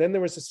TPA. And then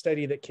there was a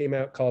study that came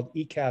out called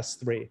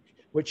ECAS-3,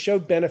 which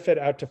showed benefit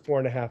out to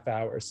 4.5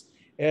 hours.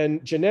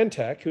 And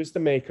Genentech, who's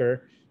the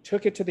maker,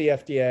 took it to the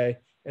FDA,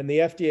 and the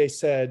FDA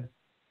said,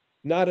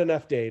 not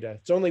enough data.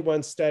 It's only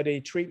one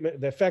study. Treatment,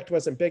 the effect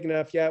wasn't big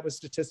enough. Yeah, it was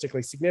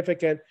statistically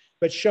significant,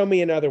 but show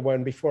me another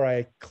one before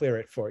I clear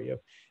it for you.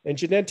 And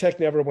Genentech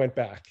never went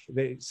back.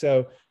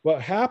 So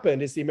what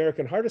happened is the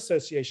American Heart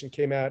Association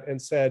came out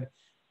and said,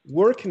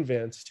 we're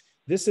convinced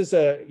this is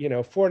a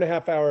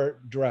 4.5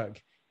 hour drug.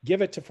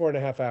 Give it to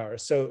 4.5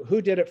 hours. So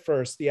who did it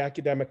first? The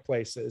academic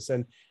places,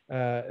 and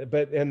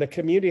the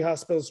community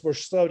hospitals were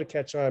slow to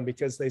catch on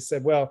because they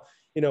said, well,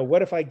 you know,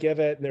 what if I give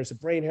it and there's a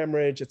brain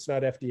hemorrhage? It's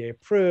not FDA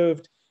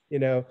approved, you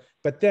know.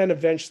 But then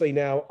eventually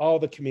now all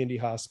the community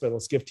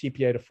hospitals give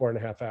TPA to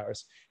 4.5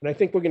 hours. And I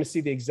think we're going to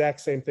see the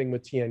exact same thing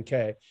with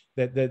TNK.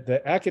 That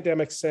the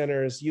academic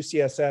centers,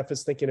 UCSF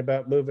is thinking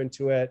about moving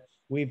to it.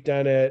 We've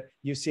done it.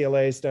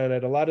 UCLA's done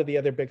it. A lot of the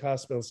other big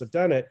hospitals have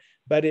done it,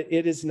 but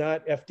it is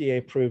not FDA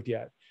approved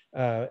yet.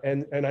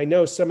 And I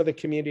know some of the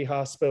community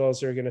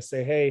hospitals are going to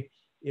say, hey,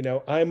 you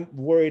know, I'm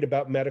worried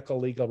about medical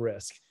legal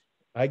risk.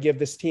 I give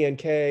this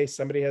TNK,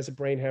 somebody has a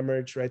brain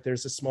hemorrhage, right?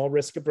 There's a small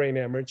risk of brain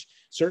hemorrhage,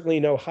 certainly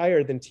no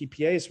higher than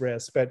TPA's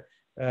risk, but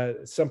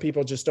some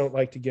people just don't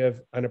like to give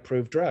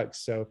unapproved drugs.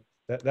 So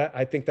that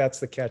I think that's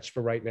the catch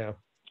for right now.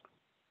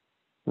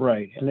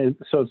 Right. And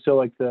so it's still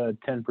like the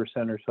 10%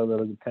 or so,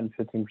 the 10,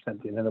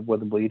 15% you end up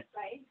with a bleed.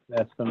 Right.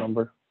 That's the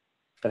number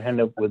that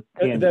end up with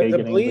TNK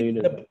getting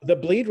bleed. The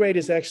bleed rate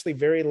is actually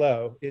very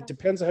low. It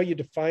depends on how you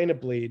define a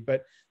bleed,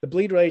 but the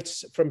bleed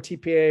rates from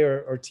TPA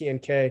or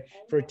TNK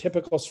for a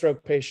typical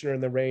stroke patient are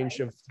in the range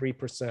of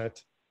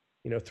 3%,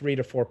 3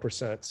 to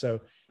 4%.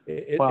 So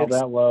it's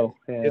that low.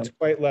 Yeah. It's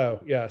quite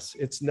low. Yes,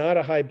 it's not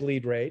a high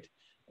bleed rate.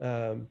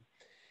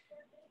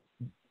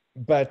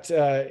 But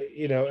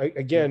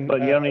again,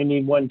 but you only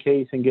need one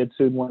case and get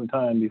sued one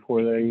time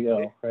before there you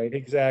go, right?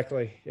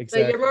 Exactly. So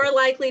you're more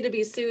likely to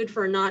be sued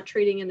for not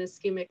treating an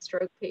ischemic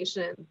stroke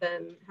patient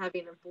than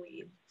having a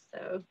bleed.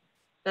 So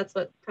that's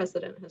what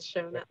precedent has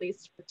shown, at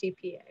least for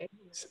TPA.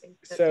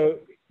 So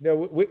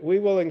we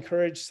will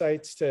encourage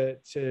sites to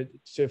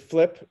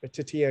flip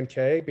to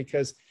TNK,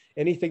 because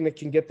anything that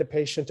can get the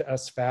patient to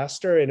us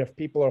faster, and if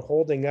people are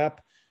holding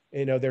up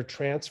their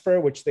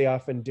transfer, which they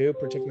often do,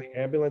 particularly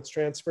ambulance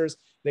transfers,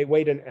 they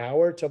wait an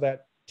hour till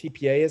that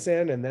TPA is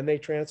in and then they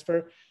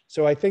transfer.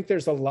 So I think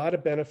there's a lot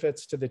of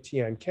benefits to the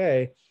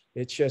TNK.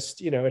 It's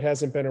just, it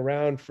hasn't been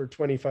around for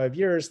 25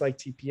 years like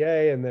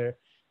TPA, and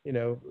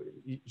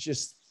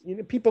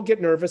people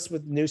get nervous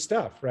with new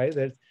stuff, right?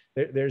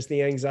 There's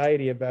the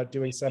anxiety about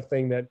doing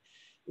something that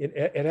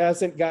it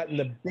hasn't gotten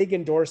the big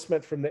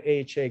endorsement from the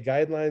AHA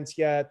guidelines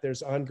yet.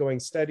 There's ongoing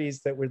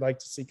studies that we'd like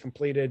to see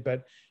completed,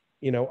 but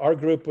our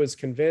group was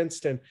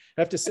convinced, and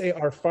I have to say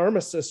our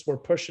pharmacists were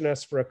pushing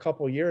us for a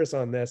couple years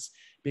on this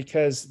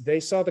because they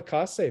saw the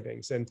cost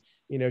savings. And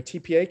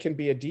TPA can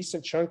be a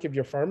decent chunk of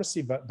your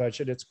pharmacy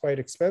budget. It's quite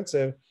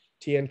expensive.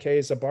 TNK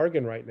is a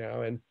bargain right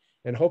now,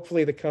 and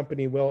hopefully the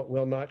company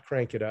will not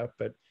crank it up,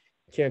 but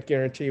can't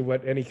guarantee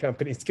what any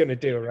company's going to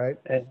do, right?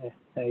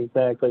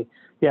 Exactly.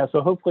 Yeah.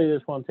 So hopefully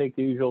this won't take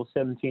the usual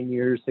 17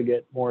 years to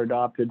get more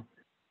adopted.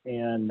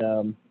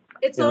 And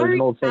it's already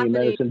an old saying in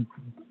happening. medicine.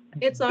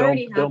 It's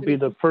already happening. Don't be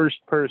the first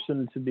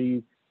person to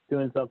be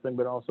doing something,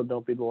 but also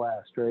don't be the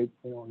last, right?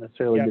 You don't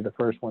necessarily be the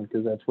first one,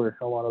 because that's where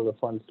a lot of the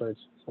fun starts.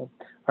 So, all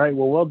right,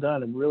 well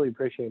done. I really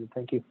appreciate it.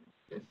 Thank you.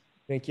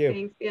 Thank you.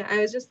 Thanks. Yeah,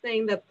 I was just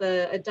saying that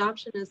the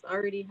adoption is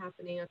already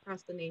happening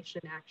across the nation.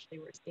 Actually,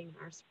 we're seeing in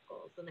our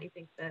circles, and I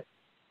think that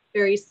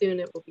very soon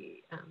it will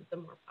be the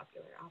more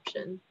popular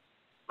option.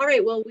 All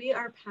right, well, we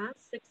are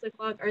past 6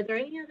 o'clock. Are there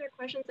any other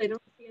questions? I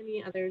don't see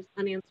any others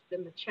unanswered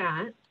in the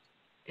chat.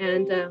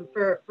 And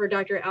for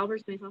Dr.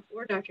 Albers, myself,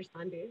 or Dr.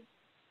 Sandhu.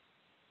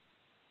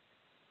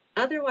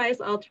 Otherwise,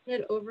 I'll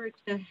turn it over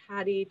to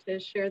Hattie to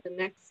share the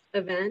next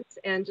event,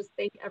 and just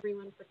thank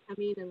everyone for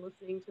coming and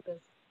listening to this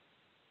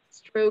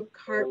Stroke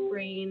Heart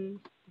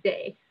Brain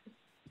Day.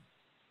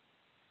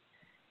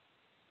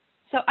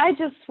 So I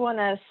just want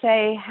to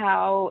say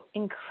how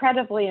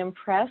incredibly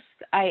impressed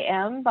I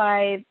am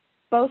by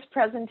both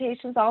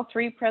presentations, all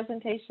three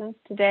presentations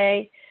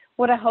today.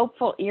 What a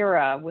hopeful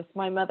era, with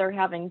my mother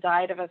having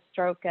died of a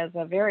stroke as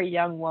a very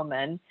young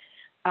woman.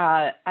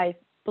 I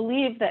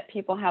believe that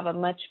people have a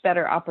much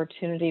better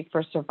opportunity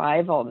for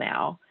survival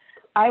now.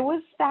 I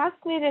was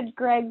fascinated,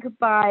 Greg,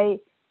 by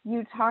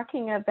you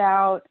talking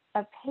about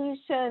a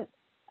patient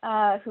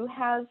who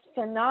has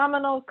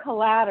phenomenal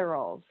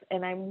collaterals,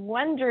 and I'm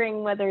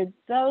wondering whether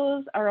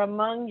those are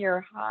among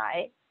your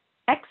high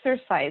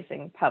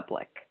exercising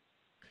public.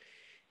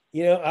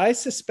 You know, I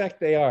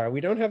suspect they are.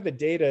 We don't have the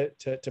data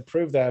to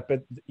prove that,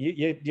 but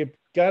you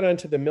got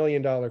onto the $1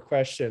 million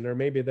question, or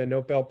maybe the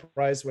Nobel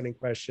Prize winning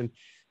question.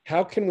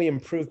 How can we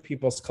improve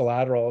people's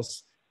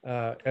collaterals?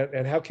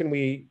 And how can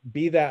we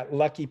be that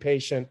lucky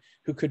patient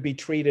who could be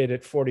treated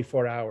at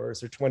 44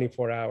 hours or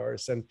 24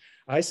 hours? And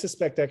I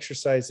suspect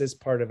exercise is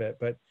part of it,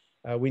 but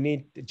we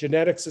need,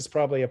 genetics is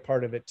probably a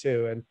part of it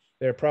too. And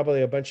there are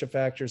probably a bunch of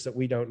factors that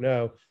we don't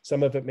know.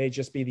 Some of it may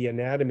just be the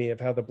anatomy of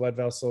how the blood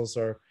vessels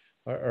are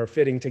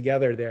fitting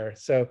together there.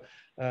 So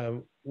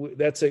I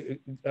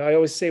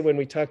always say when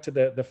we talk to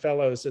the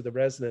fellows or the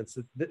residents,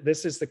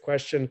 this is the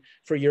question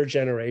for your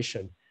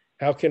generation.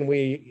 How can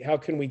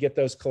we get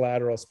those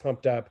collaterals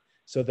pumped up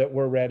so that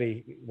we're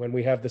ready when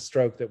we have the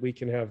stroke, that we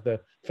can have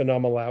the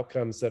phenomenal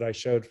outcomes that I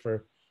showed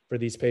for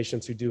these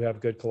patients who do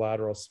have good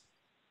collaterals?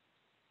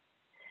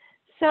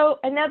 So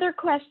another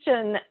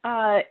question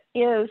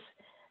is,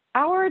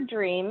 our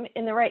dream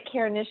in the Right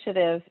Care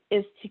Initiative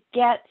is to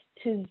get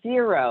to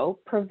 0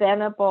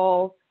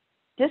 preventable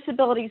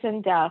disabilities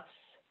and deaths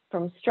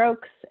from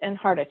strokes and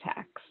heart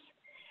attacks.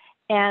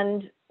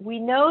 And we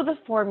know the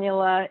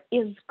formula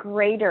is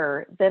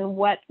greater than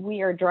what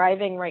we are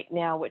driving right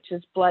now, which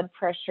is blood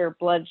pressure,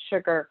 blood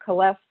sugar,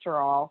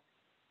 cholesterol.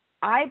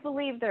 I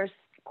believe there's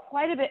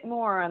quite a bit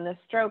more on the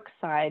stroke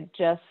side,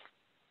 just,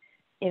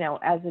 you know,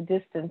 as a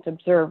distant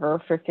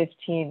observer for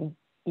 15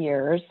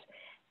 years.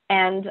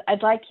 And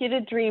I'd like you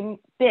to dream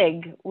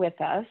big with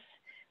us.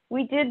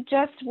 We did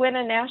just win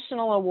a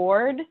national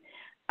award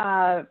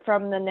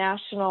from the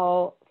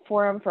National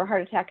Forum for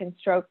Heart Attack and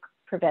Stroke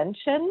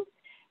Prevention.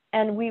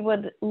 And we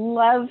would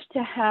love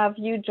to have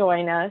you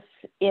join us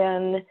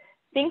in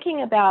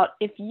thinking about,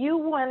 if you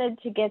wanted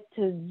to get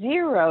to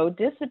 0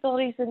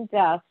 disabilities and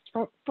deaths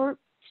for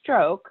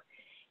stroke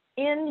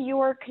in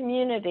your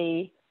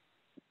community,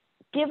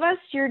 give us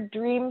your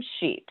dream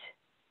sheet.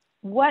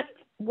 What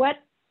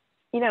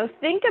you know,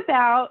 think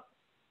about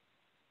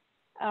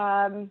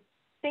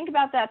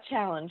that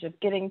challenge of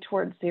getting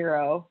towards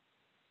 0.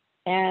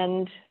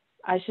 And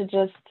I should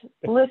just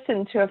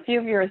listen to a few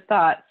of your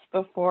thoughts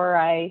before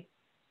I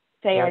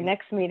say our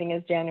next meeting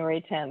is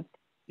January 10th.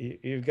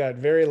 You've got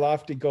very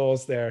lofty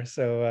goals there.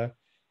 So,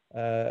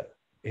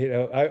 you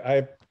know,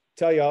 I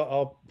tell you,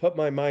 I'll put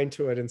my mind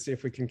to it and see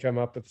if we can come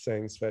up with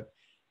things. But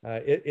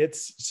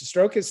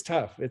stroke is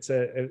tough. It's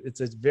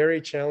a very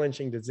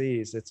challenging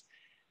disease. It's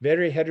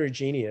very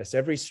heterogeneous.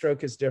 Every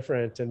stroke is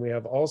different, and we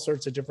have all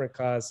sorts of different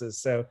causes.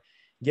 So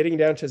getting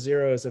down to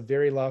 0 is a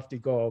very lofty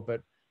goal.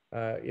 But,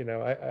 you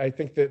know, I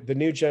think that the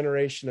new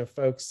generation of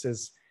folks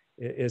is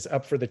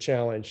up for the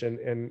challenge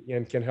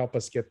and can help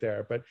us get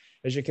there. But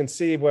as you can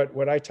see,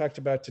 what I talked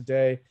about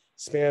today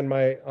spanned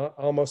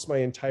almost my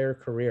entire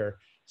career.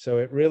 So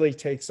it really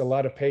takes a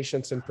lot of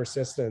patience and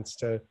persistence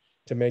to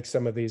make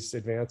some of these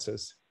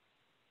advances.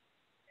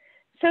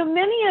 So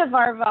many of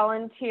our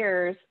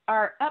volunteers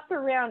are up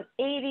around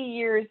 80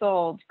 years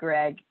old,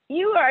 Greg.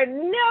 You are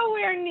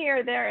nowhere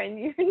near there, and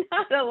you're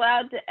not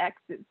allowed to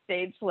exit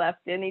stage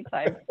left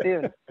anytime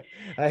soon.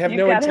 I have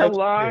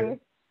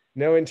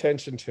no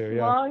intention to.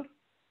 Yeah.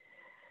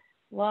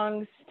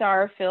 Long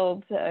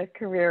star-filled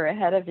career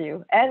ahead of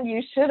you. And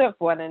you should have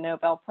won a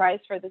Nobel Prize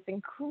for this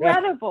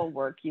incredible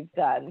work you've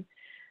done.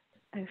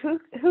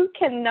 Who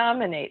can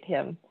nominate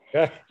him?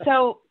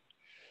 So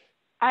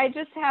I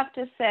just have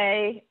to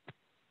say,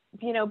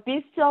 you know,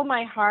 be still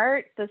my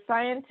heart. The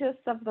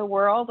scientists of the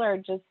world are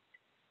just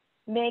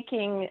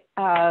making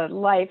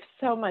life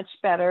so much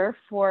better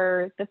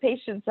for the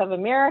patients of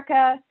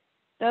America,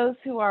 those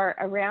who are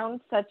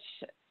around such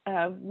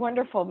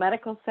wonderful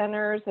medical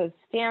centers as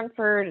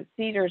Stanford,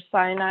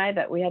 Cedars-Sinai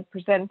that we had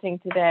presenting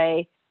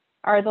today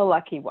are the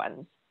lucky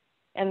ones.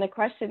 And the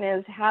question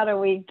is, how do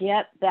we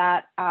get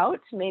that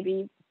out,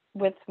 maybe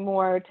with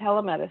more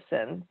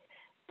telemedicine,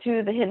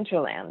 to the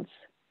hinterlands?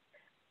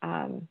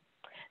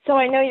 So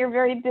I know you're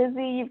very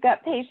busy. You've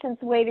got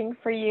patients waiting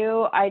for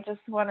you. I just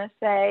want to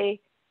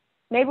say,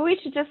 maybe we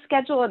should just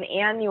schedule an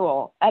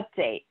annual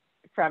update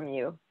from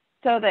you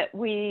so that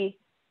we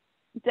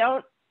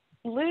don't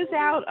lose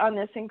out on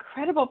this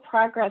incredible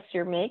progress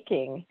you're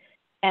making.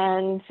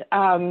 And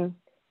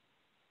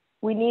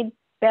we need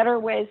better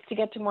ways to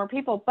get to more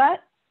people.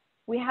 But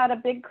we had a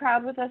big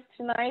crowd with us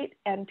tonight,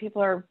 and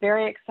people are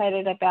very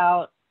excited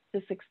about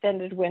this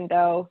extended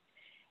window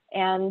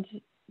and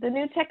the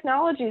new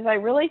technologies. I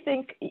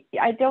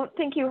don't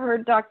think you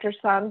heard Dr.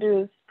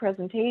 Sandhu's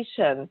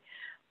presentation,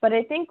 but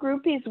I think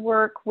Rupi's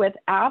work with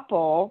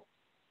Apple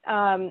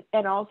and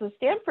also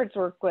Stanford's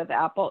work with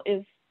Apple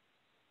is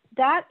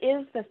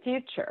the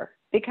future,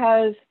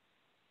 because,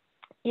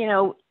 you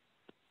know,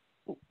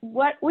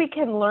 what we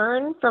can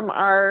learn from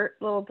our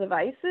little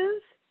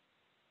devices,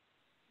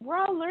 we're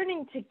all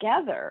learning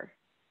together.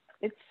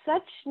 It's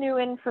such new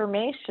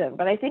information,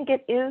 but I think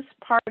it is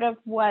part of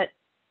what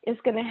is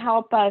going to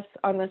help us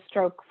on the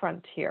stroke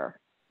frontier.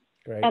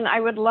 Great. And I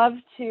would love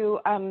to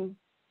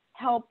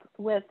help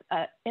with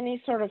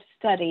any sort of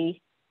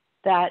study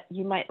that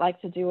you might like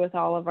to do with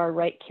all of our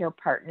Right Care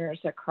partners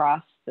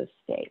across the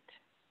state.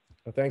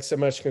 Well, thanks so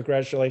much.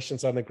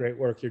 Congratulations on the great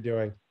work you're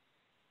doing.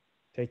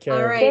 Take care.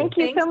 All right. Thank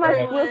you Thanks, so much.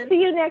 everyone. We'll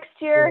see you next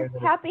year.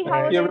 Happy Bye.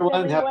 holidays, Thank you, everyone.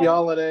 everyone. Happy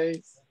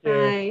holidays.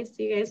 Bye.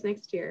 See you guys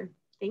next year.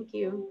 Thank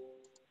you.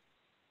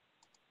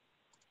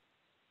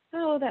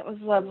 Oh, that was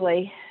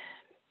lovely.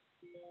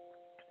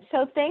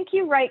 So thank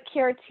you, Right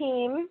Care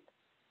team.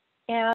 And